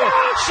go.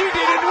 She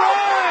didn't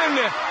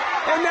run.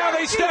 And now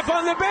they step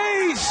on the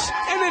base,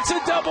 and it's a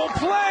double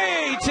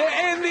play to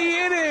end the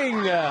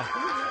inning.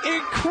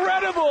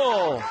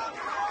 Incredible.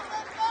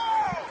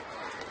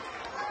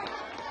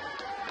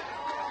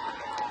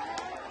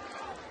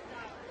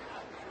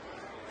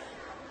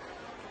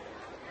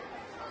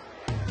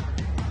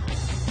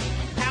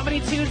 How many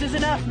twos is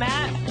enough,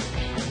 Matt?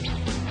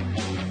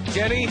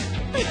 Jenny,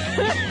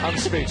 I'm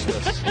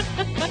speechless.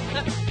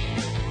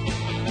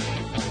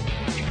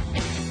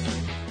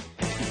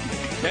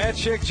 Bad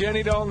chick,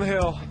 Jenny Dalton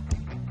Hill.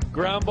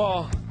 Ground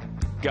ball.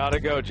 Gotta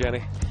go,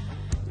 Jenny.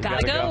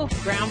 Gotta go.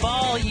 Ground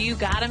ball. You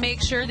gotta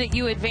make sure that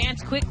you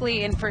advance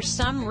quickly. And for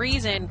some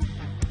reason,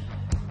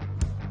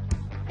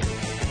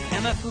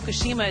 Emma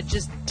Fukushima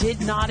just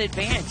did not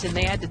advance. And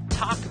they had to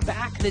talk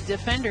back the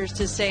defenders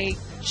to say,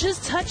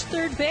 just touch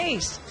third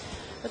base.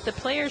 But the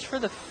players for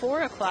the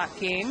 4 o'clock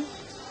game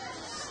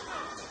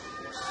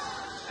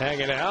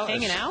hanging out.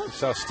 Hanging out. You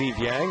saw Steve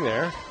Yang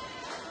there.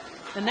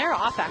 And they're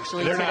off,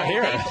 actually. They're today. not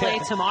here. They play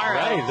tomorrow.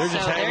 Right. They're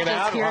just hanging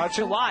out, here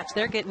watching. to watch.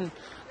 They're getting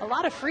a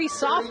lot of free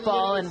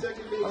softball and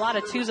a lot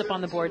of twos up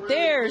on the board.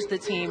 There's the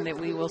team that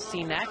we will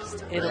see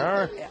next.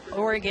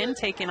 Oregon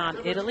taking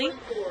on Italy.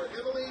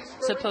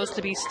 Supposed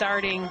to be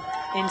starting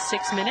in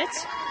 6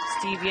 minutes.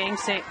 Steve Yang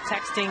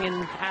texting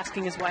and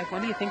asking his wife,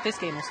 when do you think this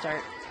game will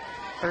start?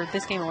 Or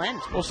this game will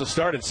end? Supposed to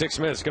start in 6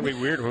 minutes. It's going to be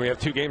weird when we have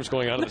 2 games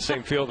going on in the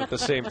same field at the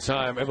same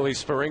time. Emily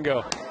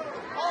Sparingo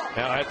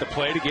now at the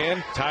plate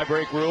again.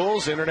 Tie-break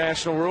rules,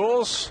 international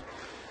rules.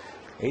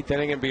 8th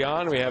inning and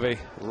beyond, we have a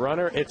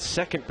runner at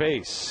second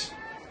base.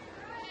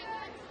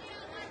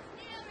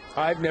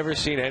 I've never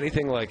seen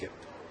anything like it.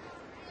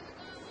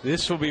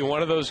 This will be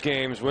one of those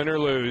games, win or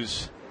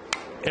lose,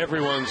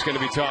 everyone's going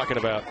to be talking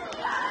about.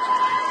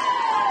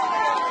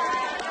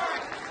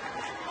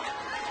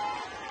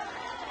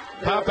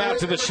 Pop out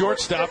to the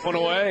shortstop, one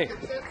away.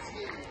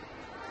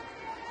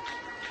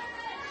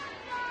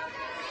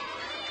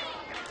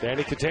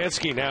 Danny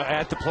Katansky now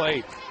at the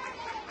plate.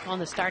 On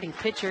the starting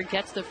pitcher,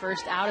 gets the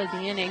first out of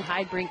the inning.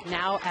 Heidbrink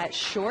now at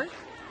short.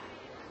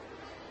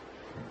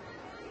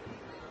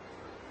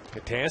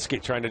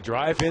 Katansky trying to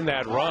drive in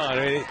that run.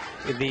 In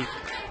the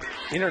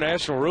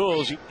international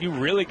rules, you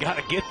really got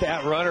to get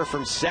that runner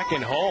from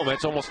second home.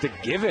 That's almost a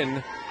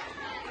given.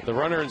 The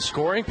runner in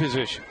scoring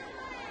position.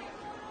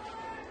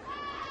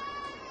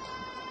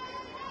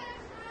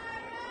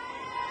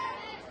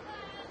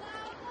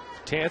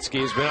 Katansky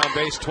has been on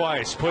base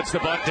twice. Puts the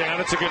butt down.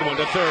 It's a good one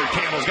to third.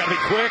 Campbell's got to be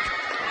quick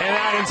and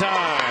out in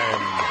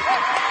time.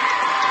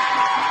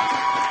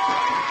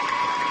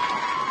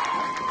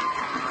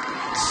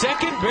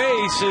 Second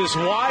base is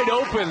wide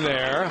open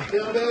there.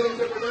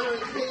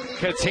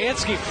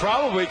 Katansky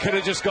probably could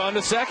have just gone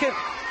to second.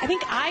 I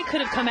think I could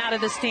have come out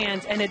of the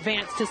stands and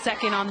advanced to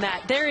second on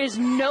that. There is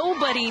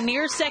nobody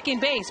near second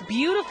base.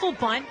 Beautiful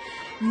bunt.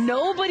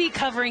 Nobody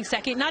covering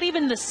second, not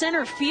even the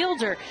center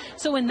fielder.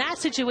 So in that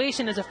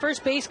situation, as a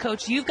first base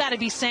coach, you've got to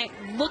be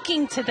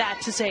looking to that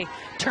to say,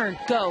 turn,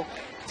 go,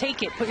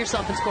 take it, put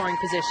yourself in scoring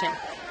position.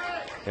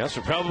 Yes,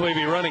 will probably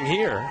be running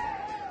here.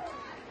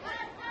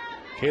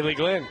 Kaylee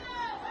Glenn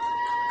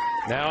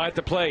now at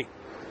the plate.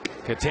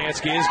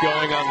 Katansky is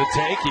going on the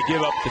take. You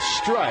give up the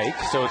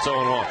strike, so it's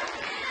 0-1.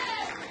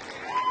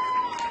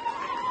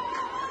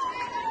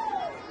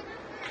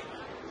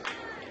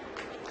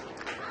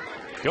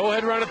 Go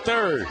ahead, run at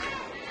third.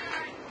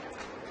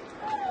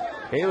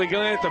 Haley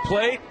Glenn at the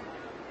plate.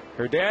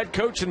 Her dad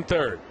coaching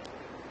third.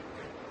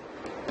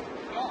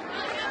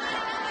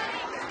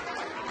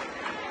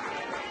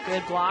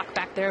 Good block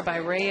back there by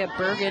Rhea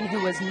Bergen,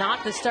 who was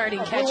not the starting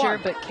catcher,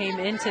 but came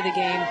into the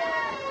game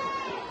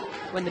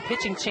when the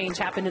pitching change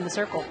happened in the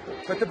circle.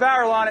 Put the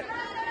barrel on it.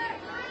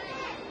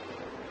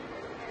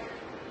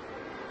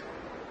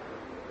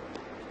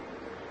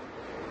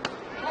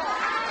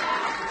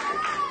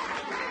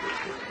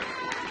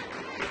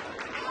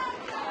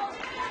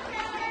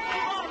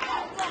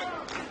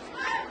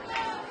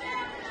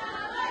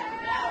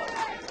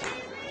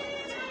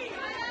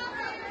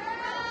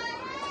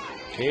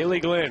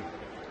 Kaylee Glenn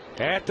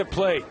at the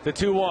plate, the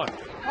 2-1.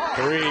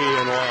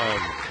 3-1.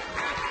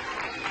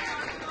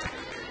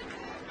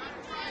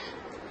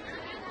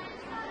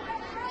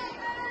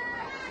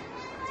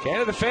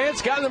 Canada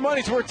fans got their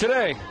money's worth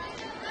today.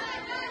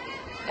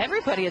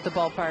 Everybody at the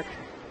ballpark.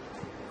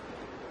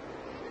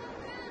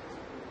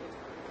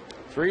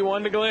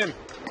 3-1 to Glenn.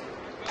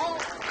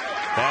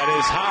 That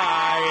is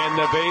high, and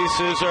the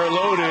bases are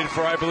loaded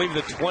for, I believe,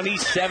 the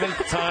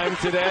 27th time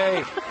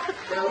today.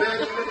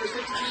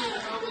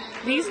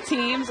 These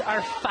teams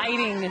are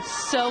fighting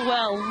so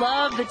well.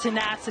 Love the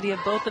tenacity of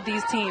both of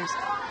these teams.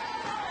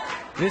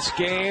 This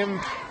game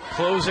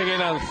closing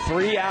in on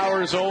 3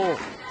 hours old.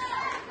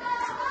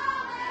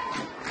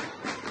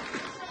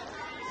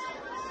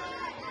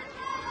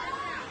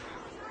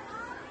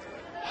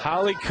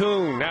 Holly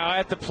Kuhn now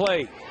at the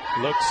plate.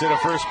 Looks at a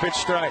first pitch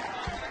strike.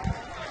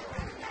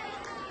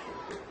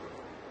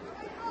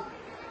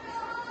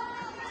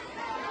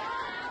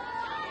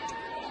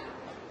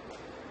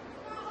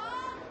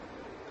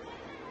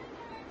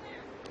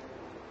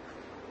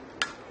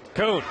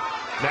 Kuhn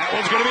That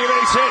one's going to be a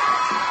base hit.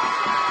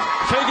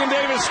 Fagan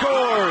Davis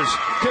scores.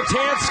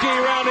 Katansky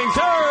rounding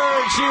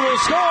third. She will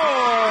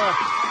score.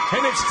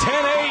 And it's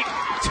 10-8.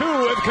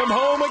 Two have come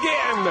home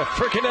again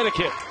for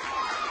Connecticut.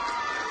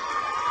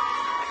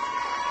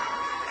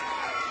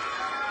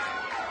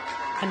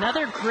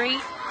 Another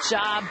great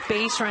job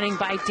base running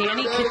by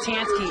Danny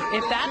Katansky.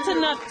 If that's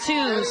enough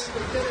twos,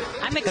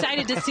 I'm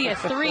excited to see a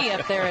 3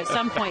 up there at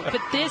some point.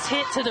 But this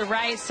hit to the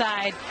right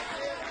side,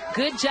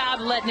 good job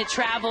letting it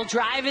travel,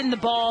 driving the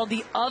ball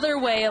the other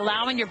way,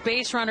 allowing your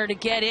base runner to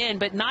get in,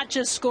 but not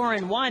just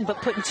scoring 1, but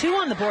putting 2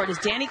 on the board as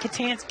Danny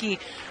Katansky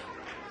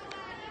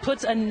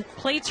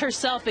plates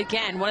herself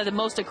again, one of the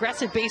most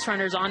aggressive base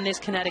runners on this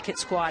Connecticut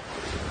squad.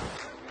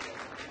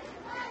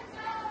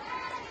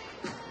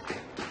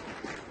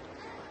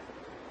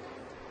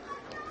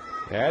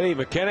 Addie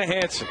McKenna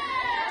Hansen.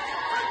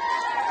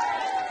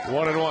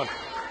 1-1.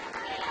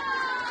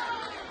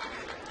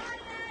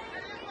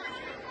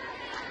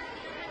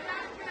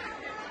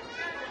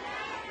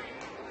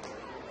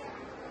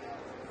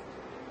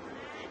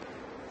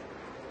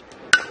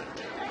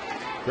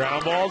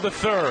 Ground ball to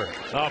third.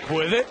 Up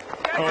with it.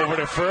 Over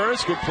to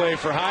first. Good play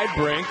for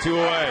Heidbrink. 2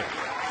 away.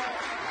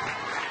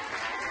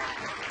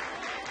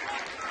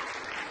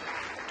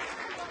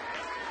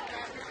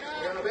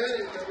 Now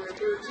batting number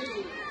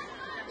 13,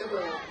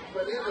 Emma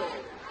Bonanno.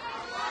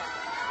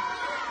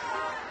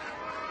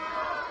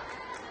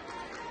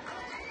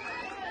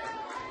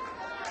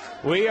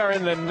 We are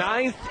in the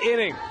 9th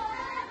inning.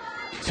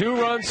 2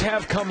 runs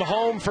have come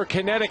home for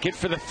Connecticut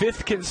for the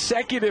 5th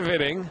consecutive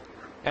inning.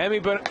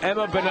 Emma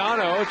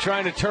Bonanno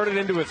trying to turn it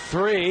into a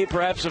 3,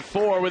 perhaps a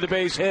 4 with a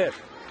base hit.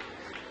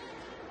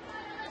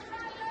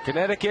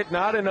 Connecticut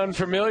not in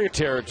unfamiliar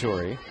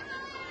territory.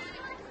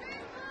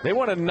 They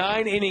won a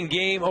 9-inning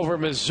game over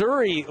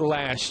Missouri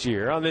last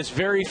year on this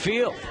very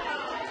field.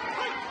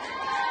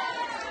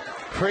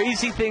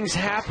 Crazy things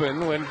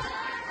happen when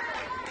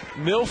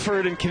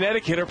Milford and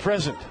Connecticut are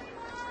present.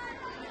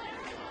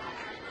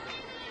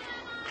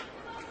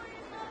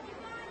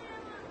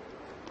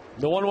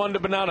 The 1-1 to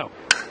Bonanno.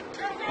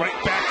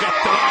 Right back up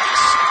the box.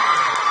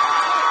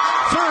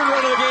 3rd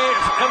run of the game,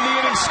 and the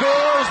inning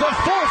scores. The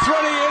 4th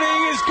run of the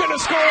inning is going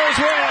to score as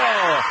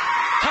well.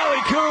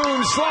 Holly Coon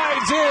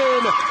slides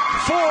in.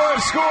 4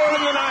 have scored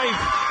in the 9th.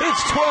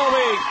 It's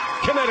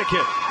 12-8,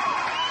 Connecticut.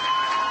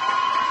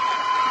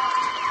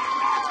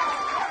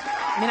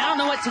 I mean, I don't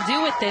know what to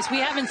do with this. We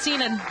haven't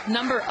seen a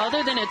number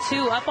other than a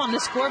 2 up on the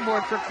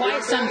scoreboard for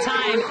quite some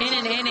time in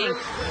an inning.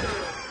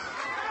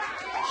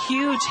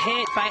 Huge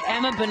hit by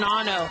Emma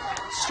Bonanno.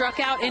 Struck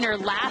out in her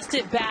last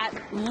at bat,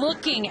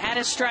 looking at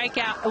a strike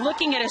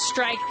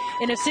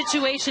in a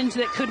situation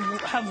that could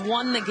have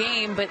won the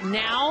game, but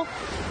now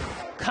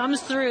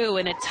comes through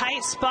in a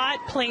tight spot,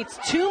 plates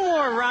 2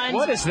 more runs.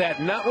 What is that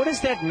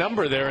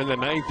number there in the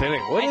 9th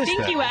inning? I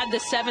think you add the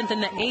 7th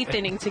and the 8th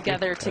inning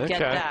together to get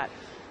that.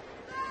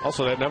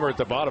 Also, that number at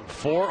the bottom,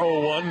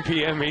 4:01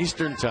 p.m.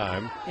 Eastern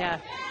Time. Yeah.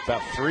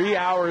 About 3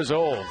 hours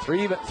old.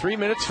 3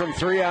 minutes from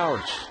 3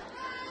 hours.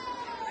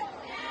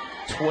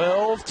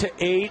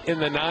 12-8 in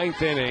the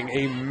 9th inning.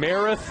 A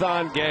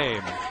marathon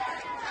game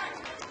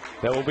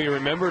that will be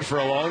remembered for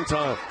a long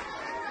time.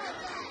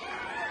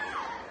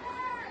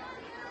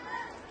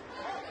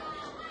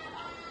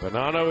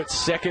 Bonanno at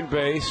second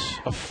base.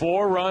 A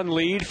 4-run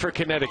lead for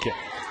Connecticut.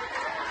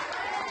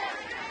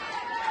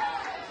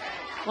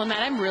 Well,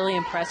 Matt, I'm really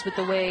impressed with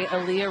the way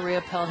Aaliyah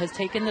Riopel has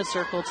taken the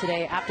circle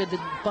today. After the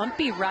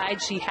bumpy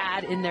ride she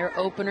had in their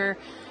opener,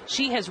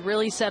 she has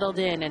really settled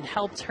in and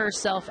helped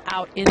herself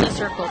out in the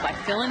circle by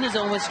filling the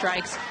zone with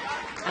strikes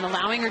and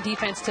allowing her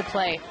defense to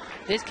play.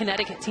 This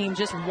Connecticut team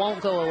just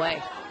won't go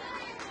away.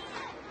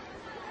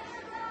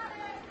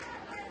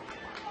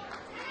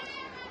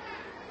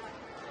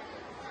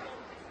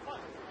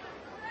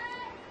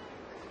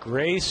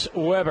 Grace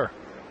Weber.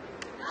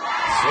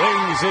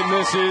 Swings and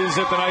misses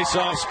at the nice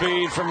off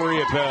speed from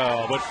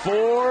Riopel. But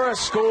 4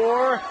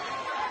 score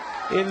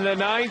in the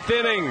 9th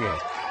inning.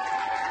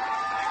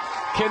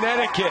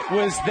 Connecticut,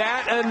 was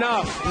that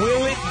enough?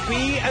 Will it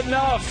be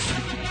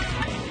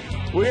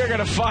enough? We're going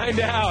to find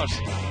out.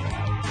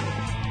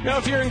 Now,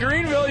 if you're in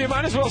Greenville, you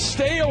might as well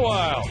stay a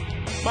while.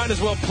 Might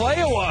as well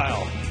play a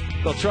while.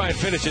 They'll try and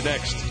finish it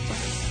next.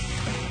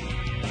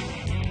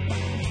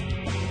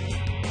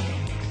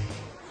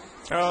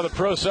 Oh, the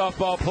pro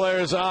softball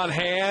players on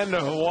hand,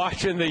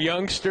 watching the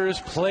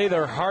youngsters play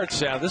their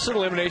hearts out. This is an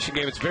elimination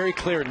game. It's very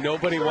clear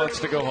nobody wants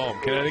to go home.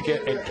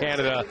 Connecticut and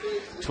Canada,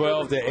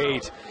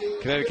 12-8.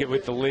 Connecticut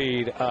with the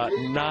lead.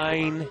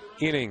 9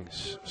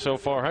 innings so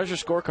far. How's your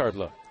scorecard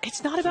look?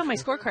 It's not about my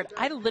scorecard.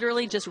 I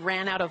literally just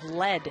ran out of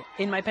lead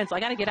in my pencil. I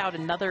got to get out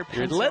another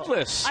pencil. You're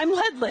leadless. I'm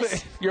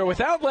leadless. You're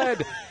without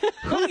lead.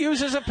 Who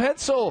uses a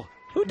pencil?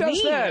 Who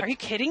does that? Are you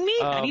kidding me?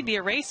 I need the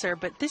eraser,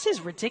 but this is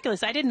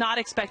ridiculous. I did not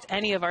expect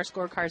any of our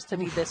scorecards to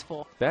be this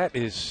full. That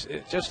is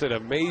just an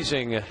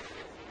amazing. I'm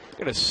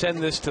going to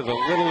send this to the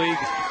Little League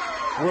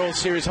World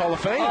Series Hall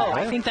of Fame. Oh,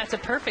 I think that's a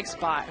perfect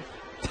spot.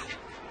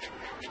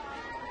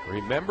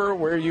 Remember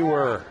where you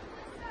were.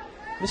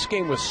 This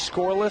game was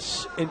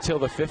scoreless until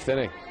the 5th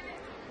inning.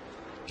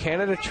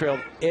 Canada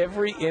trailed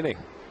every inning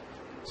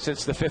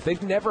since the 5th.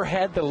 They've never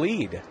had the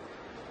lead,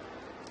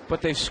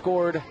 but they've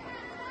scored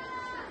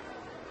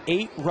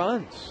 8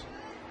 runs.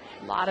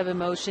 A lot of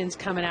emotions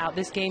coming out.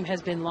 This game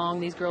has been long.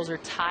 These girls are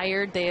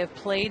tired. They have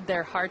played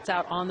their hearts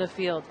out on the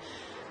field.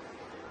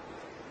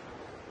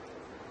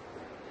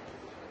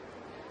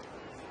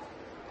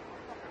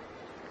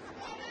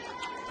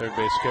 Third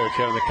base coach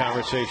having the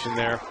conversation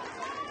there.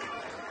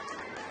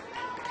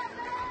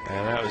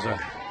 And that was a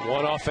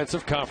one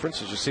offensive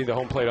conference, as you see the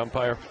home plate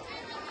umpire,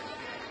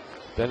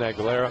 Ben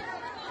Aguilera,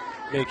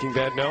 making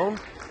that known.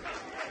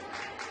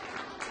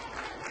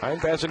 Ryan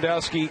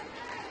Bazandowski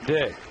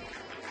Day.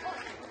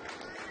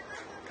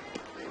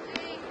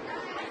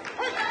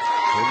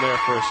 In there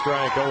for a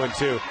strike,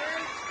 0-2.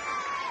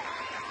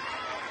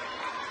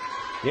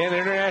 Yeah, the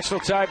international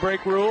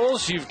tie-break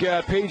rules. You've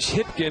got Paige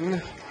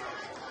Hipkin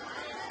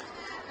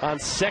on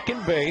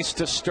second base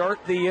to start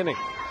the inning.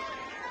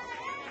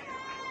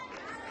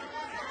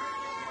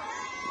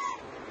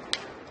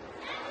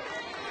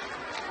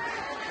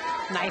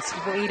 Nice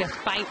way to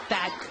fight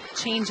that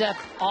changeup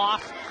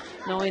off,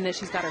 knowing that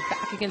she's got her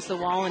back against the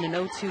wall in an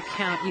 0-2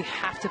 count. You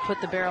have to put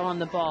the barrel on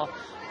the ball.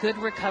 Good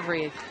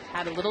recovery.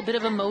 Had a little bit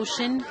of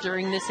emotion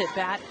during this at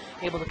bat,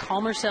 able to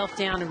calm herself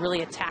down and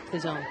really attack the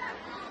zone.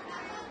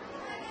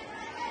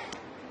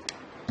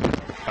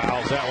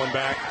 Fouls that one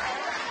back.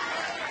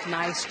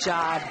 Nice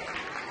job.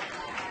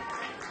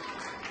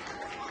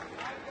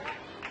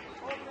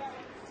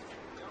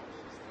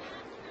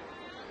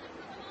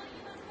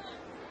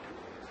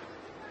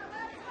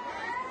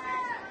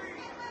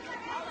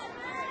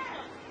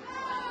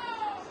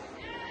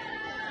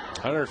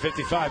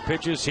 .155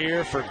 pitches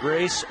here for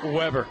Grace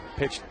Weber.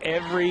 Pitched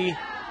every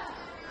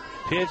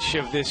pitch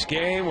of this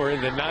game. We're in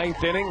the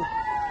 9th inning.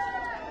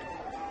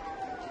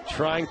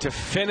 Trying to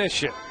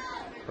finish it.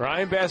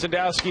 Ryan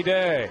Bazandowski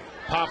Day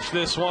pops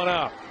this one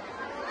up.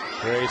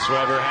 Grace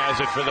Weber has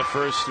it for the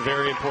first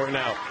very important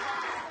out.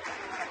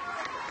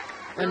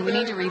 And we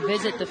need to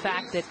revisit the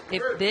fact that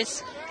if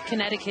this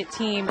Connecticut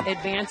team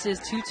advances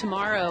to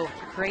tomorrow,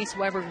 Grace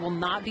Weber will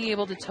not be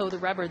able to toe the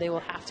rubber. They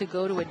will have to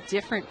go to a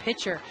different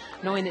pitcher,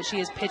 knowing that she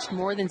has pitched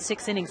more than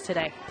 6 innings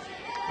today.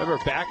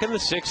 Remember, back in the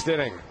 6th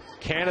inning,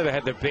 Canada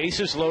had the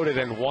bases loaded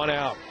and 1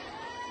 out.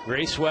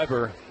 Grace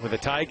Weber, with a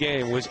tie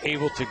game, was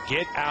able to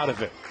get out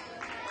of it.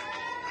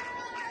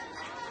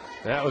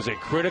 That was a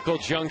critical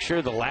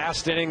juncture. The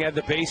last inning had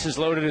the bases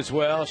loaded as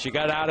well. She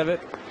got out of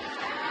it.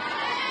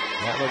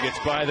 That one gets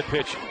by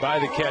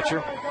the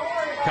catcher,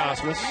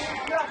 Cosmas.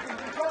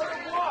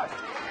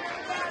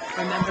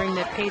 Remembering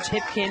that Paige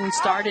Hipkin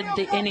started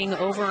the inning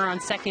over on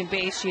second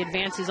base. She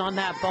advances on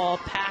that ball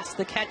past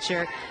the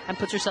catcher and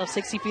puts herself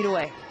 60 feet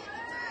away.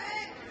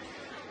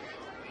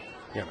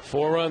 Got a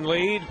 4-run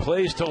lead,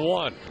 plays to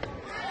 1.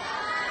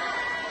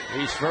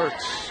 Reese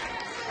Verts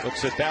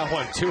looks at that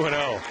one,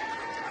 2-0.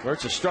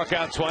 Verts has struck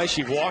out twice.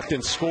 She walked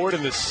and scored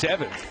in the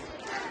 7th.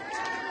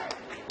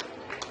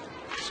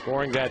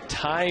 Scoring that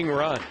tying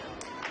run.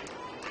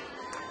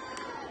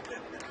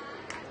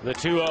 The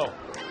 2-0.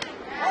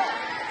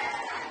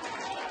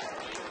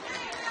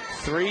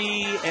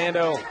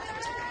 3-0.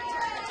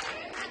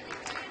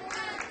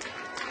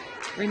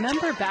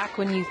 Remember back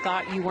when you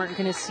thought you weren't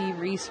going to see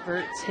Reese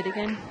Verts hit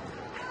again?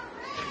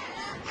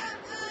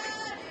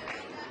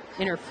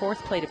 In her 4th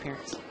plate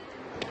appearance.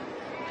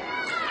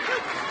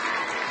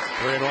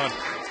 3-1.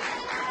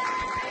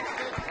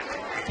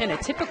 In a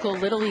typical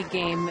Little League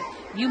game,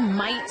 you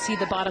might see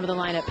the bottom of the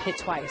lineup hit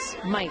twice.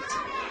 Might.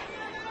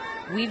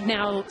 We've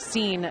now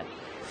seen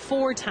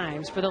 4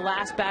 times for the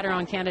last batter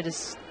on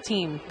Canada's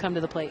team come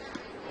to the plate.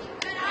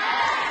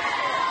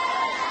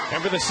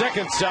 And for the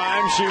 2nd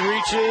time, she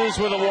reaches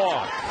with a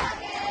walk.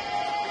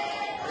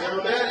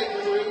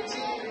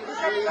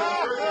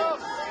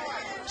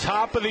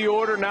 Top of the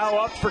order now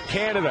up for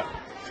Canada.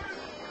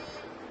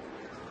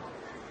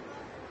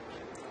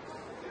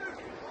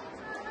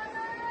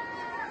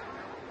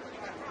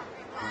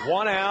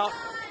 One out.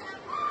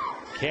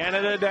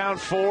 Canada down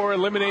 4.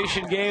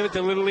 Elimination game at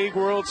the Little League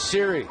World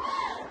Series.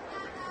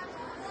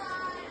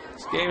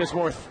 This game is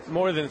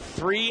more than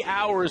 3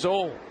 hours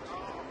old.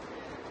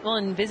 Well,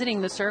 in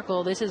visiting the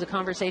circle, this is a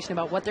conversation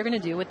about what they're going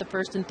to do with the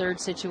 1st and 3rd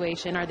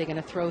situation. Are they going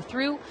to throw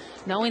through?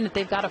 Knowing that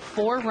they've got a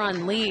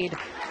 4-run lead,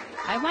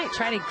 I might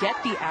try to get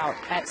the out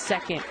at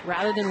 2nd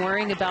rather than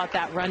worrying about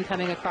that run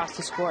coming across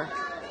the score.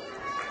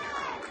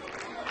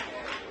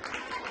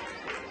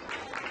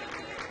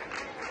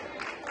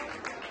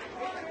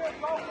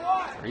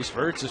 Reese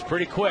Verts is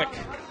pretty quick.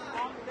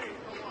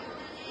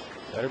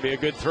 Better be a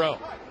good throw.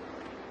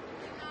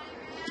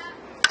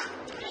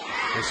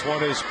 This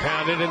one is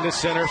pounded into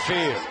center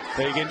field.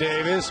 Fagan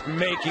Davis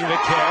making the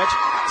catch,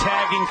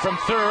 tagging from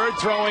 3rd,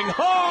 throwing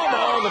home.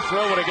 Oh, the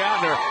throw would have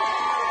gotten her.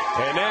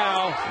 And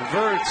now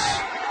Verts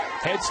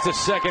heads to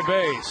second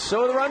base.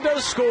 So the run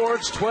does score.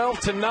 It's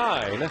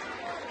 12-9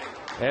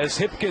 as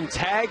Hipkin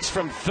tags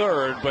from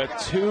 3rd, but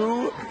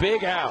 2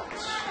 big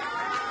outs.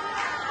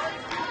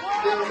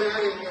 Now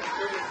batting at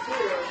number 4,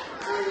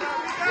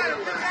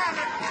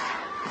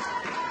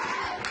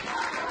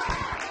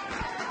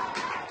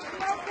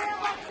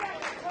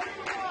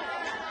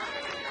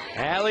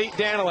 Allie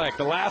Danilek,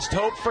 the last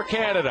hope for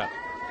Canada.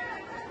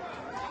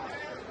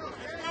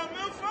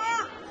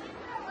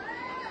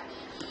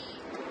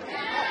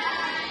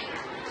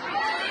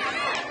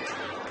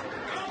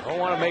 Don't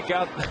want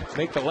to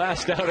make the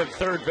last out at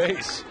third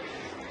base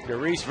to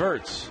Reese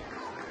Verts.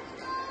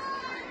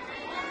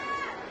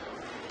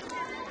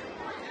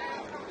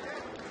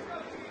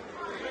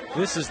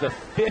 This is the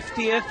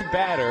 50th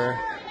batter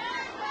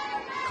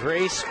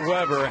Grace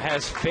Weber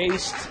has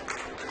faced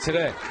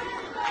today.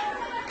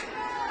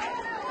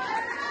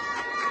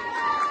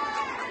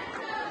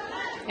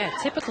 Yeah,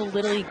 typical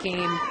Little League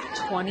game,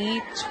 20,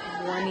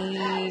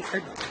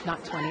 or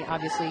not 20,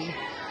 obviously,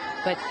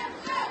 but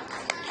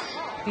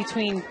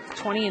between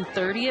 20 and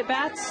 30 at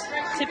bats,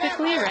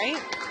 typically,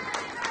 right?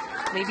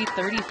 Maybe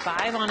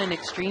 35 on an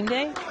extreme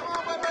day.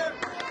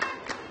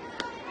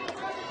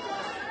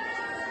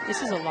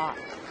 This is a lot.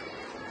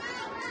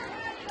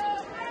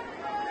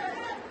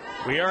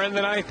 We are in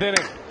the 9th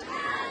inning.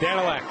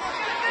 Danilek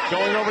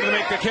going over to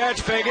make the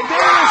catch. Fagan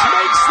Davis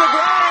makes the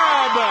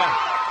grab.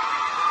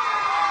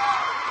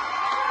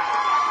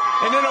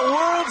 And in a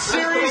World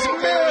Series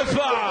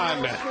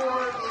marathon,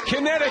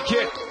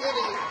 Connecticut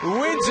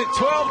wins it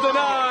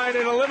 12-9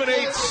 and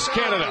eliminates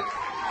Canada.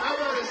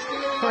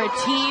 For a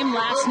team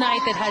last night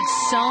that had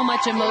so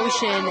much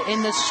emotion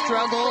in the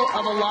struggle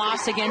of a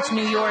loss against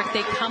New York,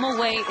 they come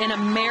away in a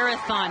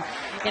marathon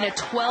in a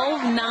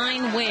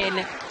 12-9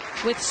 win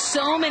with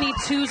so many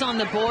twos on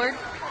the board.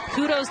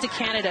 Kudos to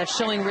Canada,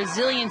 showing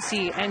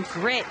resiliency and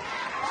grit,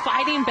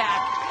 fighting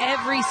back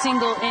every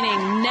single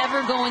inning,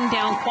 never going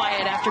down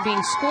quiet after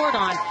being scored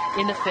on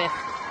in the 5th.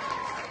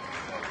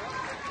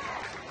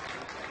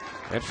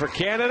 And for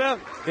Canada,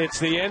 it's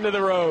the end of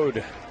the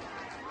road.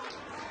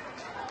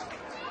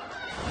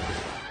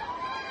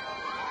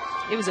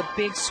 It was a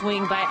big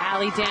swing by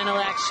Allie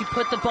Danilek. She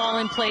put the ball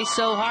in play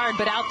so hard,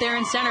 but out there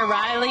in center,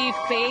 Riley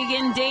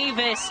Fagan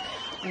Davis,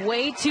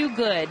 way too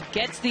good.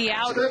 Gets the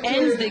out,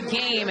 ends the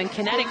game, and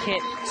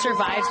Connecticut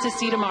survives to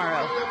see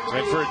tomorrow.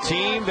 And for a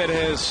team that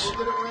has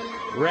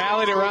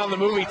rallied around the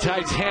movie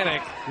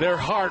Titanic, their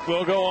heart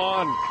will go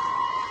on.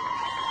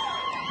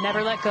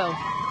 Never let go.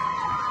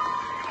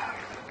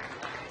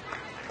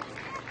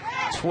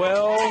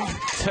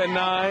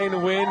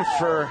 12-9 win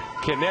for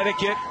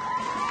Connecticut.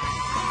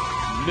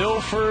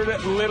 Milford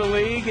Little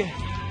League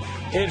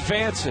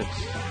advances,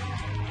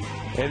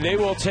 and they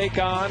will take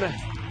on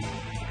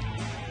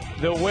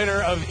the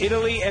winner of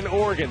Italy and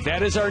Oregon.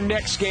 That is our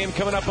next game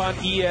coming up on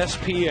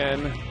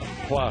ESPN+.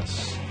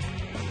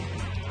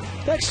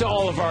 Thanks to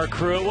all of our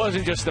crew. It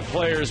wasn't just the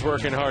players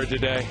working hard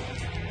today.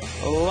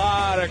 A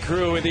lot of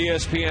crew with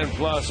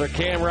ESPN+. Our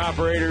camera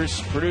operators,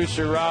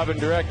 producer Robin,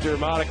 director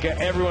Monica,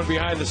 everyone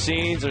behind the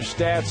scenes, our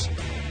stats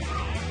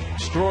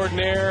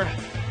extraordinaire,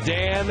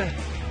 Dan,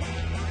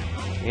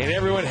 and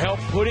everyone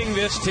helped putting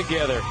this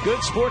together.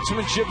 Good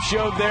sportsmanship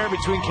showed there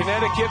between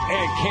Connecticut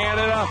and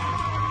Canada.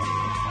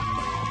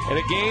 And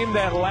a game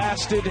that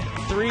lasted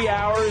 3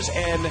 hours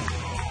and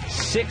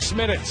 6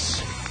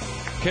 minutes.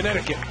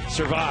 Connecticut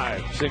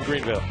survives in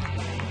Greenville.